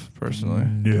Radcliffe personally.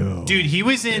 No. Dude, he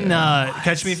was in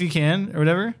Catch Me If You Can or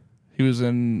whatever. He was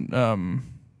in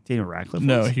Daniel Radcliffe?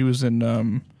 no, was? he was in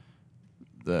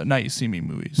the Now You See Me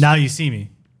movies. Now You See Me.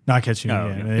 Not Catch Me. Oh,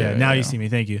 If You Can. okay. Yeah, Yeah, Now yeah, You yeah. See Me.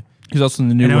 Thank you. He's also in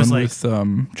the new And I one was like, with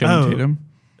Channing oh. Tatum.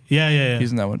 Yeah.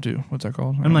 He's in that one too. What's that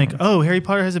called? I I'm don't like, remember. oh, Harry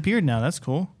Potter has a beard now. That's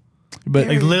cool. But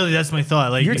Like literally, that's my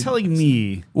thought. Like You're telling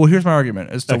me. well, here's my argument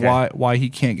as to Okay. why he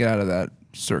can't get out of that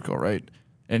circle, right?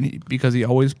 And because he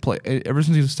always ever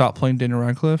since he stopped playing Daniel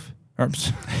Radcliffe. Or, I'm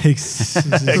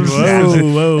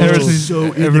whoa. Ever since,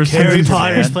 ever since Harry he's-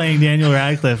 Potter's playing Daniel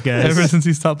Radcliffe, guys. Ever since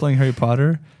he stopped playing Harry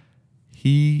Potter,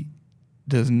 he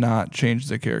does not change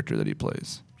the character that he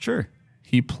plays. Sure.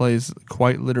 He plays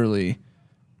quite literally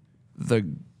the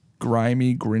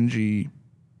grimy, gringy,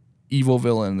 evil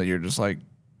villain that you're just like,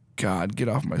 God, get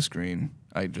off my screen.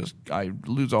 I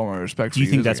lose all my respect. Do you for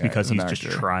think as that's a- because as an he's just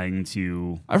actor. trying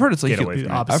to. I've heard it's like get away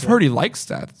from it? I've heard he likes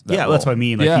that. Yeah, well, that's what I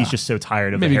mean. Like Yeah. he's just so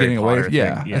tired of maybe the Harry getting Potter away.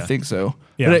 thing. Yeah, I think so.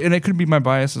 Yeah. And it could be my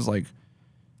bias is like,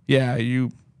 yeah, you're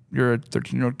a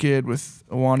 13-year-old kid with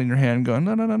a wand in your hand going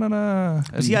no.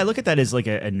 See, I look at that as like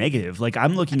a negative. Like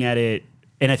I'm looking at it,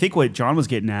 and I think what John was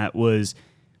getting at was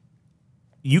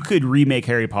you could remake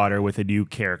Harry Potter with a new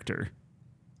character,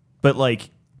 but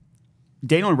like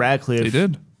Daniel Radcliffe, They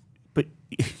did. but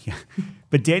yeah,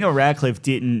 but Daniel Radcliffe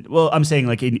didn't. Well, I'm saying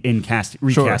like in recast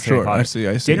Harry Sure. Potter. I see.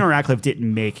 Daniel Radcliffe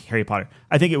didn't make Harry Potter.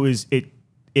 I think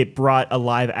it brought a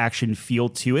live action feel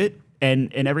to it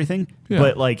and everything. Yeah.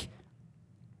 But like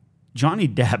Johnny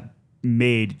Depp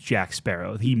made Jack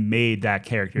Sparrow. He made that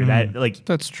character. That like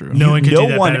That's true. No one could do no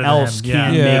that one better than else him.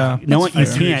 can Yeah. make. No one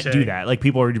That's you fair. can't do that. Like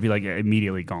people are to be like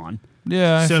immediately gone.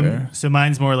 Yeah. fair. So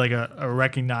mine's more like a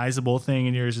recognizable thing,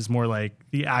 and yours is more like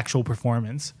the actual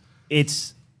performance.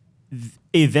 It's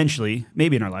eventually,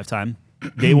 maybe in our lifetime,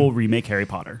 they will remake Harry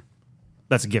Potter.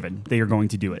 That's a given. They are going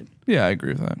to do it. Yeah, I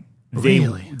agree with that.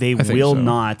 Really? They I think will so.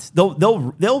 not.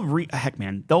 Heck,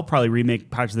 man, they'll probably remake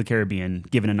Pirates of the Caribbean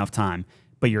given enough time.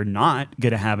 But you're not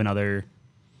gonna have another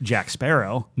Jack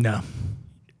Sparrow No.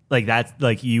 like that.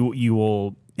 Like you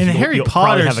will. In the Harry you'll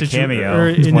Potter probably have a cameo or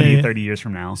in 20, the- 30 years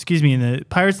from now. Excuse me, in the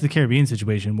Pirates of the Caribbean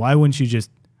situation, why wouldn't you just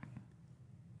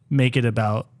make it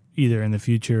about either in the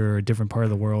future or a different part of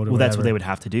the world? Or Well, that's what whatever? they would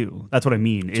have to do. That's what I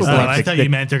mean. Is Oh, like I the- thought the- you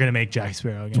meant they're going to make Jack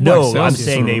Sparrow again. No, Black I'm Sails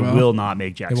saying is they sort of will not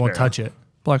make Jack They Sparrow. won't touch it.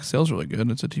 Black Sail's really good.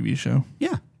 It's a TV show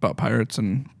Yeah. about pirates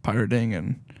and pirating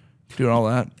and doing all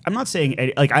that. I'm not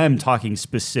saying like I am talking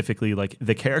specifically like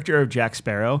the character of Jack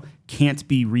Sparrow can't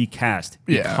be recast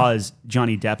Yeah. because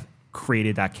Johnny Depp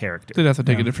created that character. They'd have to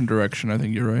take a different direction. I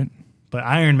think you're right. But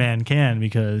Iron Man can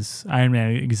because Iron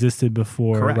Man existed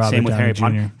before Correct. Robert Same with Downey Harry Jr.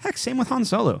 Potter. Heck, same with Han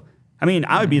Solo. I mean,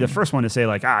 I would be the first one to say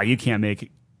like, you can't make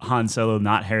Han Solo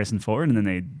not Harrison Ford, and then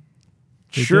they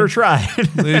sure did. tried.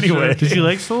 Anyway, Did you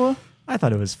like Solo? I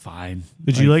thought it was fine.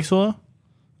 Did you like Solo?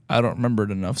 I don't remember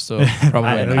it enough, so probably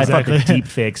I not. thought the Exactly. deep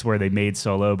fakes where they made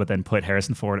Solo, but then put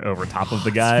Harrison Ford over top of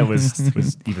the guy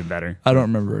was even better. I don't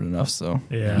remember it enough, so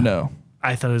Yeah. no.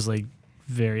 I thought it was like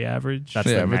very average. That's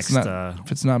Yeah, the if it's next. not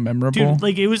if it's not memorable, Dude,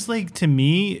 like it was like to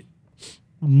me,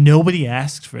 nobody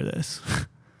asked for this.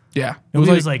 yeah, it Nobody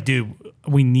was was like, dude,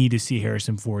 we need to see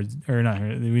Harrison Ford or not.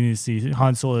 We need to see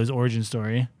Han Solo's origin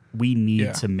story. We need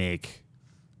Yeah. to make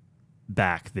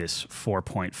back this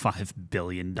 $4.5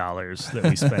 billion that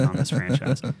we spent on this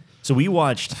franchise. So we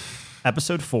watched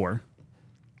episode 4,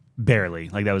 barely.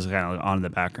 Like that was kind of on in the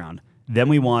background. Then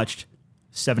we watched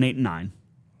 7, 8, and 9.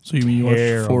 so you mean you watched 4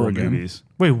 Terrible again? movies.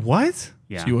 Wait, what?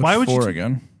 Yeah. So you watched Why would you 4 do-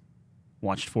 again?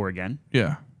 Watched 4 again.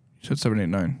 Yeah, you said 7, 8,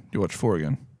 9. You watched 4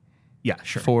 again. Yeah,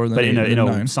 sure. 4, then but in 8, a, in then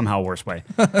a 9. somehow worse way.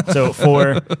 So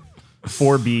 4,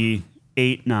 4B,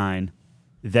 8, 9.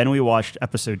 Then we watched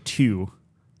episode 2.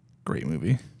 Great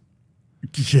movie.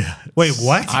 Yeah. Wait,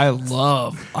 what? I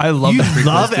love You the prequels,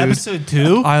 love dude. episode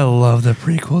 2? I love the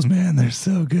prequels, man. They're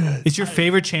so good. It's your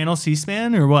favorite channel,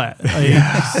 C-SPAN, or what? Like,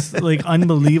 it's, like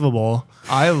unbelievable.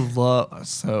 I love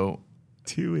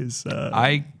 2 is.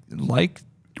 I like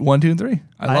 1, 2, and 3.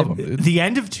 I love them. Dude. The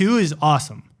end of 2 is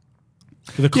awesome.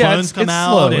 The Yeah, clones it's- come it's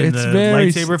out slow. and It's the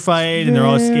very lightsaber fight, and they're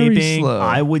all very escaping. slow.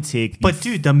 I would take. But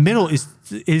dude, the middle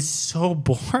is so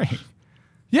boring.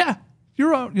 Yeah,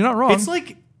 you're wrong. You're not wrong. It's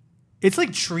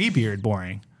like Treebeard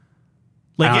boring.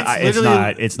 Like it's literally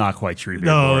not. It's not quite true.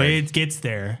 no, it gets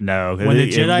there. No, When the at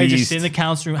Jedi just least- sit in the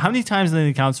council room. How many times are they in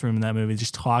the council room in that movie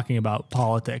just talking about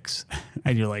politics?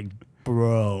 And you're like,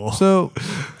 bro. so.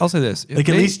 I'll say this: if Like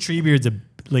at they- least Treebeard's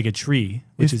like a tree,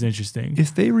 which is interesting.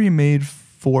 if they remade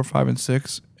 4, 5, and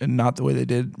 6, and not the way they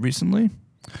did recently,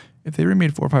 if they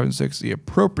remade 4, 5, and 6 the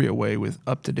appropriate way with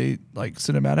up to date like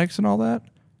cinematics and all that,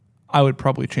 I would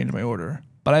probably change my order.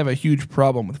 But I have a huge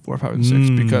problem with 4, 5, and 6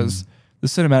 because the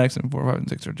cinematics in 4, 5, and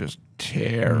 6 are just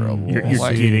terrible. You're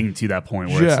like, getting to that point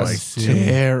where just it's like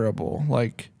terrible.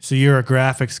 Like So you're a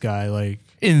graphics guy, like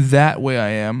in that way, I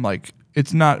am like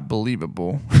it's not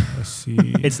believable. I see.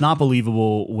 it's not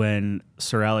believable when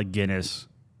Sir Alec Guinness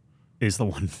is the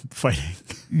one fighting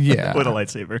Yeah, with a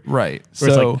lightsaber. right.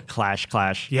 Where So it's like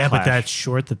clash. yeah, but clash. that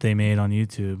short that they made on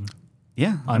YouTube.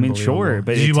 yeah. I mean, sure, Unbelievable.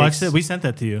 but did you watch takes- it? We sent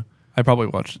that to you. I probably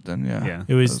watched it then. Yeah, Yeah.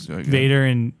 It was That really good. Vader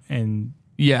and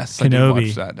Yes, I did Kenobi.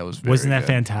 watch that. That was very Wasn't that good.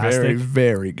 fantastic? Very,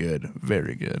 very good.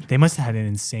 Very good. they must have had an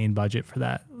insane budget for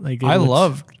that. Like it I looks-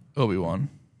 loved Obi-Wan.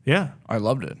 Yeah. I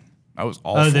loved it. I was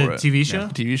all Oh, for the it. TV show.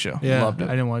 The TV show. Yeah, Loved it.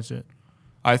 I didn't watch it.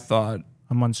 I thought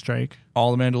I'm on strike.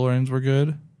 all the Mandalorians were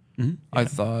good. Mhm. I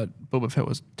thought Boba Fett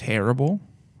was terrible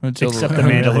until except the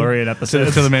Mandalorian episode.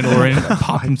 until the Mandalorian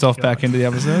popped himself back into the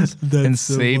episodes That's and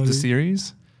so saved the funny.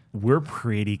 series. We're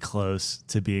pretty close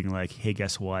to being like, hey,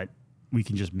 guess what? We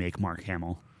can just make Mark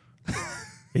Hamill.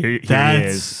 Here he is.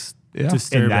 That's Yeah.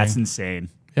 disturbing. And that's insane.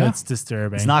 Yeah. That's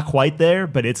disturbing. It's not quite there,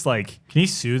 but it's like Can you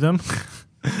sue them?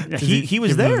 he was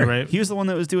give them the there. right- He was the one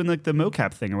that was doing like the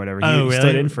mocap thing or whatever. He Oh, really?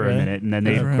 stood in for a Right. minute, and then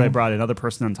Good for they him. brought another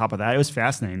person on top of that. It was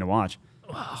fascinating to watch.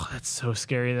 Oh, that's so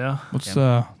scary though. What's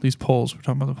these polls? We're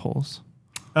talking about the polls.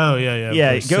 Oh yeah, yeah. of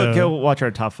Yeah, course. go So, watch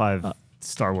our top 5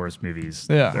 Star Wars movies,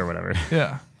 Yeah. or whatever.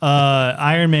 Yeah.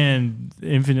 Iron Man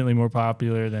infinitely more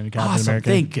popular than Captain Awesome, America.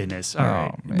 thank goodness. All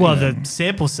right, man. Well, the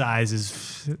sample size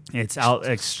is it's out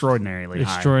extraordinarily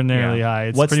high. extraordinarily Yeah. high.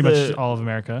 It's What's pretty the- much all of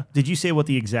America. Did you say what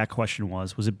the exact question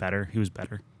was? Was it better? Who was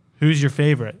better? Who's your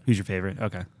favorite? Who's your favorite?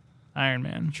 Okay, Iron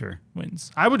Man sure.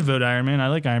 wins. I would vote Iron Man. I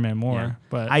like Iron Man more, Yeah.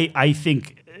 but I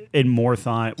think in more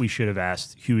thought we should have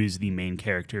asked who is the main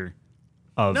character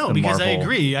of no, the because I Marvel.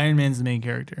 agree. Iron Man's the main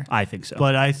character, I think so.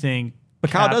 but I think But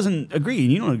Kyle Cap- doesn't agree,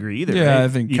 and you don't agree either. Yeah, right? I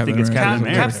think you Captain think it's America Captain is a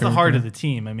America. Cap's the heart of the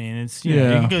team. I mean, it's you know,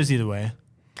 Yeah. it goes either way.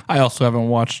 I also haven't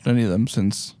watched any of them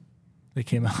since. They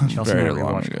came out. Chelsea Very and I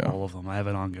long rewatched ago. all of them. I have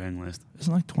an ongoing list.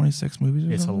 Isn't it like 26 movies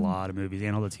or It's a something? lot of movies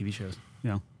and all the TV shows.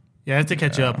 You know, Yeah, I have to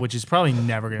catch up, which is probably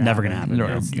never gonna never gonna happen. No,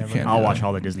 yeah. It's you never can't. gonna I'll Yeah. watch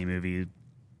all the Disney movies,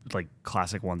 like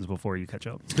classic ones, before you catch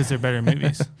up. because they're better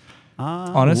movies.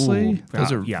 Honestly, Ooh,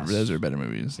 those are yes. those are better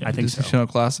movies. I think Disney so. Channel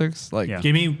classics. Like, Yeah.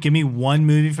 Give me one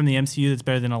movie from the MCU that's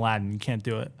better than Aladdin. You can't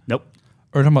do it. Nope.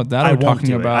 or talking about that. I Or won't talking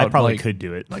do it. about I probably like, could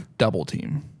do it. like Double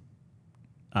Team.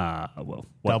 Well,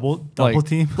 what? Double like,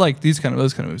 team. Like those kind of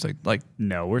movies. Like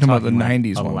No, we're Talking talking about the like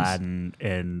 90s ones. Aladdin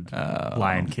and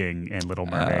Lion King and Little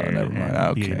Mermaid. never mind.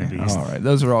 and Beauty and Okay, the Beast. all right.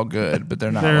 Those are all good, but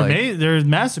they're not They're like. they're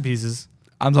masterpieces.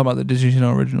 I'm talking about the Disney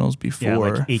Channel originals before. Yeah,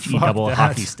 like HE Fuck double that.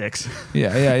 hockey sticks.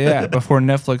 yeah. Before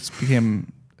Netflix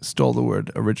stole the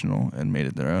word original and made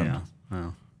it their own. Yeah.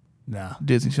 Oh. No,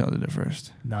 Disney Channel did it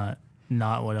first. not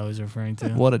what I was referring to.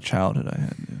 What a childhood I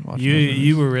had. Dude. watching. You those movies.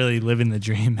 you were really living the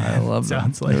dream, man. I love them.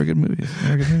 Sounds They like were good movies.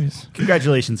 They were good movies.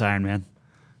 Congratulations, Iron Man.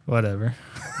 whatever.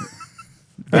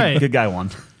 Good, All right. good guy won.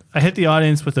 I hit the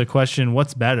audience with a question: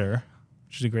 what's better?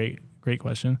 Which is a great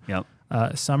question. Yep.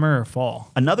 Summer or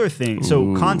fall? Another thing.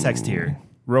 So context here,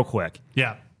 real quick.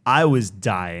 Yeah. I was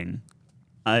dying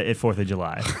at 4th of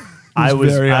July. I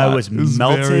was very hot. was It was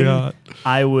very melting. hot.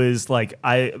 I was like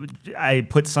I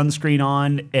put sunscreen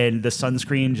on, and the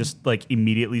sunscreen just like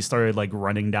immediately started like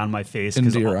running down my face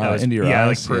Into your I was eye- into your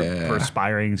eyes? like Yeah.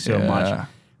 perspiring so Yeah. much.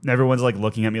 And everyone's like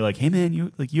looking at me like, "Hey man,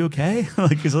 you okay?" Like,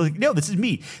 because I was like, "No, this is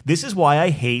me. This is why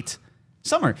I hate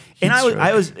summer." And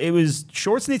it was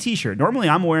shorts and a t-shirt. Normally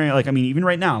I'm wearing like, I mean, even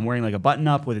right now I'm wearing like a button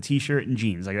up with a t-shirt and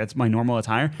jeans. Like that's my normal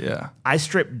attire. Yeah. I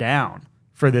stripped down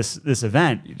for this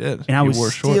event. You did. And I You was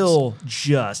wore shorts. still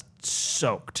just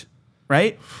soaked.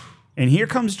 Right? And here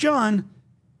comes John,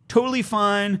 totally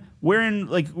fine, wearing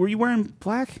like, were you wearing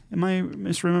black? Am I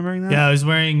misremembering that? Yeah, I was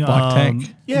wearing Black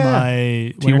tank. Yeah.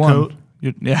 my winter T1. coat.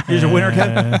 Yeah. Here's a winter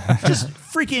coat. Just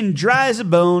freaking dry as a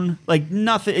bone. Like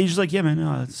nothing. He's just like, yeah, man,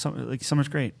 no, summer's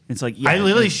great. It's like, yeah. I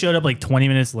literally showed up like 20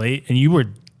 minutes late, and you were.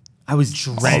 I was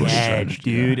drenched, drenched,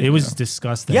 dude. It was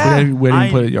disgusting. Yeah. We didn't I-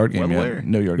 play a yard game well yet. aware.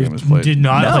 No yard game was played. Did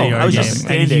not No, play I yard was game. just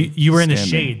And standing. you were in the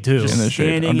Standing. shade too. Just in the shade,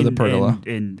 standing under the and- pergola.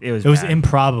 and it was It was bad.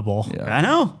 improbable. Yeah. I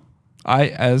know. I,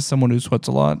 as someone who sweats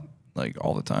a lot, like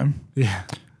all the time, Yeah.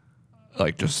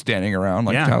 like just standing around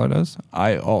like Yeah. Tyler does,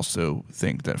 I also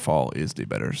think that fall is the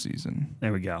better season.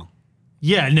 There we go.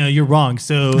 Yeah, no, you're wrong.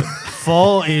 So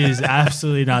fall is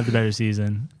absolutely not the better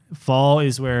season. Fall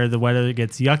is where the weather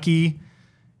gets yucky.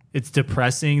 It's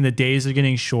depressing. The days are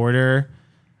getting shorter.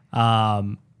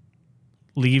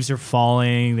 Leaves are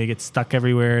falling. They get stuck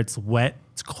everywhere. It's wet.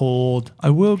 It's cold. I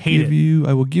will Hate it.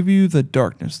 I will give you the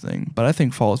darkness thing, but I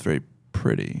think fall is very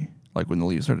pretty. Like when the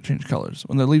leaves start to change colors.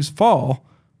 When the leaves fall,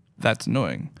 that's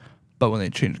annoying. But when they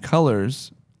change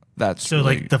colors, that's So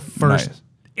really like the first nice.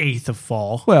 eighth of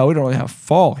fall. Well, we don't really have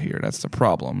fall here. That's the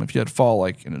problem. If you had fall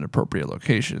like in an appropriate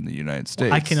location in the United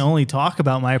States, I can only talk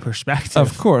about my perspective.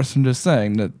 Of course, I'm just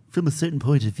saying that From a certain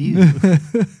point of view.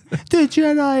 The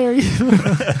Jedi are evil.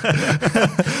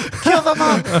 Kill them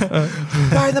all.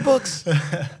 Buy the books.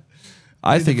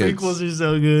 I think Prequels it's. are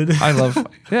so good. I love.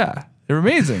 Yeah, they're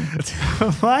amazing.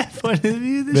 From my point of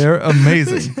view, the They're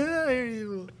amazing. Jedi are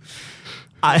evil.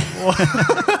 I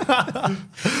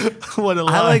What a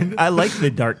line. I like the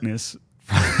darkness.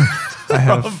 I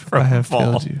have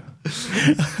fall. failed you.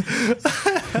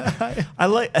 I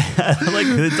like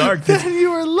the darkness.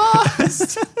 You were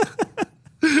lost.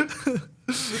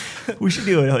 We should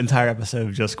do an entire episode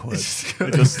of just quotes,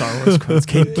 just Star Wars quotes.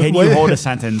 Can you hold a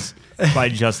sentence by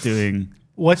just doing?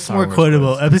 What's Star more Wars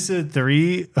quotable, quotes. episode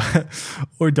 3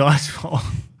 or Dodgeball?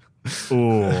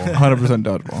 Ooh, 100%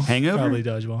 dodgeball. Hangover. Probably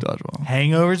Dodgeball. Dodgeball.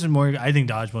 Hangovers are more. I think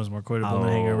Dodgeball is more quotable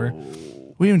than Hangover. We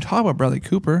didn't even talk about Bradley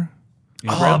Cooper.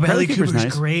 Oh, Bradley Cooper's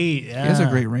nice. great. Yeah. He has a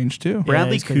great range too.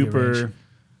 Bradley he's got good Cooper. range.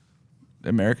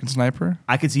 American Sniper.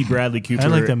 I could see Bradley Cooper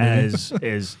like that movie.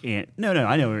 as Ant. No,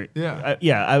 I know. Yeah.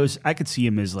 I could see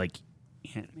him as like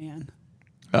Ant Man.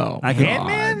 Oh, I can- God.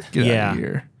 Ant-Man? Get Yeah. out of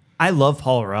here. I love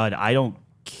Paul Rudd. I don't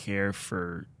care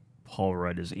for Paul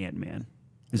Rudd as Ant Man.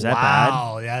 Is that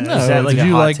Wow. Yeah. No. that's- bad? Is that like Did a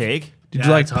you hot like- take? Did Yeah,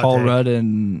 you like it's a hot Paul take. Rudd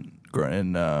in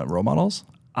Role Models?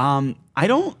 I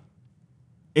don't.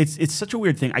 It's such a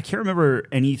weird thing. I can't remember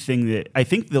anything that. I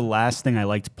think the last thing I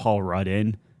liked Paul Rudd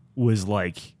in was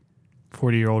like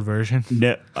 40-year-old version.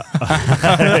 no,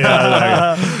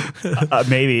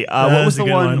 maybe. What That was was a the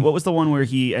good one? one. What was the one where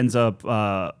he ends up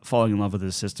falling in love with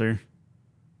his sister?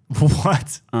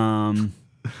 What? Um,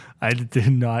 I did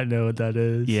not know what that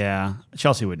is. yeah,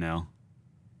 Chelsea would know.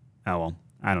 Oh well,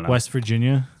 I don't know. West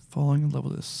Virginia. Falling in love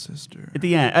with his sister. At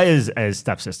the end, as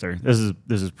stepsister. This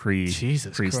is pre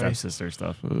Jesus Christ. stepsister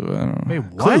stuff. Ooh, I don't know. Wait,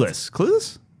 what?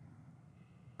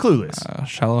 Clueless.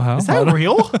 Shallow Hal? Is that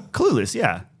real? Clueless.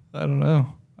 Yeah. I don't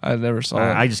know. I never saw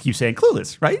it. I just keep saying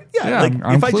clueless, right? Yeah, like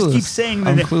I'm if I just keep clueless. saying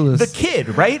I'm the clueless. kid,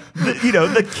 right?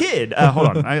 The kid.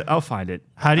 Hold on, I'll find it.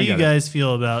 How do I you got it. guys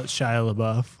feel about Shia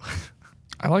LaBeouf?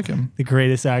 I like him. The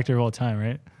greatest actor of all time,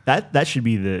 right? That should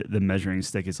be the measuring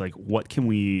stick. It's like, what can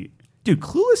we? Dude,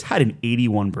 Clueless had an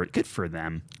 81 bird. Good for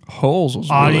them. Holes was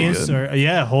Audience really good. or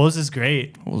yeah, Holes is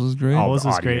great. Holes is great. Oh, Holes the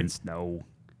is great. audience, no.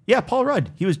 Yeah, Paul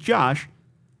Rudd. He was Josh,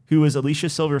 who was Alicia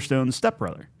Silverstone's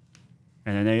stepbrother,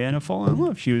 and then they ended up falling in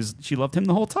love. She loved him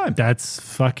the whole time. That's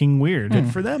fucking weird.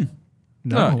 Good for them.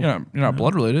 No, you're not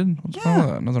blood related. What's wrong with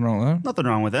that? Nothing wrong with that. Nothing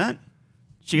wrong with that.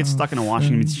 She gets stuck in a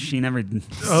washing machine. She never.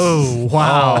 Oh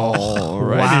wow!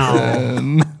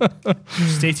 Alrighty then.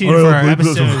 Stay tuned for our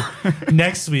episode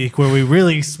next week where we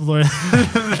really explore.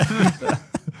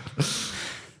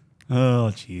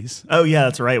 Oh, jeez. Oh, yeah,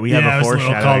 that's right. We have a it was little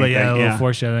foreshadowing. callback, thing. a little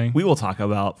foreshadowing. We will talk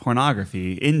about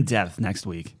pornography in depth next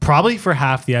week. Probably for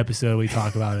half the episode we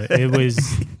talk about it. It was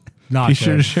not Be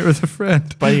sure to good. share with a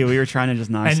friend. Buddy, we were trying to just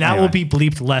not. And that anyway, will be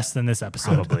bleeped less than this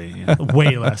episode. probably. Yeah.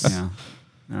 Way less. Yeah.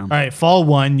 All right, fall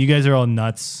 1. You guys are all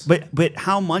nuts. But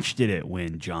how much did it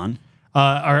win, John?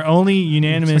 Our only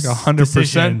unanimous It's like 100%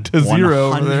 decision, to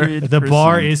 0 over there. 100%. the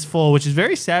bar is full, which is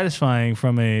very satisfying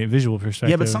from a visual perspective.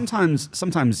 Yeah, but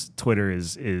sometimes Twitter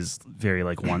is very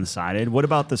like one sided. What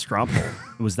about the straw poll?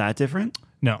 Was that different?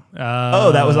 No.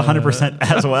 Oh, that was 100%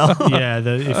 as well. Yeah,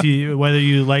 if you whether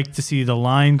you like to see the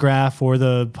line graph or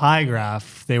the pie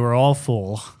graph, they were all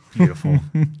full. Beautiful.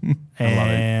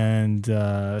 And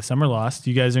Summer lost.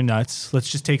 You guys are nuts. Let's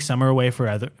just take summer away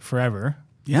forever.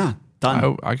 Yeah,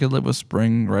 done. I could live with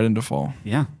spring right into fall.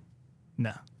 Yeah.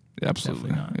 No, Absolutely.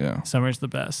 definitely not. Yeah. Summer's the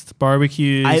best.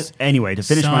 Barbecues, Anyway, to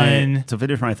finish sun,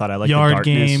 my thought, I like the yard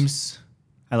darkness. games.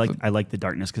 I like the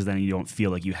darkness because then you don't feel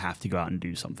like you have to go out and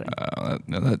do something.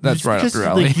 That's right up Just your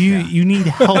alley. like you need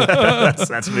help.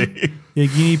 that's me.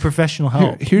 Like, you need professional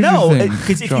help. Here's No, the thing,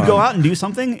 because if you John. go out and do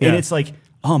something Yeah. and it's like,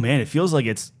 oh man, it feels like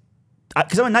it's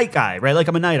because I'm a night guy, right? Like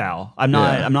I'm a night owl. I'm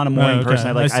not. Yeah. I'm not a morning Oh, okay.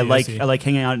 person. I see. like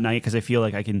hanging out at night because I feel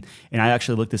like I can. And I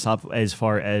actually looked this up as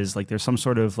far as like there's some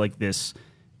sort of like this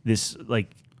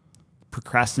like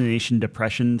procrastination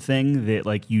depression thing that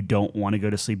like you don't want to go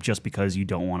to sleep just because you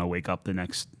don't want to wake up the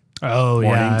next Oh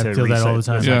morning yeah, I to feel that all the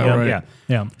reset. time. Yeah, Yeah, right. yeah.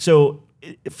 Yeah. So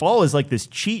fall is like this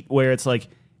cheat where it's like,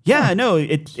 yeah, no,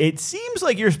 it seems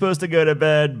like you're supposed to go to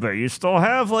bed, but you still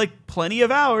have like plenty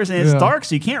of hours and it's Yeah. dark,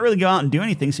 so you can't really go out and do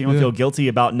anything, so you don't Yeah. feel guilty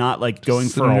about not like going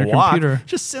Sit for on a your walk. computer.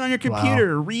 Just sit on your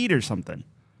computer or read or something.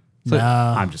 No,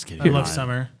 I'm just kidding. I love I'm not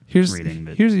summer. Here's reading,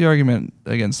 but- here's the argument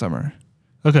against summer.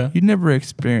 Okay. You never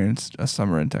experienced a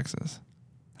summer in Texas,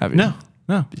 have you?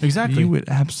 No, exactly. You would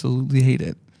absolutely hate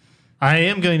it. I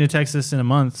am going to Texas in a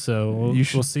month, so we'll You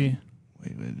should- we'll see.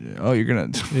 Oh, you're gonna.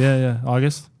 Yeah,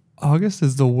 August. August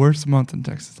is the worst month in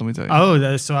Texas. Let me tell you.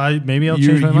 Oh, so maybe I'll you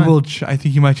change my you mind. will. I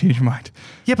think you might change your mind.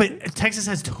 Yeah, but Texas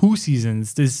has 2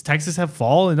 seasons. Does Texas have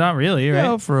fall? Not really, right?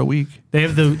 Yeah, for a week. They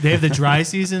have the dry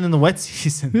season and the wet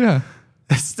season. Yeah,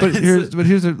 That's- but that's-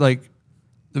 here's like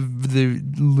the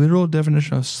literal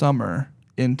definition of summer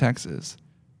in Texas.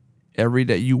 Every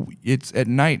day it's at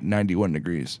night 91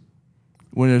 degrees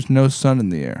when there's no sun in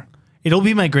the air. it'll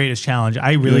be my greatest challenge.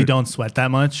 I really Dude. don't sweat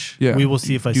that much. Yeah, We will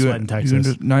see if I sweat in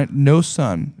Texas. No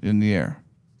sun in the air,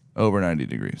 over 90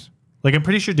 degrees. Like I'm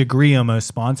pretty sure Degree almost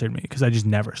sponsored me because I just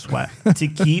never sweat.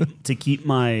 to keep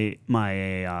my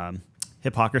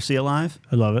hypocrisy alive,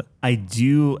 I love it. I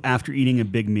do after eating a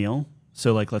big meal.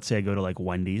 So like, let's say I go to like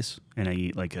Wendy's and I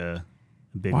eat like a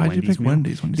big Why'd you Wendy's pick meal.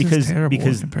 Wendy's? Wendy's is terrible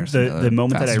in comparison to the other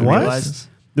moment that I fast food realized places.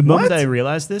 the moment that I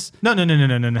realized this. No.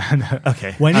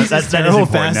 Okay, Wendy's that is is terrible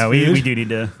important. fast No, food. we do need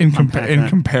to In unpack that.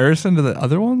 comparison to the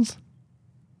other ones,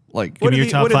 like Give me your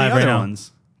top what are 5 the right other now.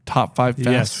 ones? top 5 fast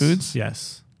Yes. foods.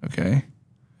 Yes. Okay,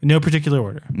 No particular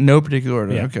order. no particular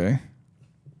order. Yeah. Okay,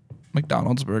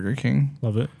 McDonald's, Burger King.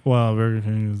 Love it. Well, Burger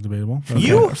King is debatable. For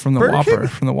you? Okay, from the Burger Whopper. King?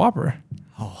 From the Whopper.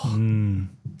 Mm.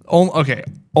 Okay,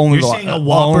 only You're the saying a only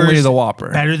Whopper's the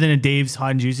Whopper. better than a Dave's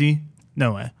Hot and Juicy?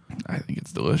 No way. I think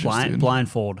it's delicious, dude.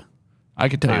 Blindfold. I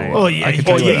could tell you Right. what. Oh, yeah, I could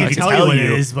oh, tell yeah, you you what. can tell you what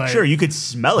it is, but- Sure, you could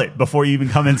smell it before you even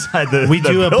come inside the. We the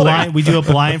do a building.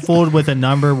 blindfold with a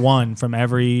number 1 from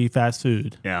every fast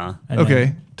food. Yeah. And Okay,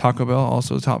 then- Taco Bell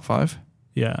also top 5.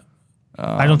 yeah.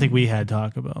 I don't think we had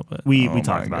Taco Bell, but We Oh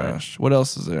talked my about it. gosh. What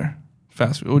else is there?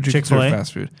 Fast food. What would you consider Chick-fil-A?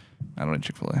 fast food? I don't like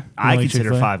Chick-fil-A. I like consider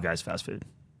Chick-fil-A? Five Guys fast food.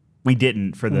 We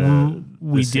didn't for the.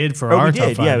 We the did for oh, our we top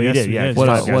did. 5. Yeah, we Yes, did. we Yeah, did. What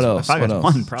Five else? Guys- What else? Five What Guys else?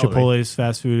 won, probably. Chipotle's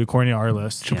fast food according to our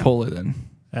list. Chipotle then.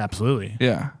 Absolutely.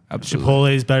 Yeah, absolutely.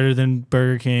 Chipotle is better than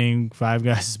Burger King. Five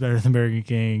Guys is better than Burger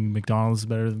King. McDonald's is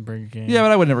better than Burger King. Yeah,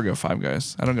 but I would never go Five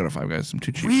Guys. I don't go to Five Guys. I'm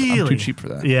too cheap. I'm Really? too cheap for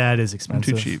that. Yeah, it is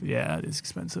expensive. cheap. Yeah, it is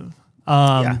expensive.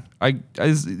 Yeah. You're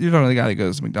talking to the guy that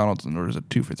goes to McDonald's and orders a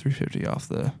 2 for $3.50 off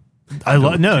the. I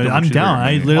love. No, Chicken I'm cheeseburger down.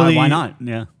 I maybe. literally Why not?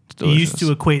 Yeah. It's used delicious.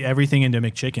 to equate everything into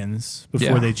McChickens before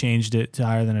Yeah. they changed it to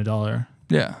higher than $1.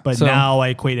 Yeah, But so- now I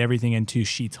equate everything into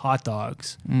Sheetz hot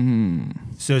dogs. Mm.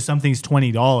 So something's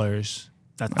 $20.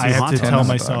 That's I have to hot tell dogs.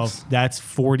 myself that's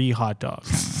 40 hot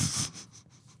dogs.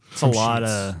 It's a lot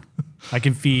of. I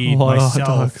can feed A lot of hot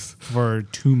myself dogs. for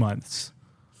 2 months.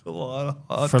 A lot of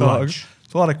hot For dogs. lunch.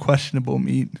 It's a lot of questionable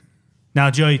meat. Now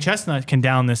Joey Chestnut can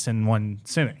down this in one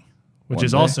sitting, which One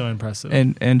is day. also impressive.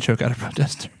 And choke out a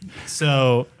protester.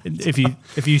 So if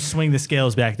you swing the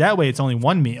scales back that way, it's only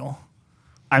one meal.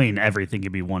 I mean, everything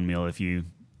could be one meal if you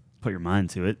put your mind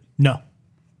to it. No,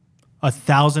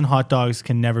 1,000 hot dogs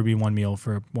can never be one meal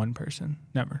for one person.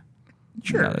 Never.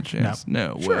 Sure. Not a chance.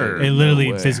 No, Sure. way. It literally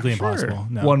No way. physically Sure. impossible.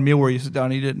 No. One meal where you sit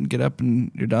down, eat it, and get up,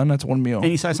 and you're done. That's one meal.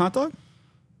 Any size hot dog?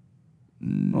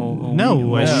 No,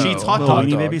 Sheetz hot dog.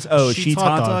 Weenie babies. Oh, Sheetz Sheetz hot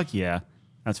hot dog. dog. Yeah,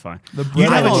 that's fine. The You'd bread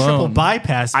have a alone- triple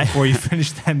bypass before you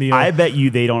finish that meal. I bet you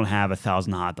they don't have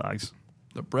 1,000 hot dogs.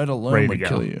 The bread alone Ready to would go.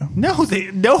 kill you. no.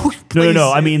 No. place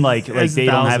I mean, like has they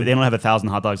don't 1,000. have 1,000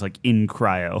 hot dogs like in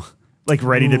cryo, like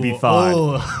ready to be Ooh, thawed.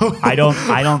 oh. I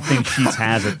don't think Sheetz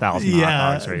has 1,000 hot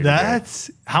Yeah, dogs ready. that's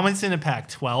how much in a pack?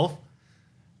 12.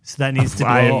 So that needs to be.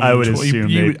 I would You- assume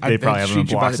you- they probably have them in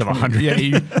shoot you by blocks the of 20 100. Yeah,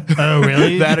 you, Oh,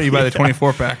 really? that or you buy the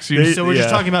 24 packs. So we're just Yeah.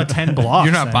 talking about 10 blocks.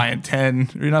 You're not then. buying 10.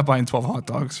 You're not buying 12 hot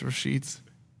dogs for Sheets.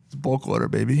 It's bulk order,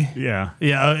 baby. Yeah.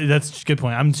 Yeah, that's a good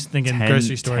point. I'm just thinking 10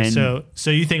 grocery store. 10 So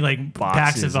you think like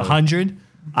packs boxes of of- 100?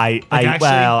 I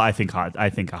think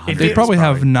 100. They is probably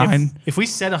have 9. If we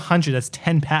said 100, that's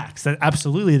 10 packs. That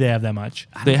absolutely they have that much.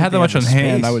 They had that much on have the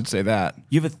hand. space. I would say that.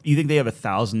 You think they have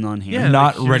 1,000 on hand? Yeah.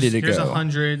 Not like, ready here's- to here's go.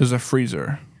 100. There's a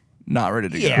freezer. Not ready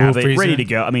to go. Yeah, Cool but freezer. ready to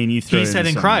go. I mean, you throw. He it said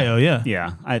in some- cryo, yeah.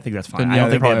 Yeah, I think that's fine. Then, I yeah, don't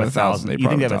they think they have probably 1,000. have You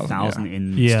think they have 1,000, 1,000 yeah.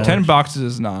 in? Yeah. storage? 10 boxes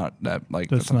is not that That's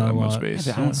that's not not that a much lot. space.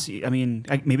 I don't see. I mean,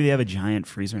 maybe they have a giant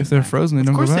freezer. in If the they're back. frozen, they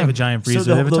don't Of course go they have a bad. giant freezer. So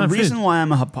they have a the ton of reason food. why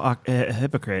I'm a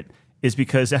hypocrite is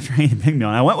because after eating a Big Meal,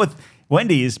 and I went with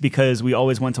Wendy's because we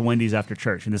always went to Wendy's after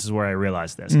church, and this is where I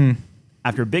realized this.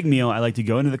 After a big meal, I like to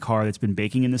go into the car that's been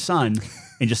baking in the sun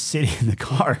and just sit in the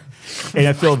car, and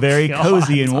I feel very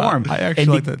cozy and warm. I actually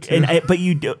And like that too. but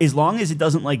you do, as long as it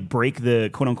doesn't like break the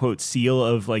quote unquote seal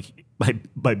of like my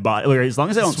body, or as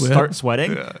long as I don't Sweat? start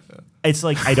sweating, it's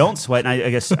like I don't sweat. And I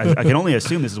guess I can only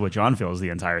assume this is what John feels the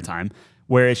entire time,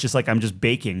 where it's just like I'm just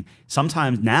baking.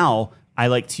 Sometimes now I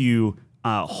like to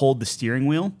hold the steering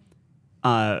wheel.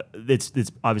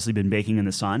 It's obviously been baking in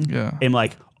the sun. Yeah. And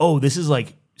like, oh, this is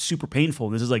like super painful.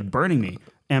 This is like burning me.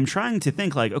 And I'm trying to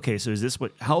think like, okay, so is this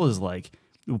what hell is like,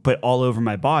 but all over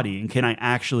my body? And can I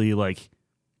actually like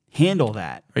handle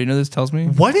that? You know, this tells me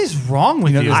What is wrong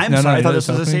with You know, you? this- I'm No, sorry. no, I thought no, this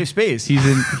was a something. safe space.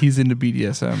 he's into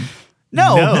BDSM.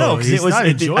 No, No, because he's it was. not I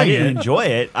enjoying didn't it. enjoy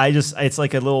it. It's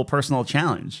like a little personal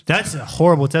challenge. That's a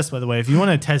horrible test, by the way. If you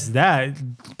want to test that,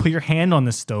 put your hand on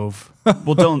the stove.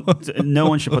 Well, don't. No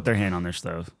one should put their hand on their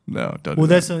stove. No, don't. Well,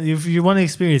 do that's if you want to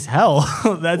experience hell.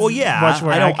 That's Well, yeah. much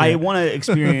more I don't. I accurate. want to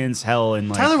experience hell and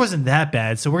like. Tyler wasn't that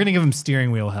bad, so we're gonna give him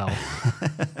steering wheel hell.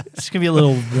 It's gonna be a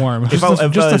little warm. if I,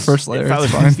 if just I the was, first layer, If I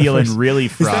it's was fine. feeling really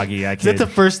froggy, I Is that could.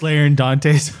 the first layer in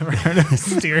Dante's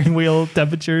steering wheel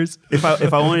temperatures? If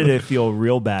I wanted to feel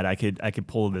real bad, I could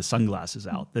pull the sunglasses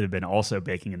out that have been also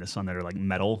baking in the sun that are like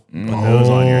metal. Put those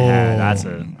on your head.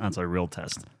 That's a real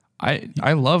test.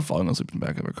 I love falling asleep in the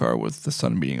back of a car with the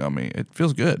sun being on me. It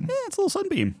feels good. Yeah, it's a little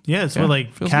sunbeam. Yeah, it's Yeah, what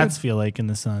like feels cats good. feel like in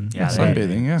the sun. Yeah,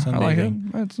 Sunbathing, yeah. I like it.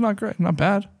 Sunbathing. It's not great, not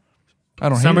bad. I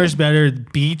don't Summer's hate better.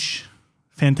 Beach,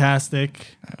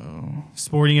 fantastic. Oh.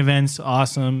 Sporting events,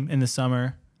 awesome in the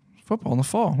summer. it. Football in the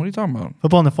fall. What are you talking about?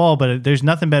 Football in the fall, but there's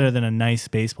nothing better than a nice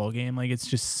baseball game. Like it's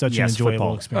just such Yes, an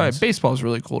enjoyable football. All right, experience. baseball is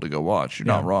really cool to go watch. You're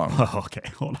not Yeah. wrong. Oh, okay,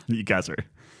 hold on. You guys are.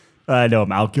 I know I'm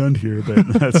outgunned here, but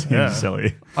that seems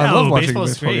silly. I No, love watching a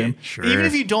baseball's baseball great. game. Sure. Even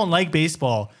if you don't like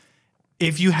baseball,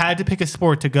 if you had to pick a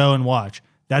sport to go and watch,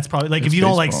 that's probably like if It's you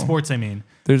don't like baseball. sports, I mean,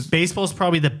 There's baseball's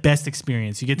probably the best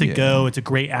experience. You get to Yeah. go. It's a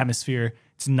great atmosphere.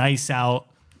 It's nice out.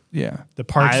 yeah. The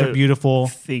parks I- are beautiful.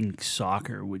 think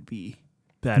soccer would be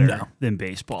better than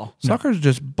baseball. Soccer's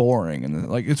just boring and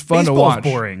like it's fun to Baseball's watch.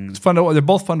 boring. It's fun to. They're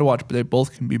both fun to watch, but they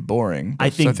both can be boring. I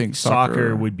That's- think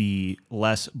soccer would be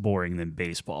less boring than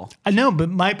baseball. I know, but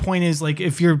my point is like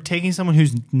if you're taking someone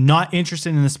who's not interested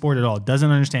in the sport at all, doesn't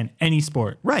understand any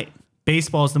sport, Right.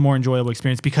 baseball is the more enjoyable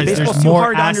experience because Baseball's there's too more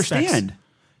hard to aspects. understand.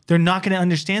 They're not going to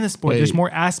understand the sport. Wait. There's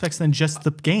more aspects than just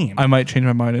the game. I might change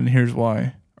my mind, and here's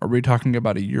why. Are we talking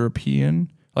about a European,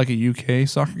 like a UK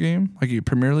soccer game, like a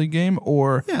Premier League game,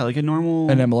 or Yeah, like a normal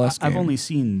An MLS I've game. only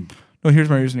seen. no? Here's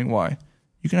my reasoning why.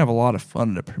 You can have a lot of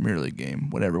fun at a Premier League game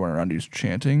when everyone around you is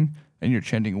chanting, and you're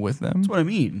chanting with them. That's what I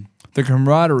mean. The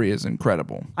camaraderie is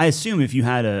incredible. I assume if you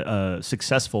had a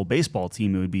successful baseball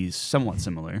team, it would be somewhat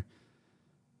similar.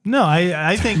 No,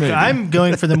 I think Maybe. I'm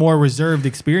going for the more reserved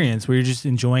experience where you're just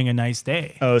enjoying a nice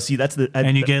day. Oh, see, that's the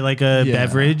And you get like a Yeah.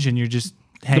 beverage and you're just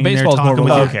The hanging there baseball's more talking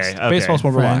with relaxed. your Okay, okay. Baseball's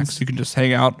more Friends. relaxed. You can just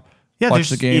hang out, Yeah, watch there's-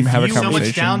 the game, if have a you- so much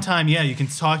conversation. downtime. Yeah, you can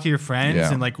talk to your friends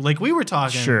Yeah. and like we were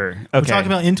talking. Sure. We're Okay.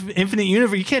 talking about infinite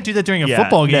universe. You can't do that during a Yeah,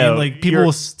 football game. no, like people you're-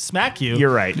 will smack you.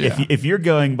 You're right. Yeah. If you're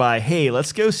going by, hey,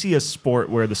 let's go see a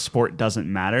sport where the sport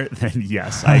doesn't matter, then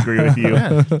yes, I agree with you.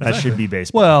 That should be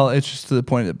baseball. Well, it's just to the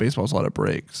point that baseball's a lot of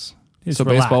breaks. It's so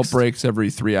baseball relaxed. breaks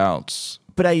every 3 outs.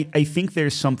 But I think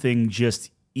there's something just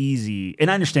easy, and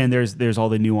I understand there's all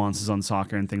the nuances on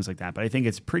soccer and things like that, but I think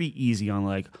it's pretty easy on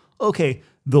like, okay,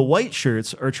 the white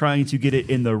shirts are trying to get it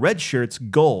in the red shirts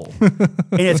goal,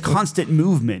 and it's constant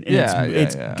movement, and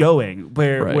it's going.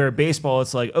 Where baseball,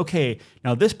 it's like, okay,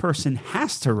 now this person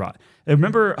has to run.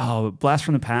 Remember, Blast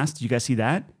from the Past? Did you guys see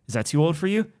that? Is that too old for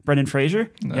you, Brendan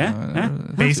Fraser? Yeah,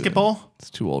 Basketball? It's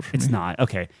too old for me. it's not.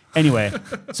 Okay. Anyway,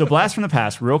 so Blast from the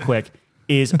Past, real quick,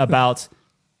 is about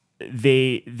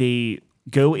they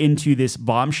go into this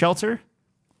bomb shelter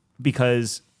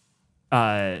because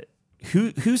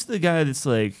who's the guy that's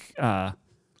like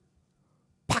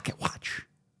pocket watch?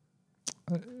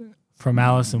 From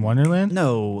Alice in Wonderland?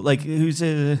 No, like who's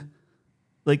the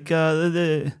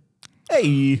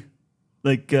hey,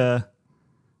 like I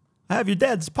have your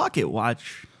dad's pocket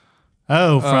watch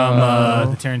Oh, from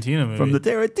the Tarantino movie. from the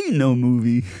Tarantino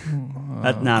movie.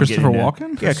 Now Christopher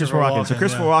Walken? Yeah, Christopher Walken. So Walken,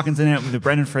 Christopher yeah. Walken's in it with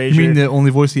Brendan Fraser. You mean the only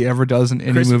voice he ever does in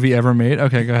any movie ever made?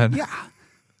 Okay, go ahead. Yeah.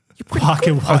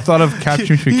 Pocket watch. I thought of Catch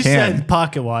Me If You You Can. said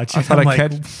pocket watch. I thought I'm I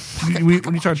like,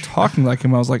 when you started talking like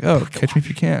him, I was like, oh, Catch Me If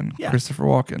You Can. Yeah. Christopher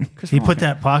Walken. he put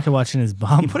that pocket watch in his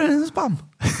bum. He put it in his bum.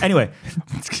 Anyway,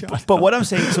 but what I'm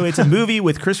saying, so it's a movie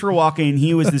with Christopher Walken.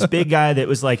 He was this big guy that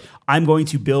was like, I'm going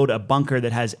to build a bunker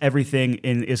that has everything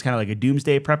in. It's kind of like a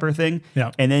doomsday prepper thing. Yeah.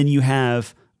 And then you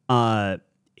have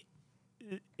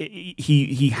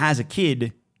he has a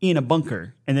kid in a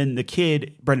bunker, and then the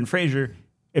kid, Brendan Fraser,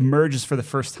 emerges for the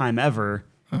first time ever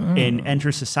and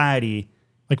enters society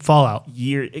Like Fallout.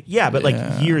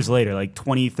 like years later, like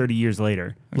 20, 30 years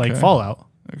later. Like Fallout.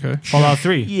 Okay. Fallout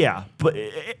 3. Yeah, but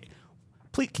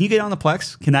please, can you get on the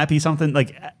Plex? Can that be something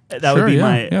like that? Sure, would be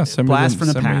yeah. my Send me blast from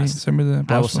the send me- past. Send me the I will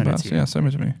blast from send the it past. to you. Yeah, send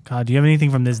it to me. God, do you have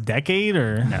anything from this decade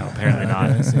or? No, apparently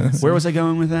not. Where was I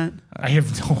going with that? I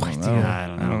have no idea. I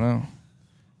don't know.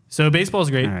 So baseball's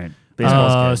great. All right,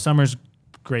 baseball's good. Summer's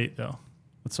great though.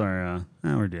 What's our?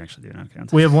 We're actually doing okay.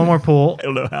 We have one more poll. I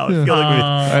don't know how. I feel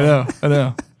like I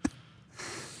know.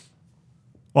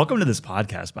 Welcome to this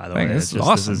podcast, by the way. Dang, this is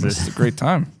awesome. This is a great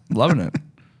time. Loving it.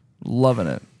 Loving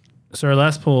it. So our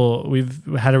last poll, we've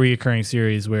had a reoccurring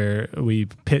series where we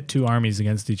pit two armies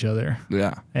against each other,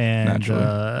 Yeah. and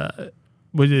Naturally.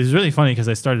 which is really funny because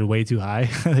I started way too high. I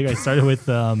think I started with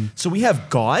So we have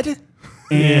God Yeah.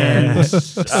 and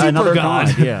Super another God.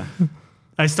 God. Yeah.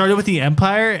 I started with the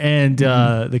Empire and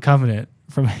the Covenant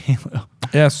from Halo.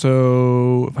 Yeah,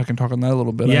 so if I can talk on that a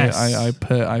little bit, Yes.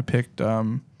 I picked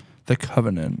the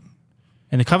Covenant.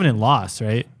 And the Covenant lost,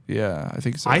 right? Yeah, I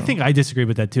think so. I think I disagree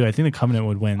with that too. I think the Covenant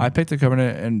would win. I picked the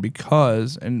Covenant, and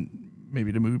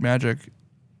maybe to move Magic,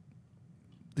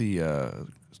 the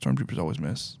Stormtroopers always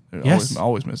miss. They Yes.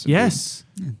 always miss. yes.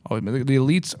 Always miss. The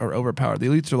elites are overpowered. The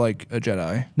elites are like a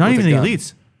Jedi. Not with even a the gun.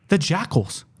 elites. The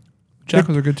Jackals.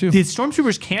 Jackals are good too. The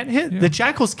Stormtroopers can't hit. Yeah. The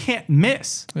Jackals can't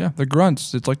miss. Yeah, the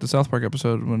grunts. It's like the South Park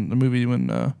episode when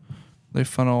they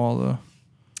funnel all the.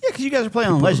 Yeah, because you guys are playing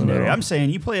on People in the Legendary. middle. I'm saying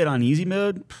you play it on easy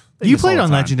mode. they You miss all played the on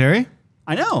time. Legendary.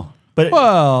 I know, but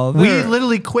Well, We they're-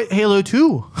 literally quit Halo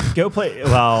 2. go play.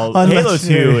 Well, On Halo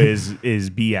Legendary. 2 is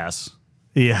BS.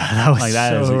 Yeah, that was Like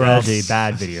that is so that rough. is a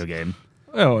bad video game.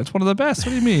 oh, it's one of the best.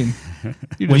 What do you mean?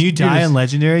 When you die on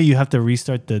Legendary, you have to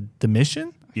restart the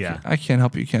mission? Yeah. I can't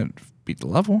help you. You can't beat the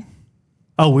level.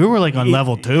 Oh, we were like on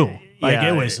level 2. Like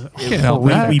Yeah, it was. Can't help we,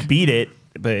 that. we beat it,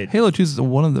 but Halo 2 is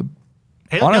one of the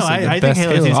Halo, honestly, the best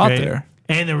Halo Halo 2 is out great. there.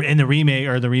 And the remake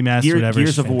or the remaster, whatever. Gears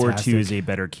is of War 2 fantastic. is a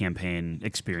better campaign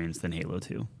experience than Halo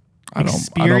 2. I don't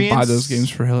buy Experience? those games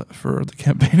for the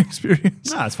campaign experience.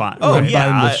 No, it's fine. Oh, Oh, yeah, yeah.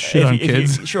 buying the shit on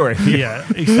kids. Sure. Yeah,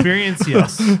 experience,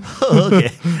 yes. Okay.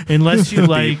 unless you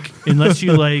like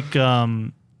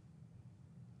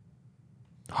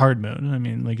hard mode. I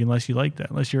mean, like unless you like that,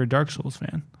 unless you're a Dark Souls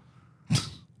fan.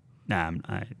 Nah, I'm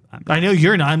I know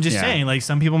you're not. I'm just Yeah. saying, like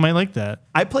some people might like that.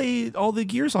 I play all the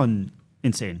Gears on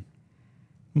Insane.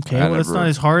 Okay, I well, it's never- not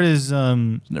as hard as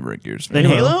Never a Gears fan.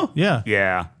 Then Halo? Yeah.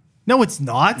 Yeah. No, it's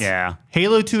not. Yeah.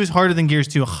 Halo 2 is harder than Gears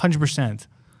 2, 100%.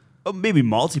 Oh, maybe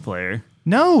multiplayer.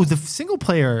 No, the single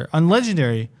player on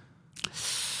Legendary.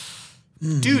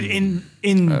 Dude, in I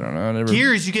don't know. I never,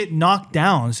 Gears, you get knocked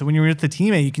down. So when you're with the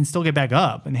teammate, you can still get back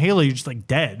up. In Halo, you're just like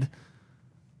dead.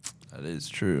 that is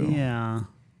true. Yeah.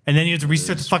 And then you have to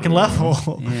restart the fucking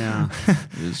level. Yeah. It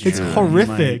is It's true.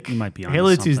 horrific. You might be onto Halo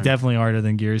 2 is something. definitely harder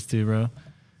than Gears 2, bro. All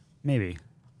Maybe.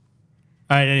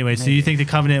 right, anyway, so you think the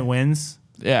Covenant wins?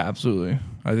 Yeah, absolutely.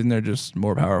 I think they're just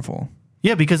more powerful.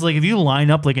 Yeah, because like if you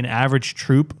line up like an average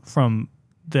troop from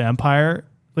the Empire,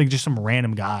 like just some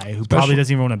random guy who probably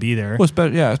doesn't even want to be there. Well,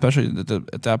 especially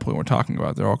at that point we're talking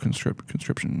about, they're all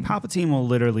conscription. Palpatine will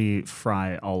literally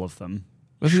fry all of them.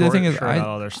 But see, the thing is, Short out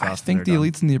all their stuff I and think the they're done.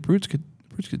 elites and the brutes could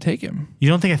brutes could take him. You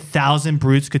don't think 1,000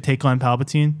 brutes could take on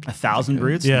Palpatine? 1,000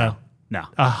 brutes? Yeah. No.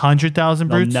 100,000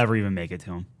 They'll brutes? never even make it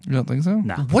to him. You don't think so?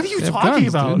 No. What are you They have talking guns,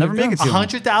 about? dude. Never make it to him.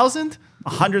 100,000?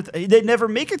 100. They'd never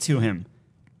make it to him.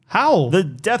 How? The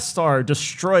Death Star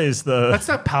destroys the. That's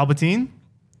not Palpatine.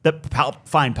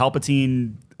 Fine,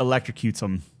 Palpatine electrocutes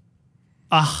him.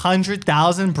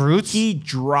 100,000 brutes? He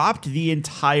dropped the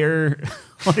entire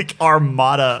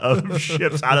armada of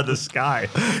ships out of the sky.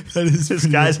 This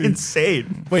guy's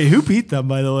insane. Wait, who beat them,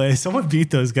 by the way? Someone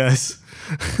beat those guys.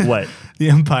 What? The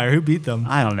Empire. Who beat them?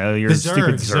 I don't know. Your The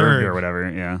stupid Zerg, Zerg or Zerg. whatever.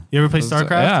 Yeah. You ever play StarCraft?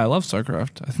 Yeah, I love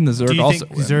StarCraft. I think the Zerg Do you also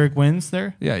think win. Zerg wins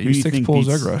there? Yeah, Who do you you six think pull beats-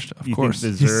 Zerg rushed, of you course.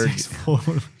 Think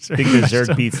the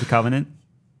Zerg beats the Covenant?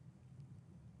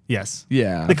 Yes.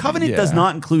 Yeah. The Covenant does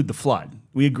not include the Flood.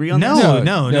 We agree on No, that?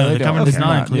 no, they the don't. Covenant does Okay.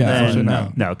 not include Yeah, that. absolutely No.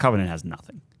 not. No, Covenant has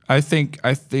nothing. I think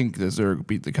the Zerg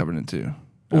beat the Covenant too.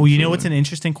 Well, you know what's Absolutely. an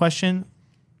interesting question?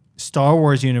 Star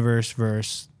Wars universe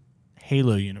versus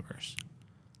Halo universe.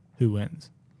 Who wins?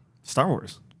 Star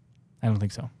Wars. I don't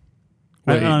think so.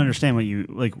 I Wait. don't understand what you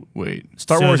like. Wait,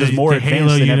 Star So Wars is the- more the advanced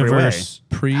Halo in every way. universe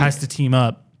Pre- has to team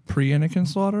up. pre Anakin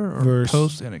slaughter or Verse-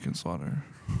 post Anakin slaughter?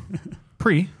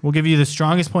 We'll give you the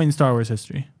strongest point in Star Wars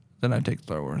history. Then I take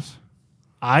Star Wars.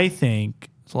 I think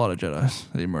It's a lot of Jedi's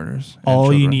that he murders. and all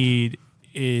you children. need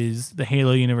is the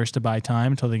Halo universe to buy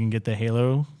time until they can get the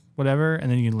Halo whatever, and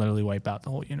then you can literally wipe out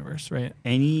the whole universe, right?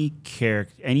 Any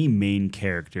main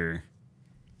character,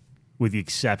 with the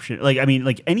exception, any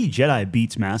Jedi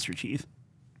beats Master Chief.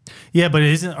 Yeah, but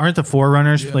aren't the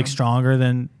Forerunners Yeah. like stronger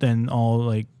than all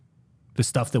like the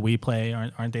stuff that we play?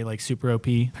 Aren't they like super OP,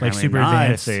 like Apparently super not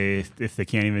advanced? if they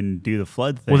can't even do the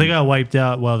Flood thing. Well, they got wiped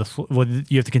out. Well,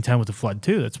 you have to contend with the Flood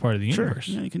too. That's part of the sure. universe.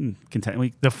 Yeah, you can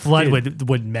contend. The Flood Dude.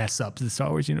 would mess up the Star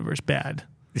Wars universe bad.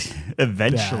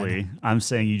 Eventually, I'm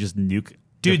saying you just nuke.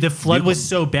 Dude, the Flood was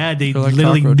so bad they They're like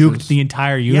literally cockroaches. nuked the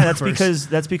entire Yeah, universe.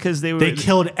 that's because they were. they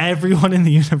killed everyone in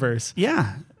the universe.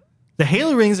 Yeah, The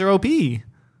Halo rings are OP.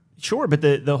 sure, but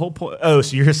the whole point. Oh,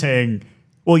 so you're saying.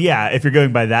 Well, yeah. If you're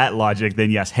going by that logic,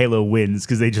 then yes, Halo wins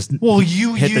because they just Well,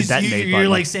 you hit the use detonate you're button.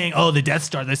 like saying, oh, the Death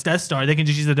Star, this Death Star, they can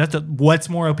just use the Death Star. What's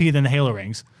more OP than the Halo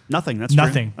rings? Nothing. That's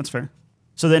Nothing. Fair. That's fair.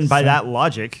 So then, by that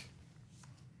logic,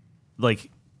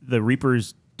 like the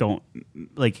Reapers don't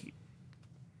like.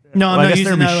 No, I'm Well, I not guess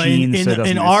using they're that. machines, so it doesn't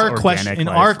In use our organic question, in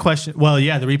life. our question, well,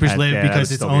 yeah, the Reapers live yeah, because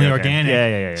that'd it's still only be okay. organic.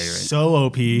 Yeah, you're right. So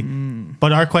OP.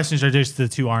 But our questions are just the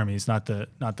two armies, not the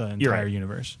You're entire right.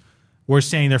 universe. We're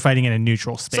saying they're fighting in a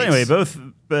neutral space. So anyway,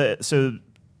 so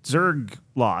Zerg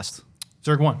lost.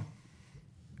 Zerg won.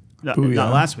 Not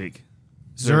Booyah. last week.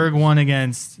 Zerg won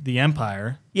against the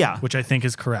Empire. Yeah. Which I think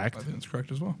is correct. I think that's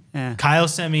correct as well. Eh. Kyle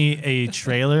sent me a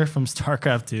trailer from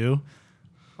StarCraft 2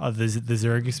 of the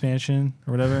Zerg expansion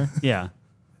or whatever. Yeah.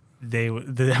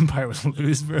 The Empire would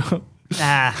lose, bro.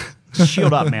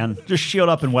 Shield up, man. Just shield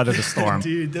up and weather the storm.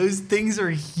 Dude, those things are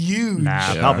huge. Nah,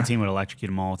 Yeah. Palpatine would electrocute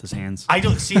them all with his hands. I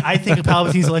don't see. I think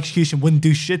Palpatine's electrocution wouldn't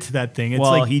do shit to that thing. It's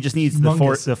Well, like he just needs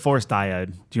humongous. the force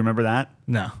diode. Do you remember that?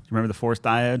 Do No. you remember the force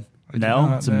diode? I do No,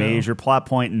 not it's a know. major plot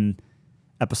point in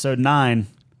episode 9.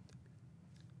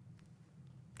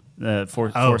 The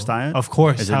force diode. Of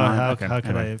course. Is it How, not? how, Okay, how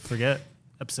could anyway. I forget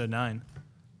episode 9?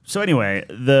 So anyway,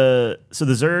 the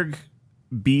Zerg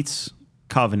beats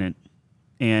Covenant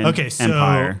and Okay, so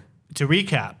Empire. to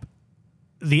recap,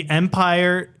 the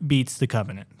Empire beats the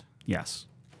Covenant. Yes.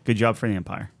 Good job for the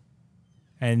Empire.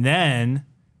 And then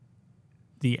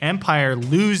the Empire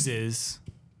loses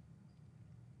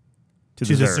to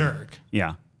the Zerg.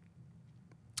 Yeah.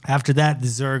 After that, the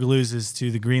Zerg loses to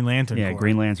the Green Lantern Yeah, Corps.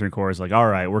 Green Lantern Corps is like, all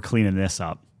right, we're cleaning this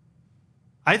up.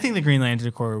 I think the Green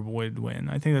Lantern Corps would win.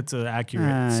 I think that's an accurate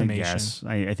I summation. guess.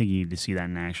 I think you need to see that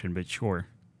in action, but sure.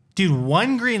 Dude,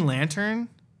 one Green Lantern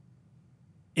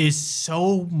is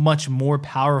so much more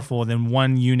powerful than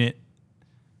one unit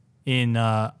in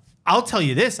I'll tell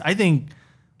you this. I think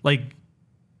like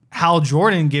Hal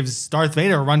Jordan gives Darth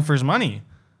Vader a run for his money.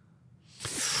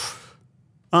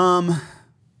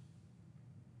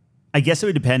 I guess it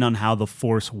would depend on how the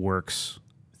Force works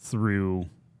through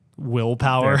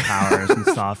Willpower. their powers and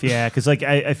stuff. Yeah, because like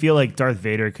I feel like Darth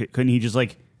Vader couldn't he just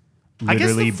like I guess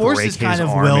the literally Force break is his kind of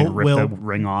arm will- and rip the will-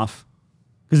 ring off?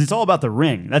 Because it's all about the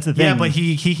ring. That's the thing. Yeah, but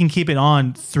he can keep it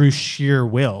on through sheer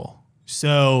will.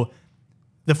 So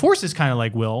the Force is kind of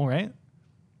like will, right?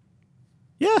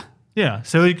 yeah. Yeah.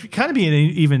 So it could kind of be an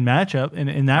even matchup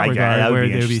in that I get it. regard That would where be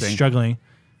they would be interesting. struggling.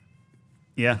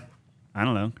 Yeah. I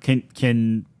don't know.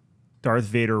 Can Darth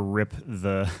Vader rip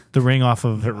the The ring off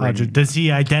of The ring. Roger. Does he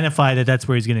identify that that's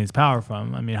where he's getting his power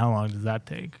from? I mean, how long does that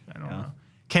take? I don't know.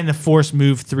 Can the Force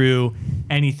move through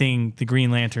anything the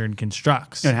Green Lantern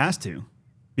constructs? It has to.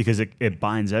 because it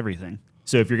binds everything.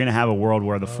 So if you're going to have a world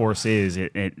where the Force is,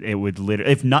 it would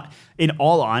literally, if not, in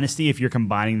all honesty, if you're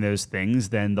combining those things,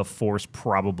 then the Force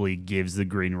probably gives the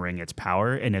Green Ring its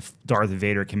power. And if Darth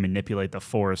Vader can manipulate the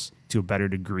Force to a better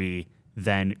degree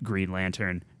than Green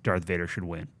Lantern, Darth Vader should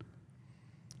win.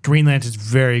 Green Lantern's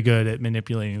very good at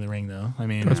manipulating the ring, though. I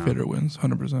mean, Darth Vader wins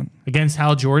 100%. against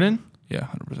Hal Jordan, Yeah,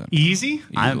 100%. easy.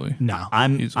 Easily. No,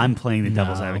 I'm playing the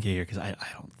devil's No. advocate here because I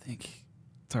don't think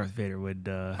Darth Vader would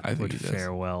think he does.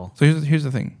 fare well. So here's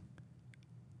the thing.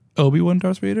 Obi-Wan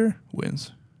Darth Vader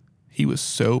wins. He was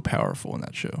so powerful in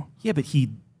that show. Yeah, but he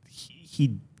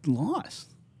lost.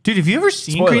 dude. Have you ever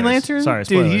seen Spoilers. Green Lantern? Sorry,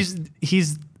 dude.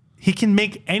 spoilers. He can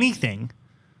make anything.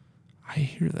 I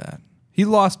hear that. He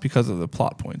lost because of the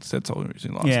plot points. That's the only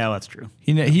reason he lost. Yeah, that's true.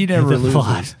 He never The loses.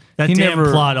 plot. That he damn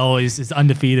never, plot always is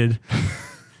undefeated.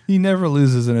 He never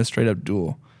loses in a straight up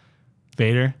duel.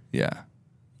 Vader. Yeah.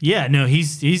 Yeah, no,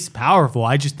 he's powerful.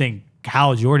 I just think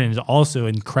Hal Jordan is also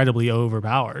incredibly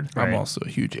overpowered. Right. I'm also a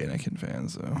huge Anakin fan,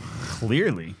 so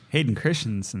Clearly, Hayden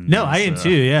Christensen. No, I am too.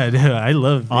 Yeah, no, I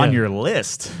love On yeah. your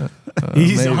list.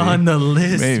 He's maybe. on the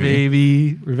list, Maybe.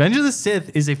 baby. Revenge of the Sith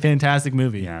is a fantastic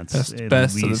movie. Yeah, it's Best- at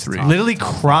best of the least three. top- Literally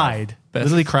top cried. Best-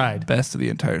 Literally cried. best of the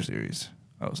entire series.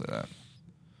 I will say that.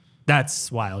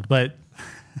 That's wild. But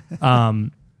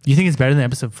you think it's better than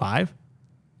episode 5?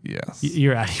 Yes.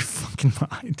 You're out of your fucking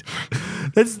mind.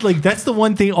 That's the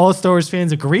one thing all Star Wars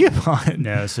fans agree upon.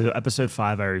 No, so episode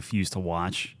 5 I refuse to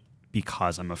watch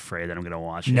because I'm afraid that I'm going to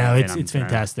watch it. No, and it's I'm gonna-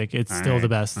 fantastic. It's All still the right.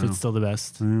 best. Oh. It's still the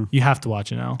best. Oh. You have to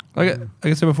watch it now. Like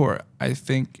I said before, I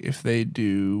think if they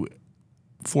do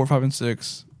 4, 5, and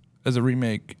 6 as a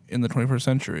remake in the 21st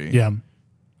century, Yeah.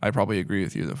 I probably agree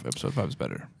with you that episode 5 is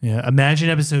better. Yeah. Imagine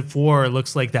episode 4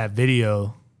 looks like that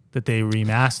video that they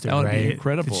remastered, That would be right?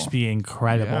 incredible. It'd just be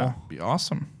incredible. Yeah, be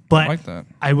awesome. But I like that.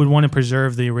 I would want to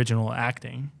preserve the original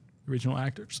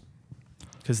actors.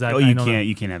 Because that Oh, I you know can't.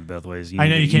 You can't have it both ways. I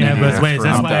know you need- can't have need both to ways.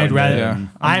 That's from why I'd them. rather. Yeah. I'm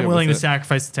I'm good willing to with it.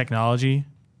 sacrifice the technology,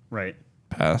 Right.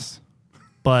 Pass.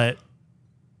 but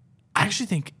I actually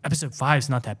think episode 5 is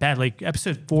not that bad. Like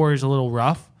episode 4 is a little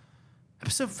rough.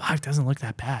 Episode 5 doesn't look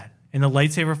that bad, and the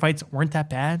lightsaber fights weren't that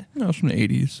bad. No, it's from the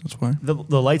 80s. That's why. The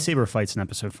lightsaber fights in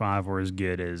episode 5 were as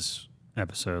good as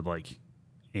episode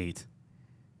 8.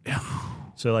 Yeah.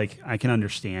 So I can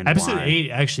understand Episode why.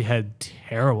 8 actually had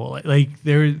terrible.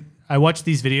 I watched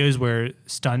these videos where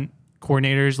stunt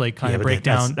coordinators kind Yeah, of but break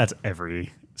that's- down. That's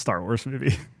every Star Wars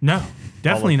movie. No,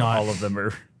 definitely not. All of them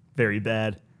are very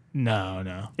bad.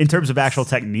 No. In terms of actual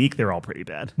technique, they're all pretty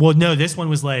bad. Well, no, this one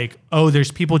was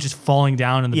there's people just falling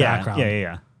down in the background.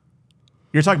 Yeah.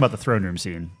 You're talking about the throne room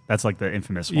scene. That's like the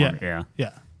infamous one.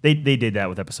 Yeah. They did that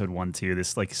with episode 1 too.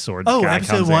 This sword. Oh, guy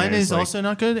episode comes in 1 and is it's also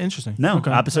not good? Interesting. No,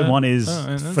 Okay. episode 1 is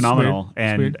that's phenomenal weird.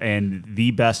 That's weird. and the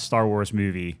best Star Wars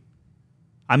movie.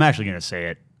 I'm actually going to say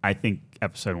it. I think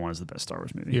episode 1 is the best Star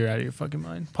Wars movie. You're out of your fucking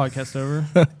mind. Podcast over.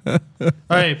 All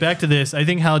right, back to this. I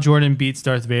think Hal Jordan beats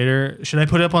Darth Vader. Should I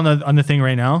put it up on the thing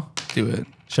right now? Do it.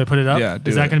 Should I put it up? Yeah, do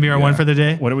Is that it. going to be our one Yeah. for the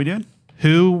day? What are we doing?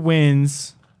 Who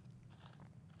wins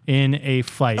in a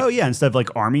fight? Oh yeah, instead of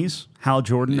armies, Hal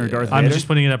Jordan or Darth Vader. I'm just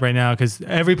putting it up right now because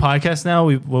every podcast now,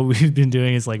 what we've been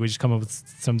doing is we just come up with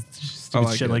some stupid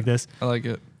like shit it. like this. I like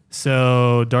it.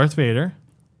 So Darth Vader.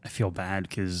 I feel bad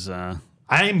because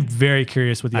I'm very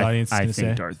curious what the audience is I going to think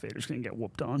say. Darth Vader's going to get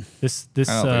whooped on. This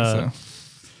I don't think so.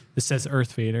 this says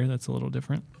Earth Vader. That's a little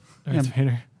different. Darth Yeah.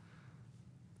 Vader.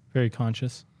 Very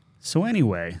conscious. So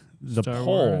anyway, the Star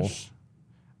poll. Wars.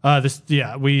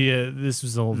 This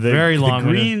was a very long.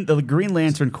 The Green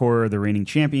Lantern Corps are the reigning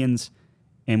champions,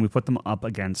 and we put them up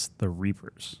against the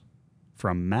Reapers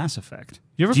from Mass Effect.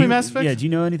 You ever Do play Mass Effect? Yeah. Do you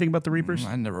know anything about the Reapers?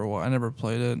 I never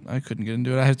played it. I couldn't get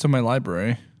into it. I had some in my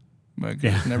library. But I could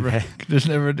Yeah, never, okay. could just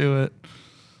never do it.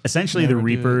 Essentially, Never the do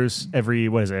it. Reapers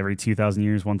every 2,000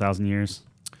 years, 1,000 years.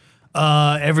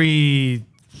 Every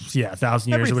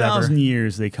 1,000 years Every or whatever. 1,000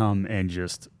 years, they come and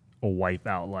just wipe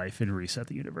out life and reset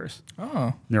the universe.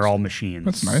 Oh, They're all machines.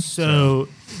 that's nice. So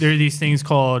there are these things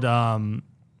called what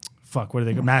are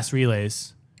they called? Mass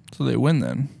relays. So they win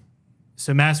then.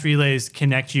 So mass relays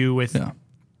connect you with Yeah.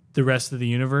 the rest of the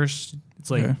universe. It's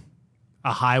like Okay.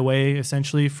 a highway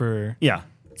essentially for Yeah.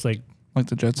 it's like Like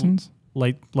the Jetsons.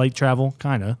 light travel,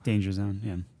 kind of. Danger zone.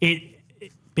 Yeah. It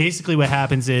basically what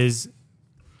happens is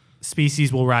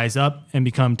species will rise up and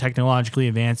become technologically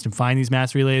advanced and find these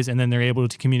mass relays, and then they're able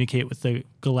to communicate with the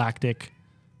galactic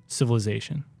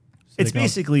civilization. So It's they go-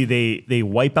 basically they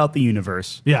wipe out the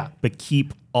universe, yeah. but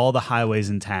keep all the highways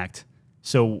intact.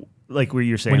 So like where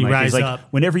you're saying, When you like, is, rise like, up,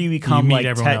 whenever you become meet like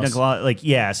everyone else. technical,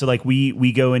 like so like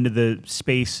we go into the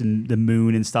space and the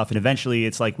moon and stuff, and eventually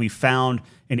it's like we found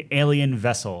an alien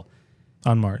vessel,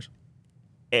 on Mars.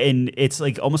 and it's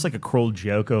like almost like a cruel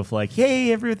joke of like,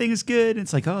 hey, everything is good.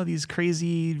 It's like, oh, these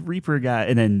crazy Reaper guy,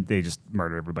 and then they just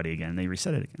murder everybody again. They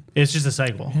reset it again. It's just a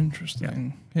cycle.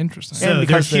 Interesting. Interesting. So And they're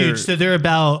because huge. they're- So they're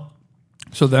about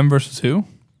So them versus who?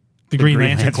 the Green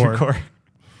Lantern Corps.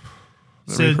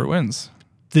 The So Reaper wins.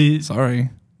 the Sorry.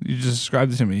 You just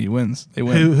described it to me. He wins. They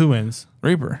win. who wins?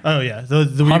 Reaper. Oh yeah, the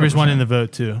Reapers won in the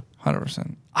vote too.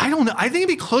 100%. I don't know. I think it'd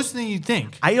be closer than you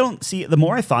think. I don't see. The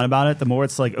more I thought about it, the more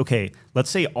it's like, okay, let's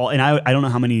say all, and I don't know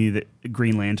how many the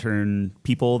Green Lantern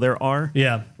people there are.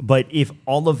 Yeah. But if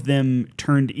all of them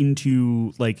turned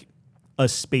into like a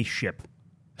spaceship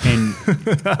and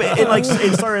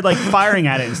it started like firing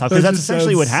at it and stuff, because That that's just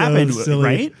essentially what sounds so happened, silly.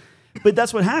 right? But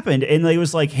that's what happened, and it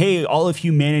was like, hey, all of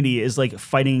humanity is like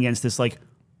fighting against this like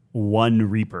one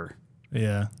Reaper,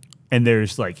 Yeah. and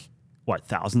there's like what,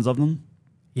 thousands of them?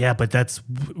 Yeah, but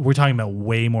we're talking about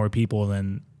way more people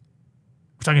than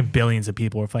we're talking billions of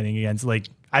people we're fighting against. Like,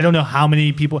 I don't know how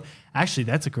many people. Actually,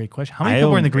 that's a great question. How many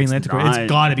people are in the Green Lantern Corps? It's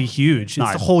got to be huge.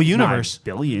 It's the whole universe. Not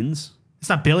billions. It's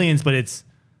not billions, but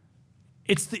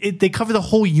they cover the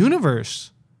whole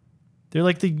universe. They're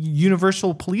like the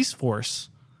universal police force.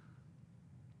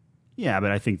 Yeah,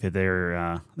 but I think that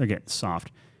they're getting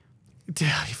soft. Dude,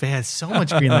 they had so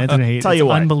much Green Lantern hate. Tell It's you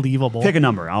what, unbelievable. Pick a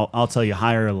number. I'll tell you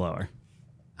higher or lower.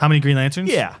 How many Green Lanterns?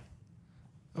 Yeah.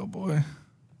 Oh, boy.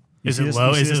 Is see it this- low?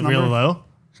 you see Is this it real number? low?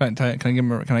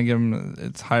 Can I give him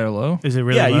it's high or low? Is it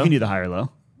really Yeah, low? you can do the high or low.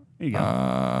 There you go.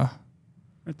 Uh,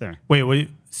 right there. Wait,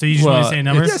 so you just want to Well, say a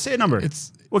number? Yeah, say a number.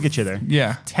 it's We'll get you there.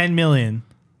 yeah, 10 million.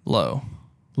 low.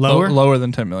 Lower? Lower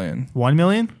than 10 million. 1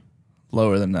 million?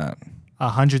 Lower than that.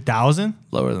 100,000?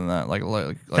 Lower than that. Like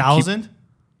 1,000?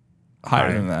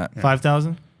 higher than that.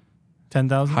 5,000?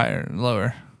 10,000? Higher,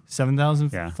 lower.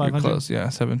 7,000? Yeah. You're 500? close. Yeah,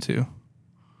 7.2.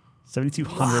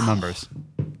 7,200 numbers.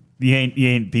 You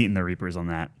ain't beating the Reapers on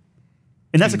that.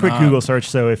 And that's a quick not. Google search.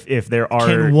 So if there are,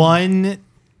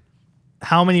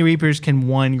 How many Reapers can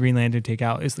one Green Lantern take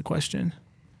out is the question.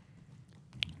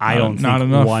 I don't not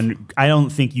think enough. I don't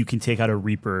think you can take out a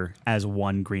Reaper as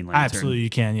one Green Lantern. Absolutely, you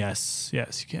can. Yes, you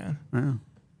can. Oh.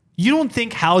 You don't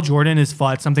think Hal Jordan has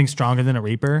fought something stronger than a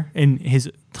Reaper in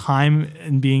his time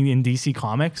in being in DC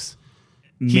Comics?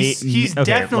 He's Okay,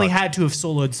 definitely look, had to have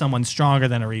soloed someone stronger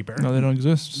than a Reaper. No, they don't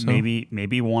exist. So. maybe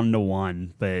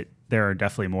 1-to-1, but there are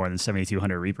definitely more than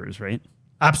 7,200 Reapers, right?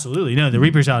 Absolutely. No, the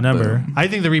Reapers outnumber. I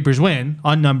think the Reapers win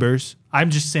on numbers. I'm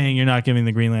just saying you're not giving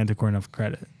the Green Lantern Corps enough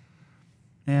credit.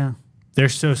 Yeah. They're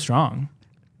so strong.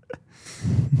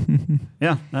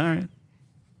 Yeah. All right.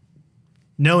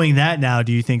 Knowing that now,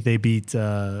 do you think they beat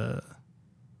the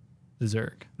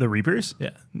Zerg? The Reapers? Yeah.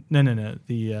 No.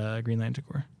 The Green Lantern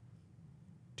Corps.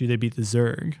 Do they beat the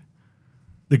Zerg?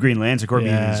 The Green Lantern Corps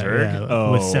beating the Zerg?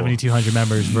 Yeah, with 7,200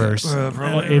 members versus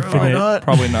Infinite.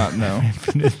 Probably not. No.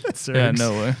 Infinite Zergs. Yeah,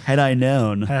 no way. Had I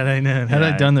known, Had I known, had I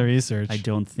Yeah, done the research, I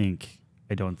don't think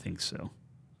so.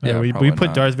 Yeah, we probably put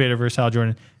not. Darth Vader versus Hal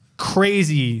Jordan.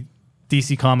 Crazy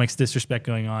DC Comics disrespect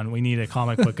going on. We need a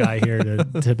comic book guy here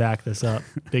to back this up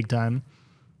big time.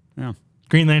 Yeah.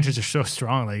 Green Lanterns are so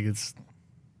strong. Like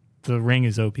the ring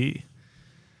is OP.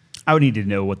 I would need to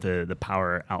know what the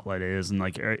power outlet is, and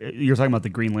like you're talking about the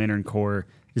Green Lantern Corps.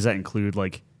 Does that include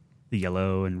like the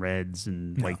yellow and reds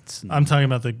and whites? And I'm talking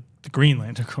about the Green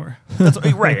Lantern Corps. that's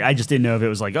right. I just didn't know if it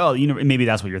was like, oh, maybe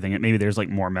that's what you're thinking. Maybe there's like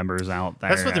more members out there.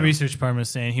 That's what the research department was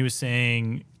saying. He was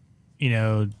saying,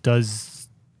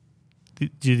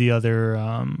 do the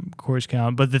other corps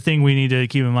count? But the thing we need to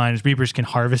keep in mind is Reapers can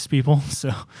harvest people.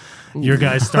 So your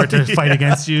guys start to fight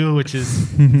against you, which is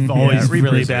always really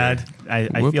Reapers bad. I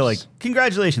Whoops. feel like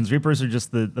congratulations, Reapers are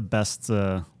just the best.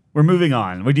 We're moving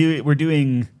on. We're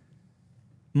doing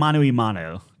mano y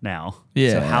mano now.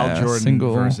 Yeah. So Hal Jordan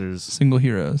versus single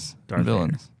heroes, Darth and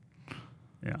villains.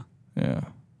 yeah. Yeah.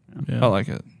 Yeah. I like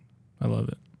it. I love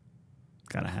it.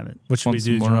 Gotta have it. What should Want we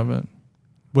some do, more John? of it?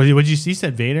 What did you see?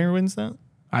 Said Vader wins that?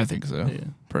 I think so. Yeah.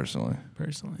 Personally,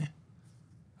 Personally.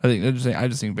 I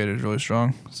just think Vader's really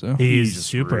strong. So He's just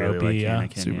super really OP, like yeah.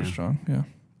 Anakin, super yeah. strong. Yeah.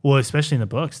 Well, especially in the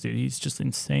books, dude. He's just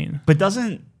insane. But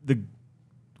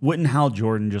wouldn't Hal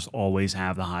Jordan just always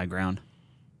have the high ground?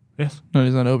 Yes. No,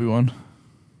 he's not Obi-Wan.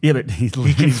 Yeah, but he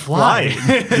can fly.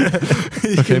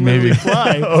 Okay, maybe.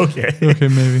 Fly. Okay. Okay,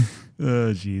 maybe.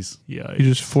 Oh, jeez. Yeah. He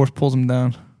just force pulls him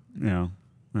down. No,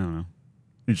 I don't know.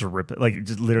 You just rip it, like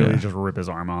just literally Yeah. just rip his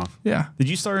arm off. Yeah. Did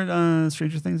you start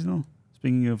Stranger Things at all?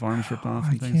 Speaking of arms ripped off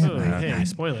and things. can't. Oh, hey,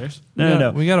 spoilers.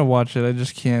 No. We gotta watch it. I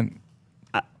just can't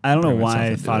I don't know Bring why I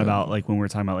myself to thought do it. about like when we were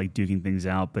talking about like duking things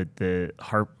out, but the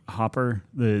Hopper,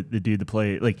 the dude that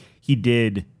played, like he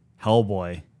did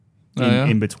Hellboy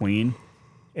in between,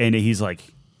 and he's like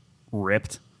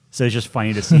ripped. So it's just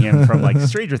funny to see him from like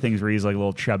Stranger Things where he's like a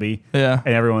little chubby. Yeah.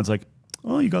 And everyone's like,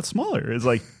 oh, you got smaller. It's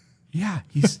like, yeah,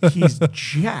 he's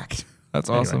jacked. That's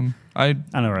Anyway. awesome. I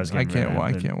don't know where I was I getting can't. at,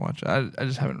 I but- can't watch it. I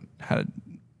just haven't had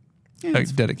Yeah, a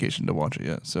dedication to watch it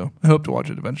yet. So I hope to watch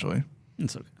it eventually.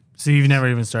 it's okay. So you've never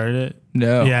even started it?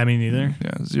 No. Yeah, me neither.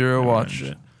 Yeah. Zero Never watched.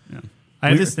 did it. Yeah. I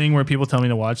have We're- this thing where people tell me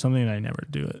to watch something and I never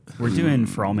do it. We're doing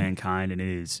For All Mankind, and it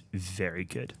is very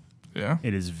good. Yeah.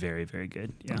 It is very, very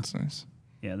good. Yeah. That's nice.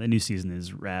 Yeah, the new season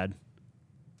is rad.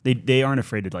 They aren't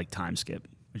afraid to like time skip,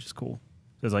 which is cool.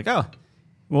 So it's like, oh,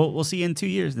 well, we'll see you in 2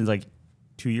 years. And it's like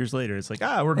 2 years later, it's like,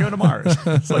 we're going to Mars.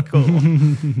 It's like cool.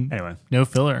 Anyway, No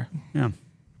filler. yeah.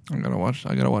 I gotta watch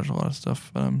a lot of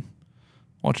stuff. But I'm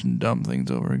watching dumb things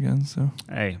over again. So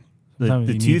Hey, Sometimes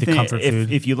the you two need the things. comfort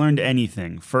food. If you learned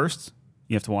anything, first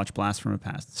you have to watch Blast from the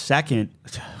Past. Second,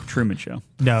 Truman Show.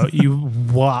 No, you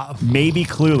Maybe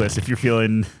Clueless if you're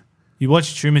feeling. you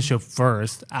watch Truman Show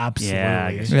first. Absolutely. Yeah,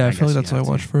 I guess. yeah, I I feel like guess that's you what I have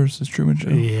watch first is Truman Show.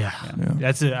 Yeah. Yeah.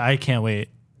 That's it. I can't wait.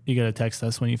 You got to text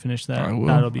us when you finish that. I will.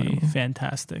 That'll I be will.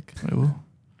 fantastic. I will.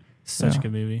 Such a Yeah.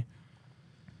 good movie.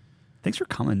 Thanks for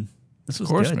coming. This was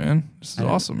Of course, good. man. This is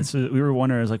awesome. We were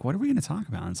wondering, I was like, what are we going to talk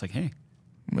about? And it's like, hey,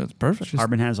 It's perfect.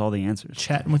 Harbin has all the answers.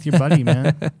 Chatting with your buddy,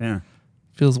 man. Yeah.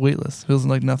 Feels weightless. Feels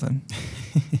like nothing.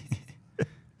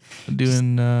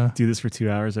 Doing Do this for 2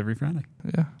 hours every Friday.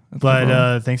 yeah. that's But no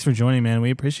problem. thanks for joining, man. We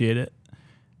appreciate it.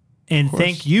 And course.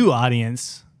 thank you,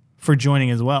 audience, for joining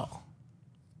as well.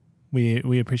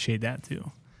 We appreciate that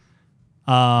too.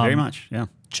 Very much. Yeah.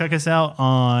 Check us out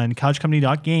on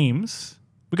couchcompany.games.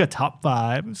 We got top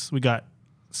fives. We got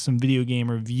some video game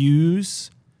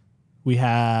reviews. We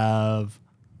have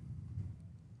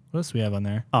what else do we have on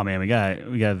there? Oh man, we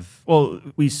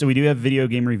do have video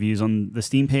game reviews on the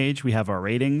Steam page. We have our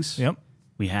ratings. Yep.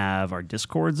 We have our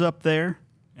Discords up there.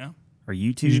 Yeah. Our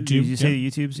YouTube. YouTube, Did you say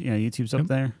YouTube's? Yeah, YouTube's up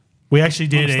there. We actually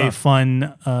did a stuff.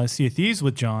 fun Sea of Thieves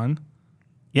with John,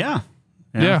 Yeah.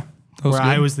 yeah. That was where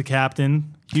I good. was the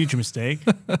captain. Huge mistake.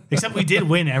 Except we did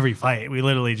win every fight. We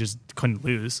literally just couldn't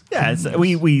lose. Yeah.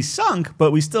 We sunk,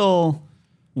 but we still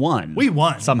won. We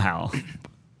won. somehow. we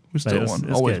But still won.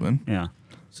 Always good. win. Yeah.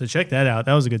 So check that out.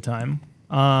 That was a good time.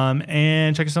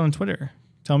 And check us out on Twitter.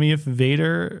 Tell me if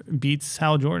Vader beats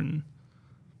Hal Jordan.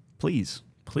 Please.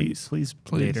 Please. Please.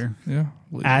 Please. Later. Yeah.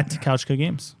 At CouchCo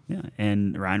Games. Yeah.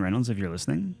 And Ryan Reynolds, if you're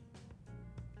listening,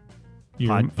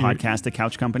 You're- podcast at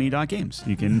couchcompany.games.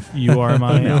 You can. You are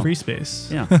my No. free space.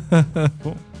 Yeah.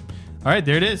 Cool. All right,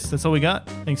 there it is. That's all we got.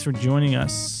 Thanks for joining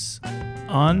us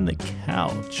on the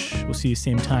couch. We'll see you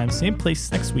same time, same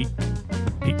place next week.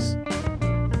 Peace.